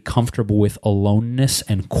to be comfortable with aloneness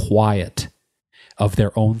and quiet of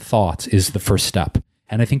their own thoughts is the first step.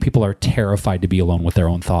 And I think people are terrified to be alone with their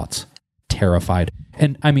own thoughts. Terrified.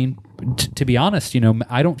 And I mean, to be honest,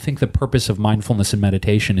 I don't think the purpose of mindfulness and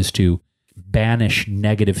meditation is to banish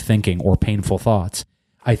negative thinking or painful thoughts.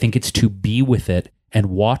 I think it's to be with it and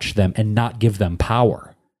watch them and not give them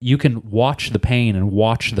power. You can watch the pain and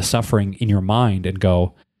watch the suffering in your mind and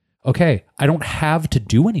go, okay, I don't have to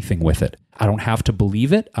do anything with it. I don't have to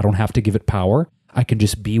believe it. I don't have to give it power. I can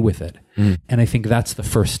just be with it. And I think that's the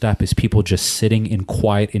first step, is people just sitting in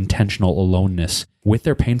quiet, intentional aloneness with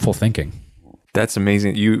their painful thinking. That's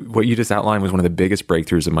amazing. What you just outlined was one of the biggest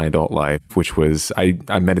breakthroughs of my adult life, which was I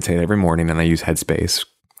meditate every morning and I use Headspace.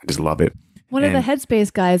 I just love it. One of the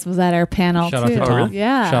Headspace guys was at our panel Shout too. out to Tom.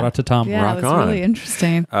 Yeah. Shout out to Tom. Yeah, Rock it was on. really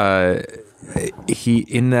interesting.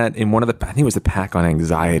 In one of the, I think it was the pack on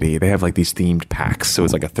anxiety, they have like these themed packs. So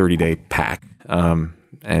it's like a 30-day pack, and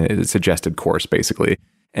it's a suggested course basically.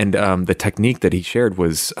 And the technique that he shared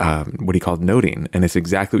was what he called noting. And it's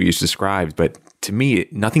exactly what you just described. But to me,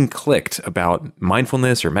 nothing clicked about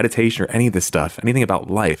mindfulness or meditation or any of this stuff, anything about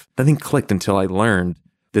life. Nothing clicked until I learned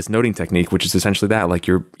this noting technique, which is essentially that, like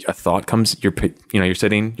a thought comes, you're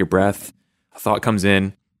sitting, your breath, a thought comes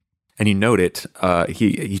in, and you note it.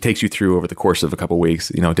 He takes you through over the course of a couple of weeks,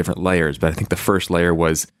 different layers. But I think the first layer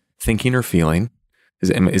was thinking or feeling.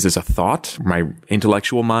 Is this a thought, my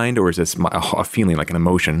intellectual mind, or is this a feeling, like an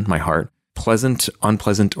emotion, my heart? Pleasant,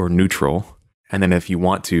 unpleasant, or neutral? And then if you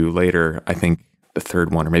want to later, I think the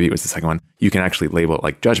third one, or maybe it was the second one, you can actually label it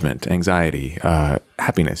like judgment, anxiety,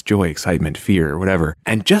 happiness, joy, excitement, fear, whatever.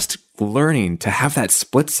 And just learning to have that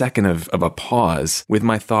split second of a pause with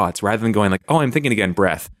my thoughts rather than going like, oh, I'm thinking again,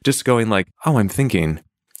 breath. Just going like, oh, I'm thinking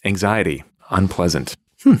anxiety, unpleasant.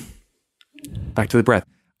 Back to the breath.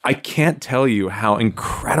 I can't tell you how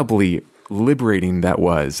incredibly liberating that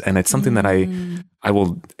was. And it's something that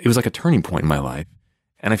it was like a turning point in my life.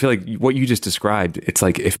 And I feel like what you just described, it's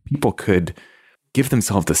like if people could give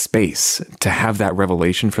themselves the space to have that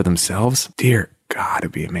revelation for themselves, dear God,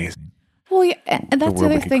 it'd be amazing. Well, yeah, and that's the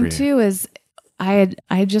other thing too, is I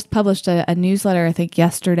had just published a newsletter, I think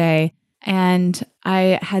yesterday, and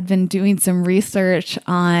I had been doing some research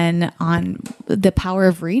on the power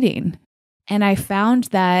of reading. And I found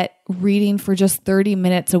that reading for just 30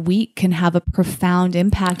 minutes a week can have a profound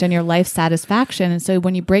impact on your life satisfaction. And so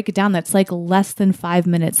when you break it down, that's like less than 5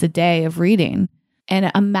 minutes a day of reading.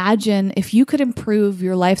 And imagine if you could improve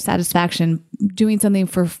your life satisfaction doing something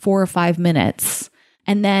for 4 or 5 minutes.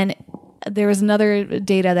 And then there was another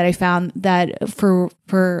data that I found that for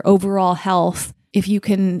overall health, if you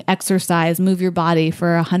can exercise, move your body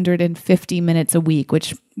for 150 minutes a week,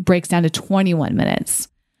 which breaks down to 21 minutes.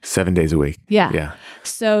 7 days a week. Yeah.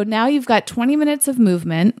 So now you've got 20 minutes of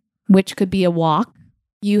movement, which could be a walk.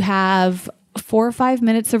 You have 4 or 5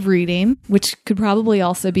 minutes of reading, which could probably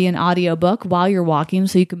also be an audiobook while you're walking,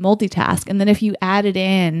 so you can multitask. And then if you added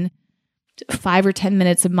in 5 or 10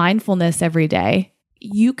 minutes of mindfulness every day,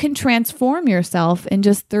 you can transform yourself in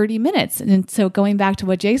just 30 minutes. And so going back to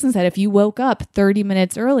what Jason said, if you woke up 30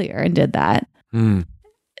 minutes earlier and did that,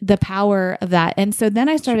 the power of that. And so then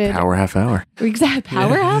I started... Power half hour. Exactly.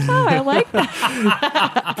 Power half hour. I like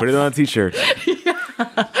that. Put it on a t-shirt.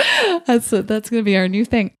 That's going to be our new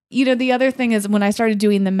thing. You know, the other thing is when I started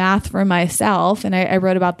doing the math for myself, and I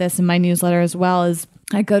wrote about this in my newsletter as well, is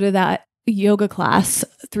I go to that yoga class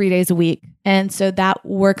 3 days a week. And so that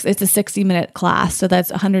works. It's a 60-minute class. So that's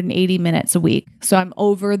 180 minutes a week. So I'm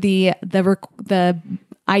over the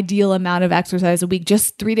ideal amount of exercise a week,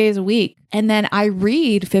 just 3 days a week. And then I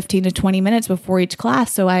read 15 to 20 minutes before each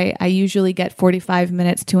class. So I usually get 45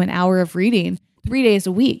 minutes to an hour of reading 3 days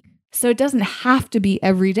a week. So it doesn't have to be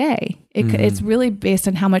every day. It's really based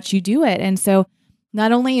on how much you do it. And so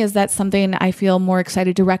not only is that something I feel more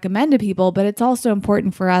excited to recommend to people, but it's also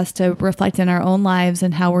important for us to reflect in our own lives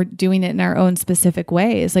and how we're doing it in our own specific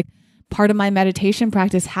ways. Like part of my meditation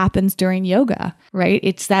practice happens during yoga, right?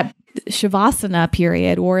 It's that Shavasana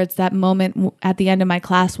period, or it's that moment at the end of my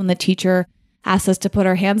class when the teacher asks us to put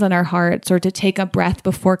our hands on our hearts or to take a breath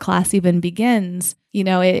before class even begins. You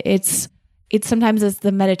know, it's sometimes it's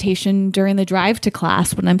the meditation during the drive to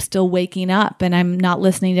class when I'm still waking up and I'm not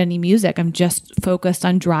listening to any music. I'm just focused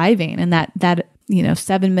on driving, and that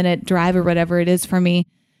 7-minute drive or whatever it is for me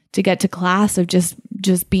to get to class of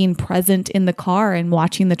just being present in the car and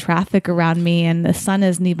watching the traffic around me, and the sun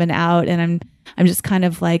isn't even out, and I'm just kind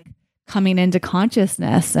of like coming into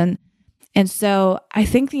consciousness. And so I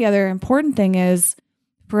think the other important thing is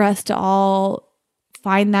for us to all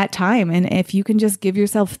find that time. And if you can just give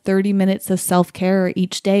yourself 30 minutes of self-care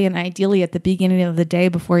each day, and ideally at the beginning of the day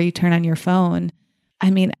before you turn on your phone, I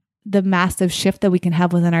mean, the massive shift that we can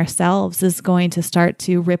have within ourselves is going to start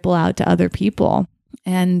to ripple out to other people.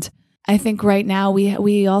 And I think right now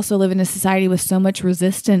we also live in a society with so much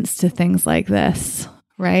resistance to things like this,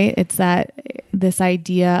 right? It's this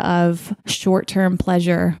idea of short-term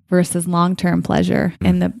pleasure versus long-term pleasure.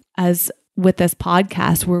 And as with this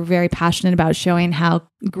podcast, we're very passionate about showing how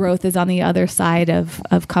growth is on the other side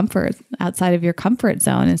of comfort, outside of your comfort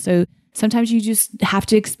zone. And so sometimes you just have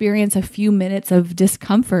to experience a few minutes of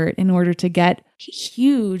discomfort in order to get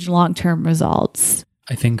huge long-term results.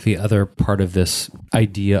 I think the other part of this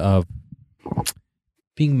idea of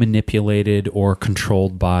being manipulated or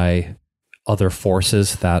controlled by other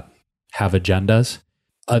forces that have agendas,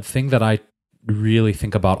 a thing that I really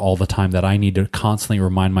think about all the time that I need to constantly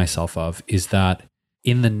remind myself of is that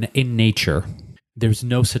in nature, there's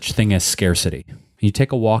no such thing as scarcity. You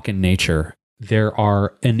take a walk in nature, there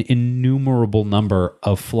are an innumerable number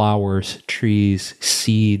of flowers, trees,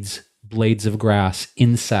 seeds, blades of grass,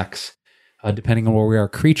 insects, depending on where we are,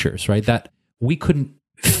 creatures, right? That we couldn't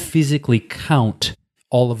physically count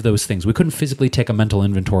all of those things. We couldn't physically take a mental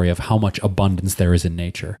inventory of how much abundance there is in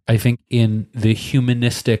nature. I think in the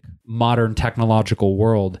humanistic, modern technological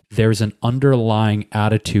world, there's an underlying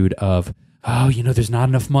attitude of, there's not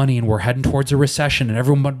enough money and we're heading towards a recession and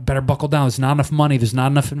everyone better buckle down. There's not enough money. There's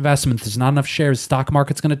not enough investment. There's not enough shares. The stock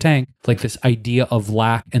market's going to tank. Like this idea of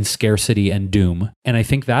lack and scarcity and doom. And I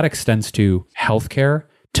think that extends to healthcare,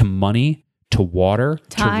 to money, to water,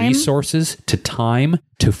 Time. to resources, to time,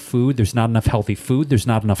 to food. There's not enough healthy food. There's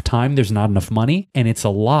not enough time. There's not enough money. And it's a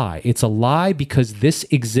lie. It's a lie because this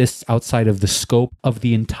exists outside of the scope of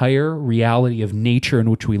the entire reality of nature in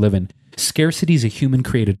which we live in. Scarcity is a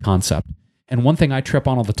human-created concept. And one thing I trip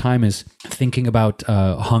on all the time is thinking about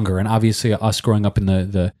hunger. And obviously us growing up in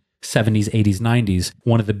the 70s, 80s, 90s,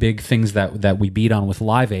 one of the big things that we beat on with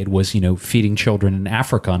Live Aid was, feeding children in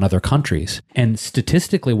Africa and other countries. And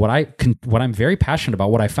statistically, what I'm very passionate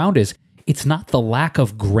about, what I found is it's not the lack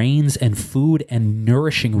of grains and food and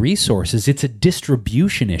nourishing resources. It's a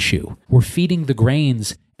distribution issue. We're feeding the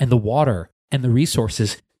grains and the water and the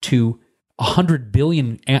resources to 100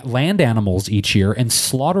 billion land animals each year and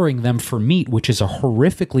slaughtering them for meat, which is a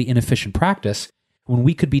horrifically inefficient practice, when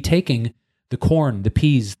we could be taking the corn, the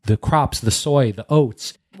peas, the crops, the soy, the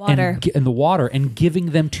oats, and the water, and giving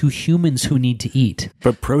them to humans who need to eat.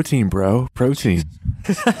 But protein, bro. Protein.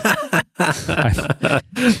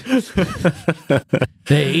 The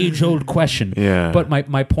age-old question. Yeah. But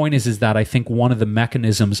my point is that I think one of the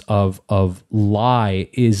mechanisms of lie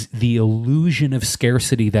is the illusion of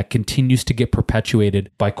scarcity that continues to get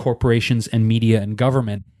perpetuated by corporations and media and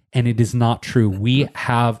government. And it is not true.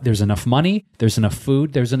 There's enough money, there's enough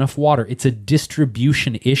food, there's enough water. It's a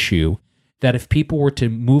distribution issue that if people were to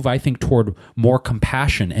move, I think, toward more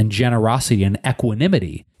compassion and generosity and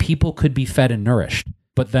equanimity, people could be fed and nourished.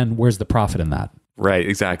 But then where's the profit in that? Right,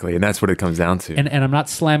 exactly. And that's what it comes down to. And I'm not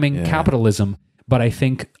slamming capitalism, but I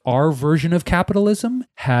think our version of capitalism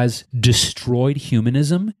has destroyed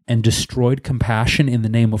humanism and destroyed compassion in the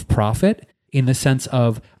name of profit. In the sense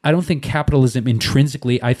of, I don't think capitalism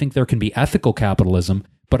intrinsically, I think there can be ethical capitalism,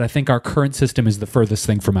 but I think our current system is the furthest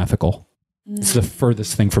thing from ethical. It's the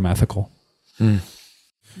furthest thing from ethical.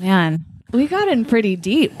 Man, we got in pretty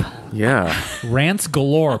deep. Yeah. Rants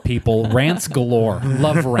galore, people. Rants galore.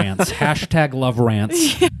 Love rants. Hashtag love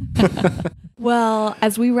rants. Well,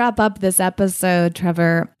 as we wrap up this episode,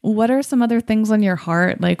 Trevor, what are some other things on your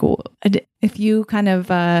heart? Like, if you kind of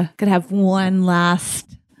could have one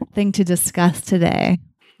last thing to discuss today,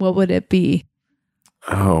 what would it be?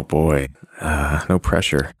 Oh boy, no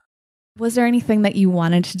pressure. Was there anything that you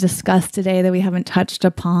wanted to discuss today that we haven't touched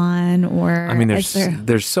upon? Or I mean,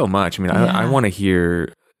 there's so much. I mean, I want to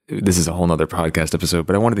hear. This is a whole nother podcast episode,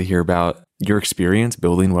 but I wanted to hear about your experience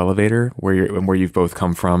building Wellevator, where you've both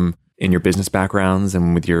come from in your business backgrounds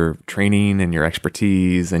and with your training and your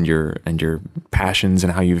expertise and your passions,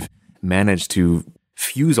 and how you've managed to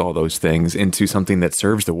fuse all those things into something that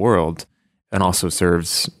serves the world and also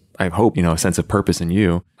serves, I hope, a sense of purpose in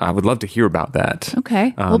you. I would love to hear about that.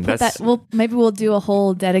 Okay. Maybe we'll do a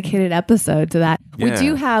whole dedicated episode to that. Yeah. We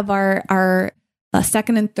do have our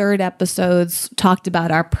second and third episodes talked about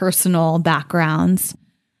our personal backgrounds.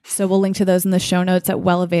 So we'll link to those in the show notes at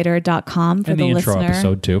wellevator.com for and the intro listener.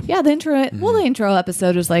 episode too. Yeah, the intro. Well, the intro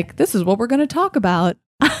episode was like, this is what we're going to talk about.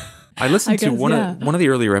 I listened to one of the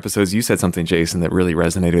earlier episodes. You said something, Jason, that really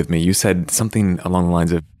resonated with me. You said something along the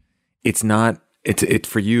lines of, it's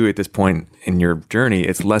for you at this point in your journey,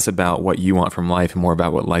 it's less about what you want from life and more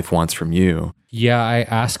about what life wants from you. Yeah, I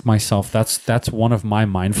ask myself, that's one of my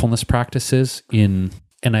mindfulness practices and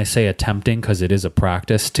I say attempting because it is a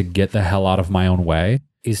practice to get the hell out of my own way,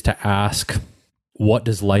 is to ask, what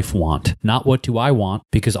does life want? Not what do I want?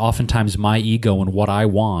 Because oftentimes my ego and what I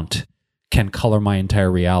want can color my entire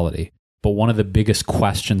reality. But one of the biggest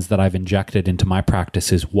questions that I've injected into my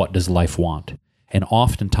practice is, what does life want? And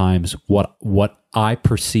oftentimes what I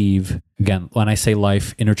perceive, again, when I say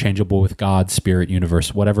life, interchangeable with God, spirit,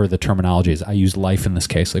 universe, whatever the terminology is, I use life in this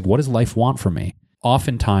case. Like, what does life want from me?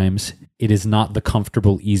 Oftentimes, it is not the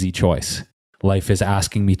comfortable, easy choice. Life is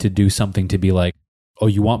asking me to do something to be like, oh,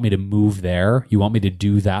 you want me to move there? You want me to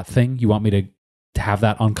do that thing? You want me to have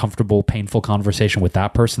that uncomfortable, painful conversation with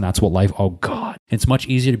that person? That's what life, oh God. It's much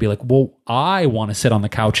easier to be like, well, I want to sit on the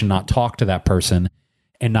couch and not talk to that person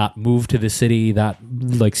and not move to the city that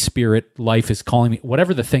like spirit life is calling me,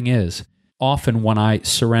 whatever the thing is. Often when I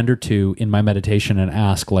surrender to in my meditation and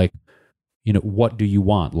ask like, what do you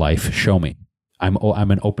want, life? Show me. I'm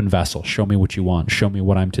an open vessel. Show me what you want. Show me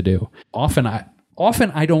what I'm to do. Often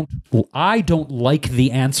I don't like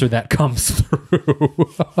the answer that comes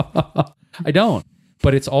through. I don't.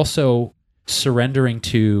 But it's also surrendering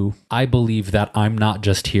to, I believe that I'm not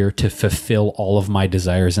just here to fulfill all of my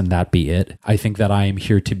desires and that be it. I think that I am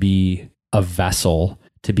here to be a vessel,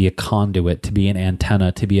 to be a conduit, to be an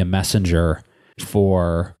antenna, to be a messenger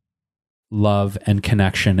for love and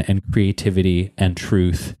connection and creativity and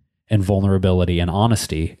truth and vulnerability and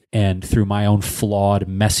honesty. And through my own flawed,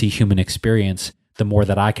 messy human experience, the more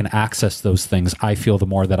that I can access those things, I feel the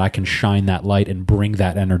more that I can shine that light and bring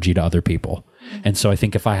that energy to other people. And so I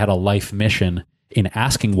think if I had a life mission in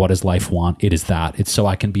asking what does life want, it is that. It's so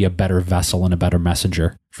I can be a better vessel and a better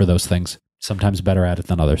messenger for those things. Sometimes better at it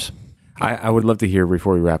than others. I would love to hear,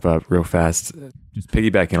 before we wrap up real fast, just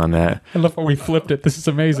piggybacking on that. I love how we flipped it. This is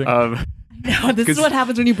amazing. No, this is what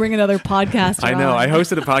happens when you bring another podcast. I know. I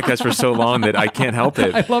hosted a podcast for so long that I can't help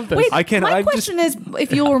it. I love this. Wait, I can't. my question is,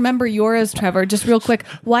 if you'll remember yours, Trevor, just real quick,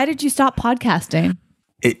 why did you stop podcasting?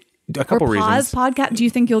 A couple or pause reasons. Podcast? Do you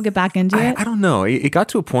think you'll get back into it? I don't know. It got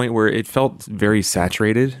to a point where it felt very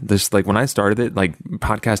saturated. This, like when I started it, like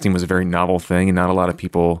podcasting was a very novel thing, and not a lot of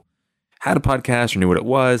people had a podcast or knew what it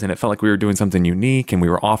was, and it felt like we were doing something unique and we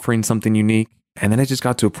were offering something unique. And then it just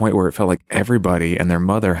got to a point where it felt like everybody and their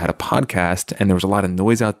mother had a podcast, and there was a lot of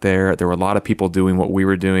noise out there. There were a lot of people doing what we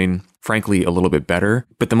were doing, frankly, a little bit better.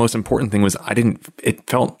 But the most important thing was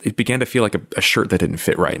it began to feel like a shirt that didn't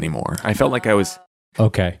fit right anymore. I felt like I was...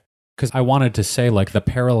 Okay. Because I wanted to say, like, the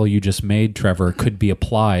parallel you just made, Trevor, could be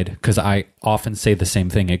applied, because I often say the same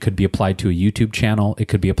thing. It could be applied to a YouTube channel. It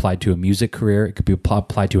could be applied to a music career. It could be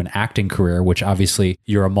applied to an acting career, which obviously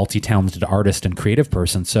you're a multi-talented artist and creative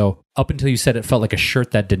person. So up until you said it felt like a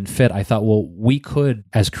shirt that didn't fit, I thought, well, we could,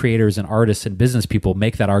 as creators and artists and business people,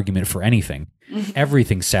 make that argument for anything.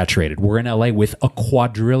 Everything's saturated. We're in LA with a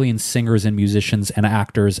quadrillion singers and musicians and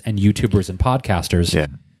actors and YouTubers and podcasters. Yeah.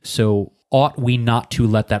 So ought we not to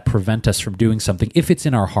let that prevent us from doing something if it's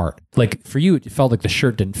in our heart? Like for you, it felt like the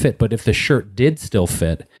shirt didn't fit, but if the shirt did still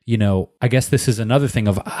fit, I guess this is another thing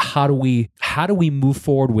of how do we move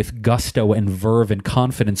forward with gusto and verve and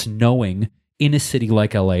confidence, knowing in a city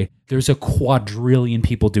like LA, there's a quadrillion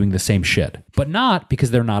people doing the same shit, but not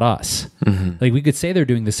because they're not us. Mm-hmm. Like we could say they're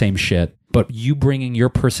doing the same shit, but you bringing your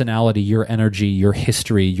personality, your energy, your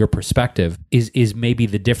history, your perspective is maybe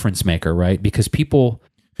the difference maker, right? Because people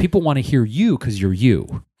want to hear you because you're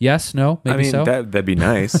you. Yes? No? Maybe so? That'd be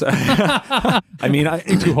nice. I mean,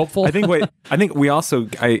 too hopeful. I think we also,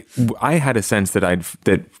 I had a sense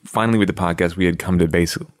that finally with the podcast, we had come to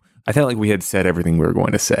basically, I felt like we had said everything we were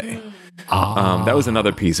going to say. That was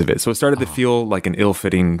another piece of it. So it started to feel like an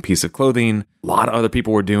ill-fitting piece of clothing. A lot of other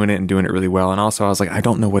people were doing it and doing it really well. And also I was like, I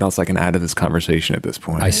don't know what else I can add to this conversation at this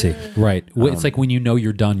point. I see. Right. It's like when you know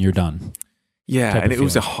you're done, you're done. Yeah, and it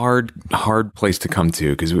was a hard place to come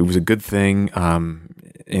to because it was a good thing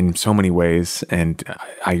in so many ways, and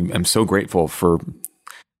I am so grateful for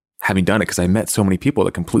having done it because I met so many people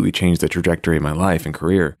that completely changed the trajectory of my life and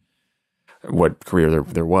career, what career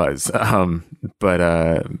there was. And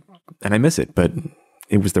I miss it, but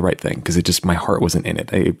it was the right thing because it just, my heart wasn't in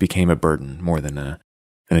it. It became a burden more than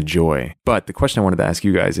a joy. But the question I wanted to ask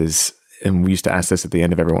you guys is, and we used to ask this at the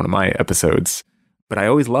end of every one of my episodes, but I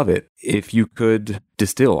always love it if you could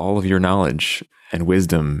distill all of your knowledge and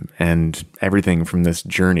wisdom and everything from this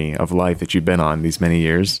journey of life that you've been on these many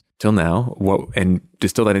years till now, and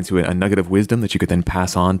distill that into a nugget of wisdom that you could then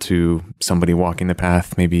pass on to somebody walking the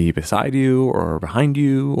path, maybe beside you or behind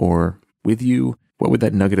you or with you. What would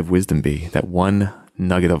that nugget of wisdom be? That one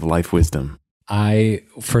nugget of life wisdom?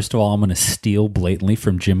 First of all, I'm going to steal blatantly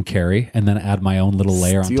from Jim Carrey and then add my own little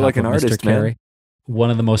layer on top like of an Mr. artist, Carrey. man. One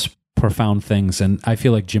of the most profound things, and I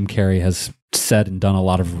feel like Jim Carrey has said and done a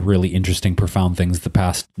lot of really interesting, profound things the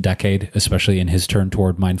past decade, especially in his turn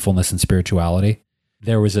toward mindfulness and spirituality.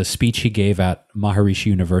 There was a speech he gave at Maharishi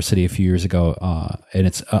University a few years ago, and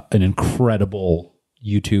it's an incredible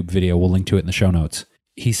YouTube video. We'll link to it in the show notes.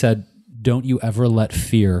 He said, "Don't you ever let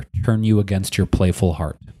fear turn you against your playful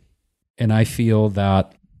heart." And I feel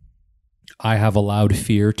that I have allowed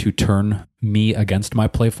fear to turn me against my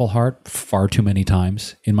playful heart far too many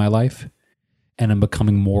times in my life. And I'm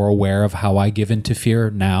becoming more aware of how I give into fear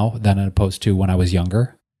now than opposed to when I was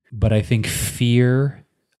younger. But I think fear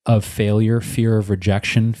of failure, fear of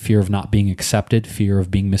rejection, fear of not being accepted, fear of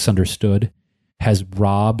being misunderstood has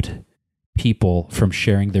robbed people from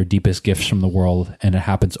sharing their deepest gifts from the world. And it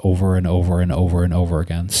happens over and over and over and over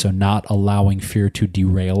again. So not allowing fear to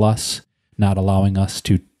derail us, not allowing us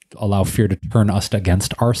to allow fear to turn us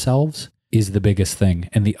against ourselves is the biggest thing.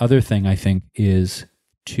 And the other thing I think is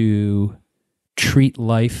to treat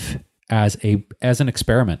life as an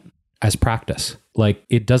experiment, as practice. Like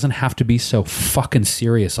it doesn't have to be so fucking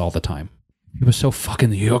serious all the time. It was so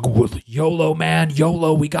fucking YOLO, man,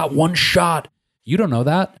 YOLO, we got one shot. You don't know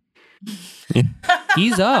that.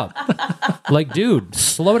 Ease up. Like, dude,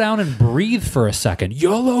 slow down and breathe for a second.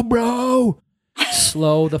 YOLO, bro.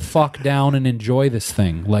 Slow the fuck down and enjoy this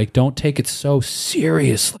thing. Like, don't take it so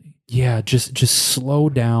seriously. Yeah, just slow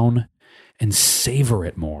down and savor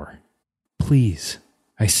it more. Please.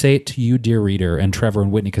 I say it to you, dear reader, and Trevor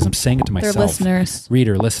and Whitney, because I'm saying it to myself. They're listeners.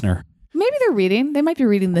 Reader, listener. Maybe they're reading. They might be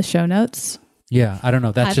reading the show notes. Yeah, I don't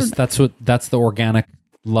know. That's the organic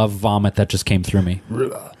love vomit that just came through me.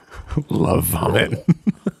 Love vomit.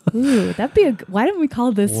 Ooh, that'd be why don't we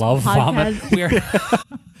call this Love podcast? vomit. We're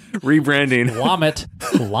Rebranding. Vomit.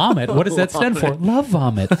 Vomit. What does that stand for? Love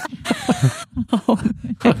vomit. Oh,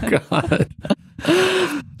 God.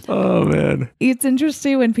 Oh, man. It's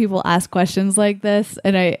interesting when people ask questions like this.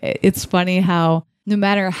 And it's funny how no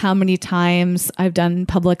matter how many times I've done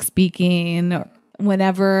public speaking, or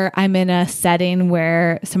whenever I'm in a setting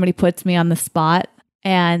where somebody puts me on the spot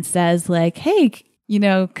and says like, hey,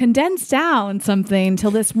 condense down something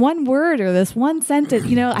till this one word or this one sentence,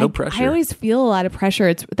 No pressure. I always feel a lot of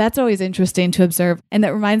pressure. That's always interesting to observe. And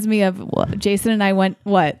that reminds me of Jason and I went,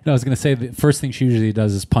 what? No, I was going to say the first thing she usually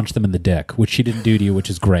does is punch them in the dick, which she didn't do to you, which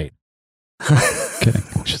is great. Kidding.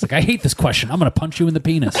 She's like, I hate this question. I'm going to punch you in the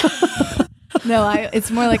penis. No,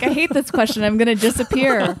 it's more like, I hate this question. I'm going to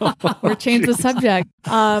disappear or change the subject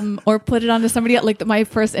or put it onto somebody else. Like my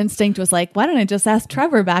first instinct was like, why don't I just ask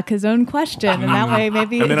Trevor back his own question? And that way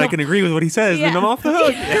maybe... And then I can agree with what he says and I'm off the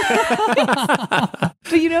hook.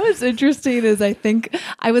 But what's interesting is I think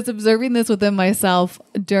I was observing this within myself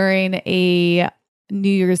during a New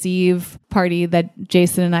Year's Eve party that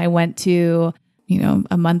Jason and I went to,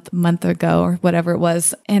 a month ago or whatever it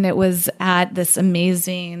was. And it was at this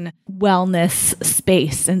amazing wellness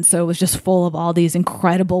space. And so it was just full of all these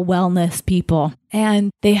incredible wellness people.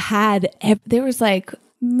 And there was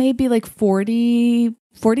maybe 40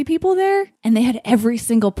 people there. And they had every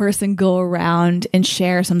single person go around and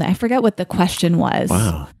share something. I forget what the question was.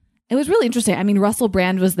 Wow. It was really interesting. I mean, Russell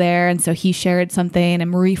Brand was there. And so he shared something.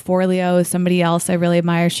 And Marie Forleo is somebody else I really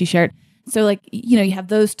admire. She shared. So you have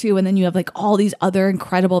those two, and then you have all these other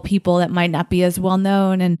incredible people that might not be as well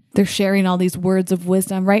known, and they're sharing all these words of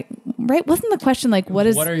wisdom, right? Wasn't the question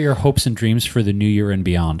what are your hopes and dreams for the new year and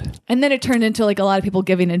beyond? And then it turned into a lot of people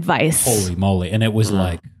giving advice. Holy moly. And it was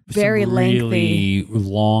very really lengthy,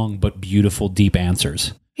 long, but beautiful, deep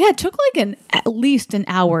answers. Yeah. It took at least an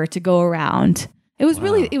hour to go around. It was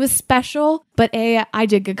it was special, but I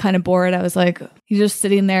did get kind of bored. I was like, you're just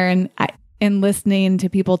sitting there and listening to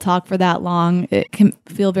people talk for that long, it can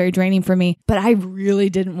feel very draining for me. But I really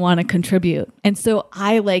didn't want to contribute. And so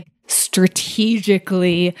I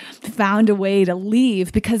strategically found a way to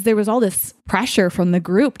leave because there was all this pressure from the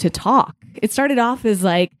group to talk. It started off as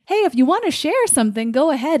hey, if you want to share something, go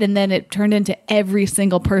ahead. And then it turned into every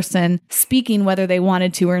single person speaking whether they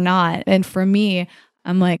wanted to or not. And for me,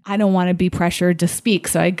 I'm like, I don't want to be pressured to speak.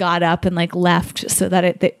 So I got up and left so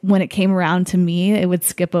that when it came around to me, it would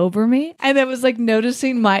skip over me. And it was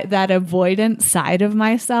noticing that avoidant side of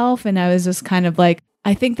myself. And I was just kind of I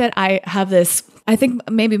think that I have this, I think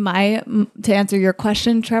maybe to answer your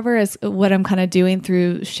question, Trevor, is what I'm kind of doing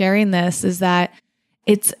through sharing this is that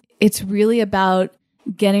it's really about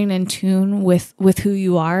getting in tune with who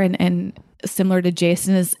you are and similar to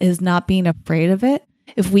Jason is not being afraid of it.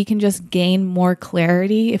 If we can just gain more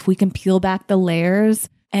clarity, if we can peel back the layers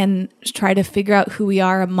and try to figure out who we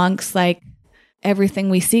are amongst everything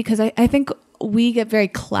we see, because I think we get very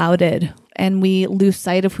clouded and we lose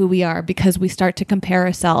sight of who we are because we start to compare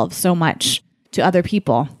ourselves so much to other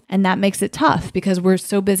people. And that makes it tough because we're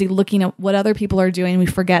so busy looking at what other people are doing. We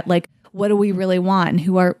forget what do we really want and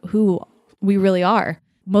who we really are.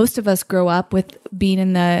 Most of us grow up with being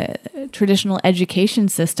in the traditional education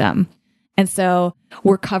system. And so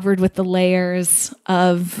we're covered with the layers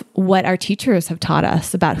of what our teachers have taught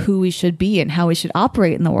us about who we should be and how we should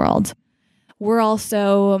operate in the world.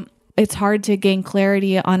 It's hard to gain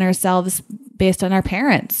clarity on ourselves based on our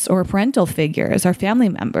parents or parental figures, our family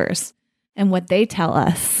members, and what they tell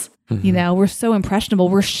us. Mm-hmm. We're so impressionable.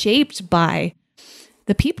 We're shaped by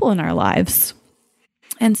the people in our lives.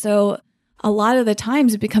 And so a lot of the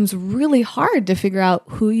times it becomes really hard to figure out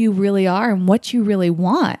who you really are and what you really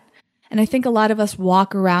want. And I think a lot of us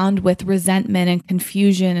walk around with resentment and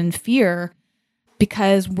confusion and fear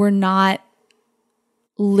because we're not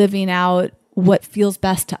living out what feels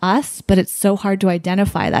best to us, but it's so hard to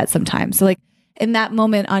identify that sometimes. So in that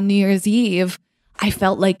moment on New Year's Eve, I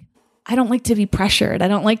felt I don't like to be pressured. I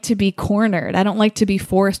don't like to be cornered. I don't like to be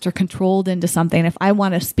forced or controlled into something. If I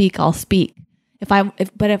want to speak, I'll speak.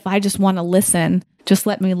 But if I just want to listen, just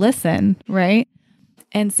let me listen, right?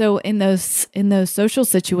 And so in those social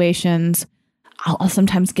situations, I'll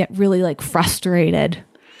sometimes get really frustrated,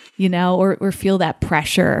 or feel that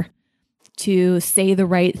pressure to say the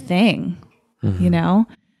right thing,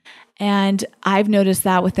 And I've noticed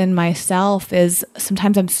that within myself is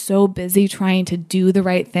sometimes I'm so busy trying to do the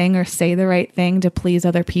right thing or say the right thing to please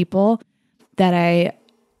other people that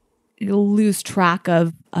lose track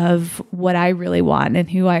of what I really want and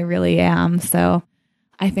who I really am. So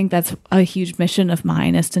I think that's a huge mission of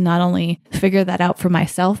mine, is to not only figure that out for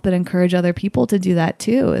myself, but encourage other people to do that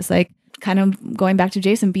too. It's like kind of going back to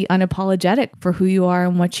Jason, be unapologetic for who you are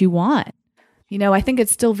and what you want. You know, I think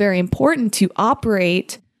it's still very important to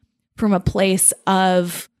operate from a place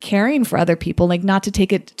of caring for other people, like not to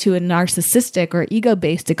take it to a narcissistic or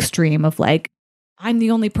ego-based extreme of like, I'm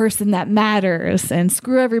the only person that matters and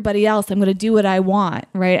screw everybody else. I'm going to do what I want,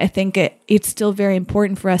 right? I think it's still very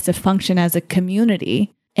important for us to function as a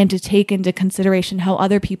community and to take into consideration how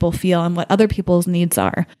other people feel and what other people's needs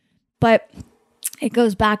are. But it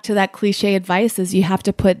goes back to that cliche advice, is you have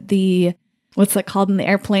to put the, what's it called in the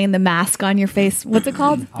airplane, the mask on your face. What's it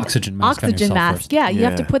called? Oxygen mask. Oxygen mask. First. Yeah, you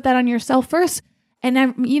have to put that on yourself first. And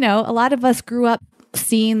a lot of us grew up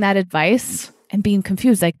seeing that advice and being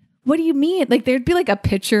confused. Like, what do you mean? Like, there'd be like a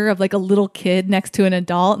picture of like a little kid next to an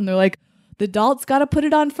adult, and they're like, the adult's got to put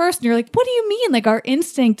it on first. And you're like, what do you mean? Like, our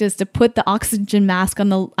instinct is to put the oxygen mask on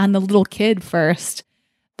the little kid first.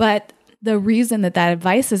 But the reason that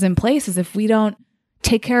advice is in place is if we don't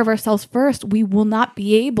take care of ourselves first, we will not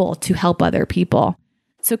be able to help other people.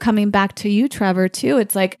 So coming back to you, Trevor, too,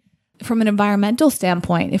 it's like, from an environmental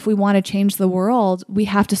standpoint, if we want to change the world, we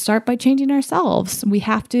have to start by changing ourselves. We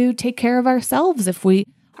have to take care of ourselves if we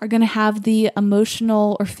are going to have the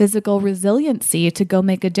emotional or physical resiliency to go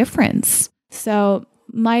make a difference. So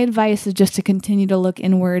my advice is just to continue to look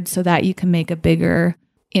inward so that you can make a bigger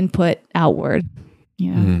input outward.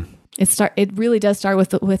 Yeah. Mm-hmm. It really does start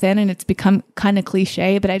within, and it's become kind of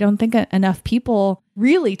cliche, but I don't think enough people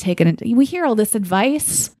really take it. We hear all this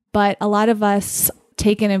advice, but a lot of us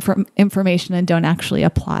take in information and don't actually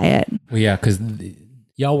apply it. Well, yeah, because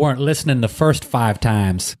y'all weren't listening the first 5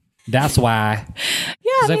 times. That's why.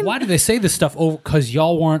 Yeah, why do they say this stuff? Oh, because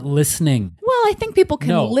y'all weren't listening. Well, I think people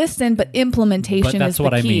can listen, but implementation is the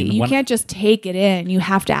key. I mean. You can't just take it in. You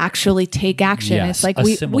have to actually take action. Yes, it's like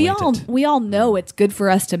we all know it's good for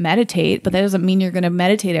us to meditate, but that doesn't mean you're going to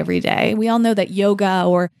meditate every day. We all know that yoga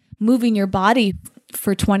or moving your body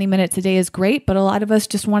for 20 minutes a day is great, but a lot of us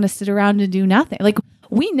just want to sit around and do nothing. Like,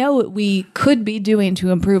 we know what we could be doing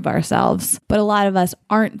to improve ourselves, but a lot of us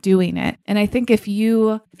aren't doing it. And I think if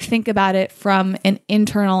you think about it from an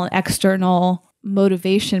internal and external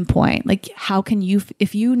motivation point, like, how can you,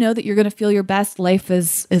 if you know that you're going to feel your best, life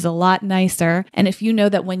is a lot nicer. And if you know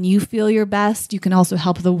that when you feel your best, you can also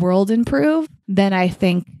help the world improve, then I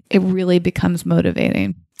think it really becomes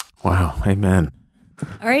motivating. Wow. Amen.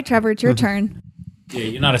 All right, Trevor, it's your turn. Yeah,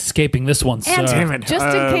 you're not escaping this one, sir. Damn it. Just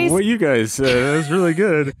in case. Well, you guys, that was really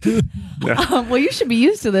good. Well, you should be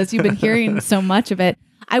used to this. You've been hearing so much of it.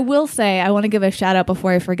 I will say, I want to give a shout out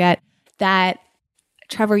before I forget that,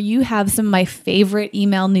 Trevor, you have some of my favorite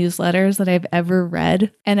email newsletters that I've ever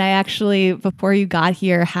read. And I actually, before you got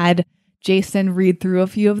here, had Jason read through a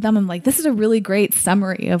few of them. I'm like, this is a really great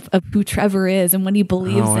summary of who Trevor is and what he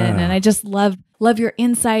believes in. And I just love your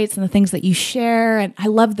insights and the things that you share. And I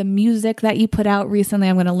love the music that you put out recently.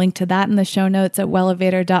 I'm going to link to that in the show notes at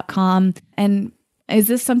wellevator.com. And is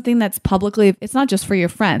this something that's publicly, it's not just for your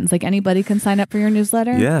friends, like anybody can sign up for your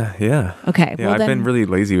newsletter? Yeah. Okay. Yeah, I've been really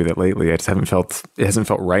lazy with it lately. I just it hasn't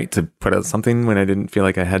felt right to put out something when I didn't feel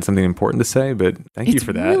like I had something important to say, but thank you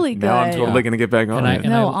for that. Really good. Now I'm totally going to get back on it.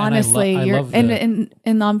 Honestly,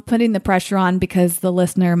 and I'm putting the pressure on because the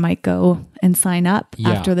listener might go and sign up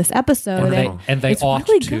after this episode. And they ought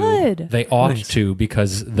really to. Good. They ought to,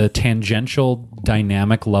 because the tangential,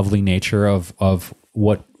 dynamic, lovely nature of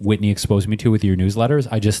what Whitney exposed me to with your newsletters,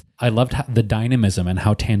 I loved the dynamism and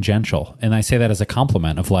how tangential. And I say that as a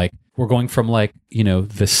compliment of like, we're going from like,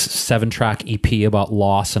 this 7-track EP about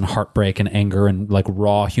loss and heartbreak and anger and like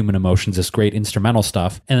raw human emotions, this great instrumental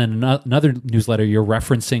stuff. And then another newsletter, you're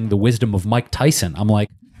referencing the wisdom of Mike Tyson. I'm like,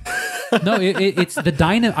 no, it's the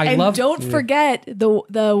dynamic. Don't forget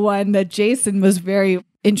the one that Jason was very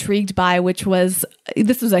intrigued by, which was,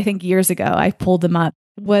 this was, I think, years ago. I pulled them up.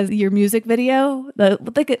 Was your music video?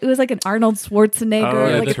 It was like an Arnold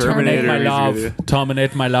Schwarzenegger, like the a Terminator.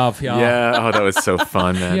 Terminate my love. Yeah. Oh, that was so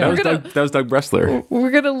fun, man. Yeah. That was Doug Bressler.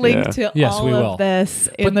 We're gonna link to all of this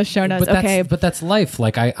in the show notes. But that's life.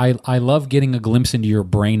 Like I love getting a glimpse into your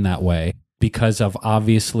brain that way, because of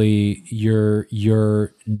obviously your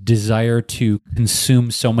desire to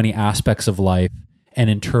consume so many aspects of life and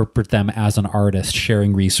interpret them as an artist,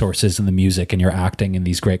 sharing resources in the music and your acting and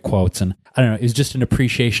these great quotes. And I don't know, it's just an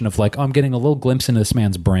appreciation of like, I'm getting a little glimpse into this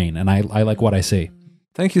man's brain, and I like what I see.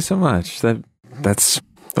 Thank you so much. That's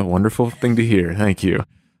a wonderful thing to hear. Thank you.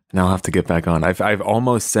 Now I'll have to get back on. I've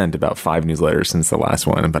almost sent about 5 newsletters since the last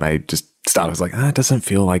one, but I just stopped. I was like, it doesn't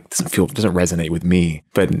resonate with me.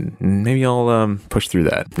 But maybe I'll push through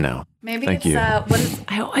that now. Maybe Thank it's you.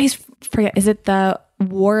 I always forget. Is it the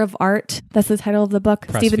War of Art? That's the title of the book.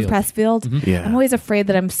 Stephen Pressfield. Mm-hmm. Yeah. I'm always afraid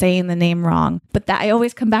that I'm saying the name wrong, but that I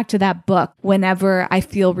always come back to that book whenever I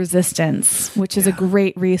feel resistance, which is a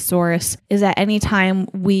great resource. Is at any time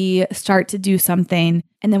we start to do something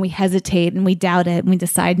and then we hesitate and we doubt it and we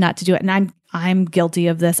decide not to do it. And I'm guilty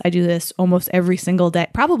of this. I do this almost every single day,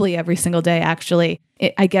 probably every single day, actually.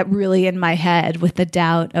 I get really in my head with the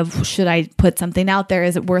doubt of, should I put something out there?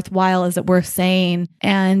 Is it worthwhile? Is it worth saying?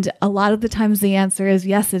 And a lot of the times the answer is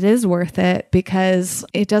yes, it is worth it, because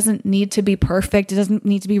it doesn't need to be perfect. It doesn't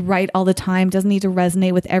need to be right all the time. It doesn't need to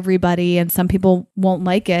resonate with everybody. And some people won't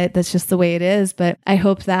like it. That's just the way it is. But I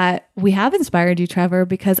hope that we have inspired you, Trevor,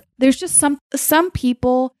 because there's just some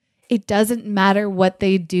people, it doesn't matter what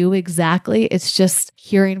they do exactly. It's just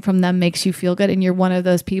hearing from them makes you feel good. And you're one of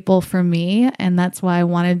those people for me. And that's why I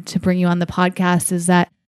wanted to bring you on the podcast, is that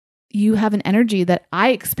you have an energy that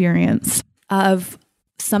I experience of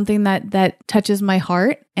something that touches my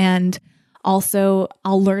heart. And also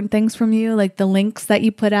I'll learn things from you, like the links that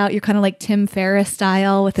you put out. You're kind of like Tim Ferriss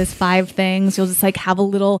style with his 5 things. You'll just like have a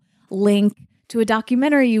little link to a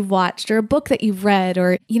documentary you've watched or a book that you've read,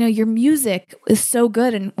 or, your music is so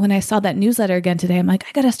good. And when I saw that newsletter again today, I'm like,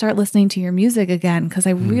 I got to start listening to your music again, because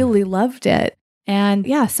I really loved it. And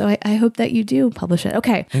yeah, so I hope that you do publish it.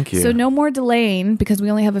 Okay. Thank you. So no more delaying, because we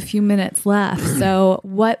only have a few minutes left. So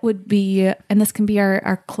what would be, and this can be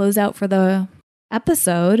our closeout for the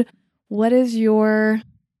episode, what is your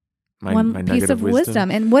one piece of wisdom?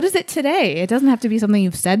 And what is it today? It doesn't have to be something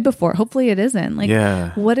you've said before. Hopefully it isn't.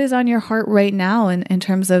 What is on your heart right now in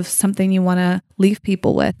terms of something you want to leave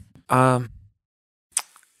people with? What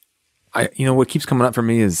keeps coming up for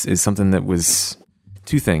me is something that was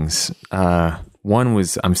 2 things. One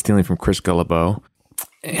was, I'm stealing from Chris Guillebeau,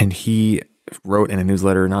 and he wrote in a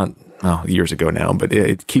newsletter years ago now, but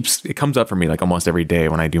it comes up for me like almost every day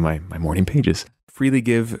when I do my morning pages. Freely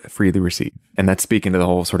give, freely receive. And that's speaking to the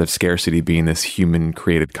whole sort of scarcity being this human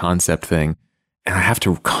created concept thing. And I have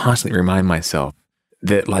to constantly remind myself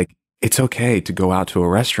that like, it's okay to go out to a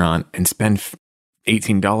restaurant and spend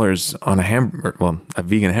 $18 on a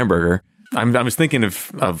vegan hamburger. I was thinking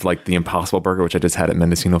of like the Impossible Burger, which I just had at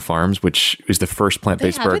Mendocino Farms, which is the first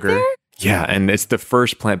plant-based burger. It there? Yeah. And it's the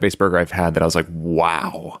first plant-based burger I've had that I was like,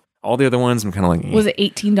 wow. All the other ones, I'm kind of like, Was it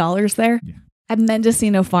 $18 there? Yeah. At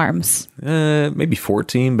Mendocino Farms. Maybe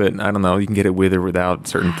 14, but I don't know. You can get it with or without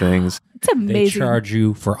certain things. It's amazing. They charge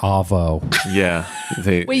you for Avo. Yeah.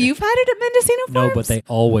 Wait, you've had it at Mendocino Farms? No, but they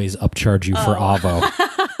always upcharge you for Avo.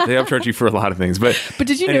 They upcharge you for a lot of things, but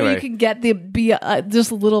did you know you can get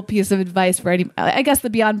just a little piece of advice for any? I guess the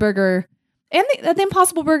Beyond Burger and the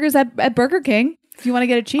Impossible Burgers at Burger King. If you want to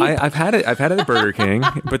get it cheap, I've had it at Burger King,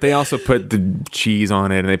 but they also put the cheese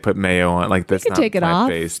on it and they put mayo on it. Like that's you can not take it off.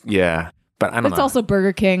 plant-based. Yeah. But I don't know. It's also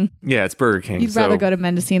Burger King. Yeah, it's Burger King. You'd rather go to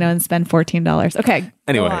Mendocino and spend $14. Okay.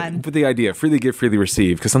 Anyway, but the idea, freely give, freely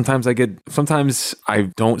receive, because sometimes I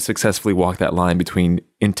don't successfully walk that line between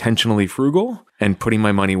intentionally frugal and putting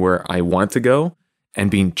my money where I want it to go and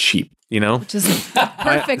being cheap. Which is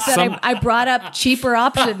perfect I brought up cheaper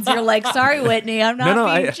options. You're like, sorry, Whitney, I'm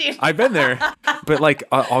not being cheap. I've been there. But like,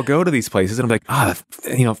 I'll go to these places and I'm like,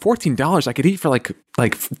 $14, I could eat for like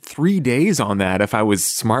 3 days on that if I was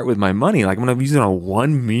smart with my money. Like I'm going to use it on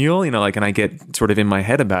one meal, and I get sort of in my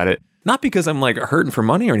head about it. Not because I'm like hurting for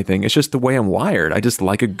money or anything. It's just the way I'm wired. I just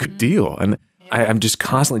like a good deal. And I'm just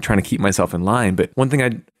constantly trying to keep myself in line. But one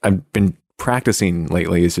thing I've been practicing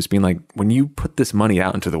lately is just being like, when you put this money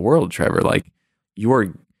out into the world, Trevor, like you are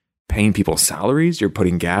paying people's salaries, you're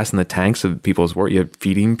putting gas in the tanks of people's work, you're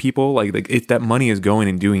feeding people, like that money is going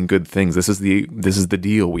and doing good things. This is the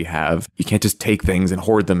deal we have. You can't just take things and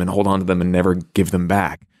hoard them and hold on to them and never give them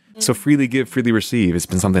back. Mm-hmm. So freely give, freely receive. It's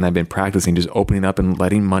been something I've been practicing, just opening up and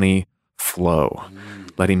letting money flow.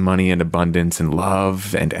 Letting money and abundance and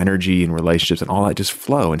love and energy and relationships and all that just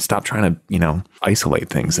flow, and stop trying to, isolate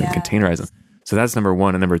things and containerize them. So that's number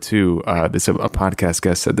one. And number 2, a podcast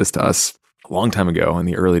guest said this to us a long time ago in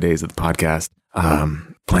the early days of the podcast.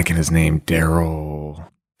 Blanking his name, Darren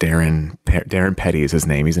Petty is his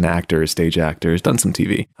name. He's an actor, a stage actor, he's done some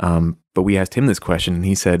TV. But we asked him this question and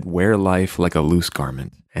he said, wear life like a loose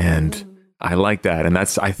garment. And I like that. And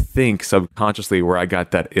that's, I think, subconsciously where I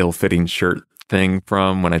got that ill-fitting shirt thing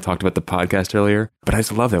from when I talked about the podcast earlier. But I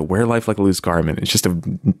just love that. Wear life like a loose garment. It's just a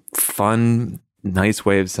fun, nice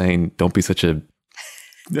way of saying, don't be such a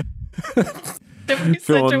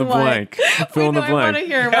Fill in the blank. Fill in the I want to blank.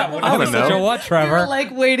 hear. I don't know. What, Trevor? We're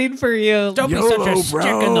like waiting for you. Don't be such a stick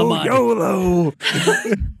in the mud. YOLO.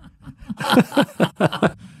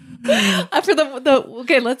 After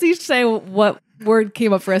okay, let's each say what word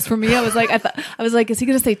came up for us. For me, I was like, is he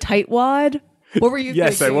going to say tightwad? What were you?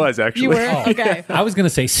 Yes, thinking? I was actually. You were okay. I was going to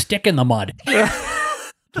say stick in the mud.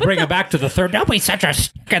 To bring it back to the third. Don't be such a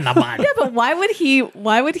stick in the mud. Yeah, but why would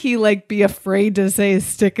he like be afraid to say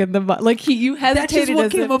stick in the mud? Like you hesitated. That's just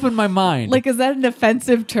what came up in my mind. Like, is that an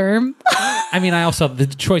offensive term? I mean, I also, the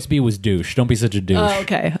choice B was douche. Don't be such a douche. Oh,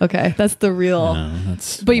 okay. That's the real.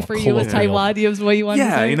 That's But for you, was tightwad is what you wanted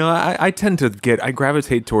to say? I tend to I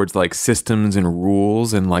gravitate towards like systems and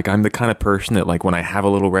rules, and like I'm the kind of person that like when I have a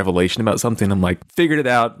little revelation about something, I'm like, figured it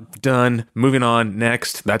out, done, moving on,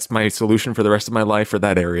 next. That's my solution for the rest of my life for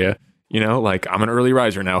that area. Like I'm an early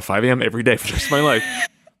riser now, 5 a.m. every day for the rest of my life.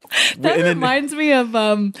 That reminds me of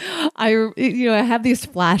I have these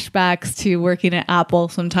flashbacks to working at Apple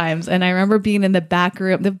sometimes, and I remember being in the back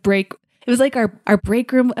room, the break. It was like our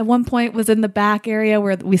break room at one point was in the back area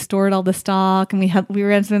where we stored all the stock, and we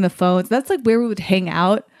were answering the phones. That's like where we would hang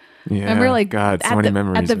out. Yeah, remember, like God, so many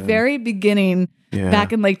memories at the very beginning,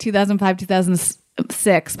 back in like 2005,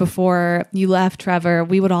 2006, before you left, Trevor,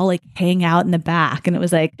 we would all like hang out in the back, and it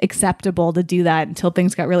was like acceptable to do that until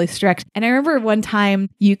things got really strict. And I remember one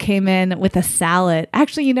time you came in with a salad.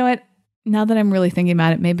 Actually, you know what? Now that I'm really thinking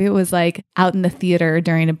about it, maybe it was like out in the theater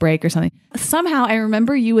during a break or something. Somehow I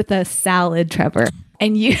remember you with a salad, Trevor.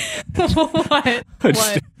 And you, what?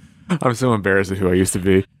 I'm so embarrassed of who I used to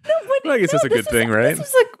be. I guess that's a good thing, right? This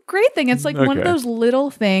is a great thing. It's like one of those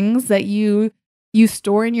little things that you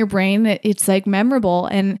store in your brain. It's like memorable.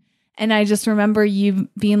 And I just remember you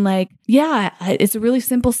being like, yeah, it's a really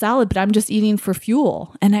simple salad, but I'm just eating for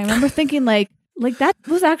fuel. And I remember thinking like that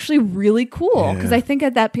was actually really cool, because I think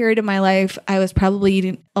at that period of my life, I was probably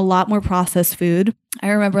eating a lot more processed food. I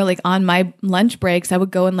remember like on my lunch breaks, I would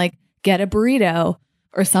go and like get a burrito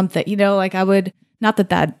or something, like I would, not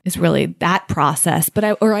that is really that processed, but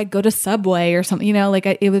I'd go to Subway or something, like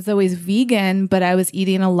it was always vegan, but I was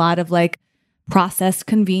eating a lot of like processed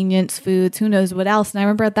convenience foods, who knows what else. And I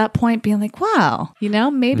remember at that point being like, wow,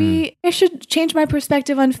 maybe I should change my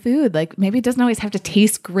perspective on food. Like maybe it doesn't always have to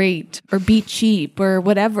taste great or be cheap or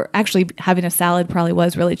whatever. Actually, having a salad probably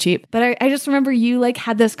was really cheap. But I just remember you like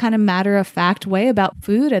had this kind of matter of fact way about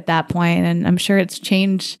food at that point. And I'm sure it's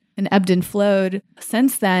changed and ebbed and flowed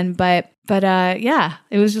since then. But yeah,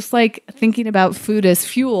 it was just like thinking about food as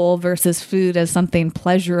fuel versus food as something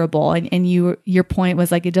pleasurable. And your point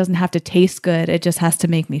was like, it doesn't have to taste good. It just has to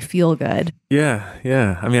make me feel good.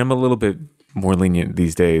 Yeah. I mean, I'm a little bit more lenient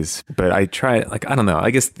these days, but I try, like, I don't know.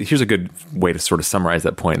 I guess here's a good way to sort of summarize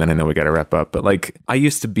that point. And then I know we got to wrap up. But like, I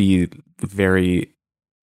used to be very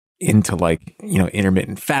into like,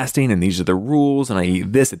 intermittent fasting, and these are the rules, and I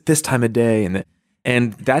eat this at this time of day.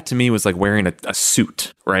 And that to me was like wearing a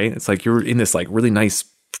suit, right? It's like you're in this like really nice,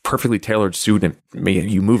 perfectly tailored suit, and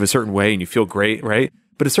you move a certain way and you feel great, right?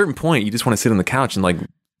 But at a certain point, you just want to sit on the couch and like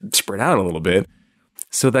spread out a little bit.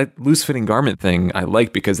 So that loose fitting garment thing I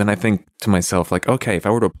like, because then I think to myself like, okay, if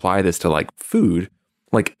I were to apply this to like food,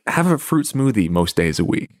 like have a fruit smoothie most days a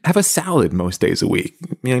week, have a salad most days a week,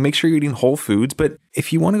 make sure you're eating whole foods. But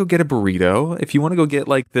if you want to go get a burrito, if you want to go get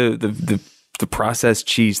like the processed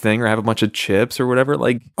cheese thing or have a bunch of chips or whatever,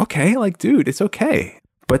 like, okay, like, dude, it's okay.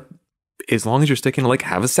 But as long as you're sticking to like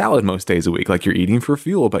have a salad most days a week, like you're eating for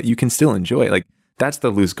fuel, but you can still enjoy it. Like that's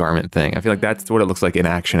the loose garment thing. I feel like that's what it looks like in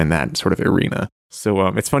action in that sort of arena. So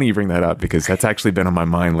it's funny you bring that up, because that's actually been on my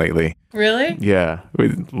mind lately. Really? Yeah.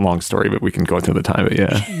 Long story, but we can go into the time. But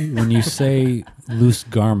yeah. When you say loose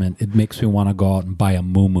garment, it makes me want to go out and buy a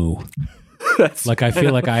muumuu. Like I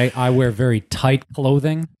feel like I wear very tight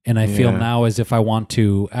clothing, and I feel now as if I want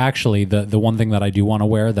to actually, the one thing that I do want to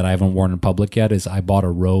wear that I haven't worn in public yet is I bought a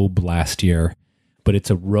robe last year, but it's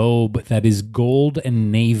a robe that is gold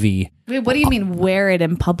and navy. Wait, what do you mean wear it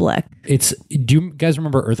in public? Do you guys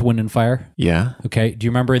remember Earth, Wind and Fire? Yeah. Okay. Do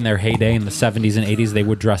you remember in their heyday in the 70s and 80s, they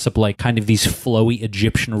would dress up like kind of these flowy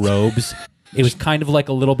Egyptian robes? It was kind of like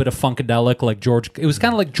a little bit of funkadelic, like it was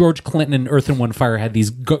kind of like George Clinton and Earth and Wind and Fire had these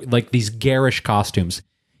garish costumes.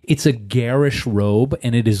 It's a garish robe,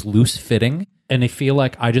 and it is loose fitting. And I feel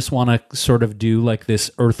like I just want to sort of do like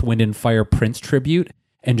this Earth, Wind and Fire Prince tribute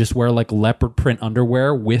and just wear like leopard print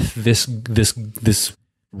underwear with this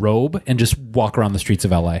robe and just walk around the streets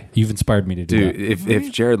of LA. You've inspired me to do that. Dude,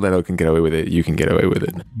 if Jared Leto can get away with it, you can get away with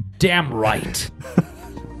it. Damn right.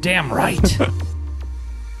 Damn right.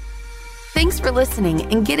 Thanks for listening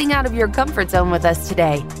and getting out of your comfort zone with us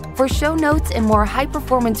today. For For show notes and more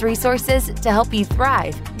high-performance resources to help you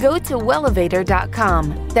thrive, go to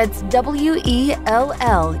wellevator.com. That's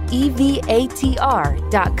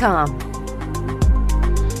WELLEVATR.com.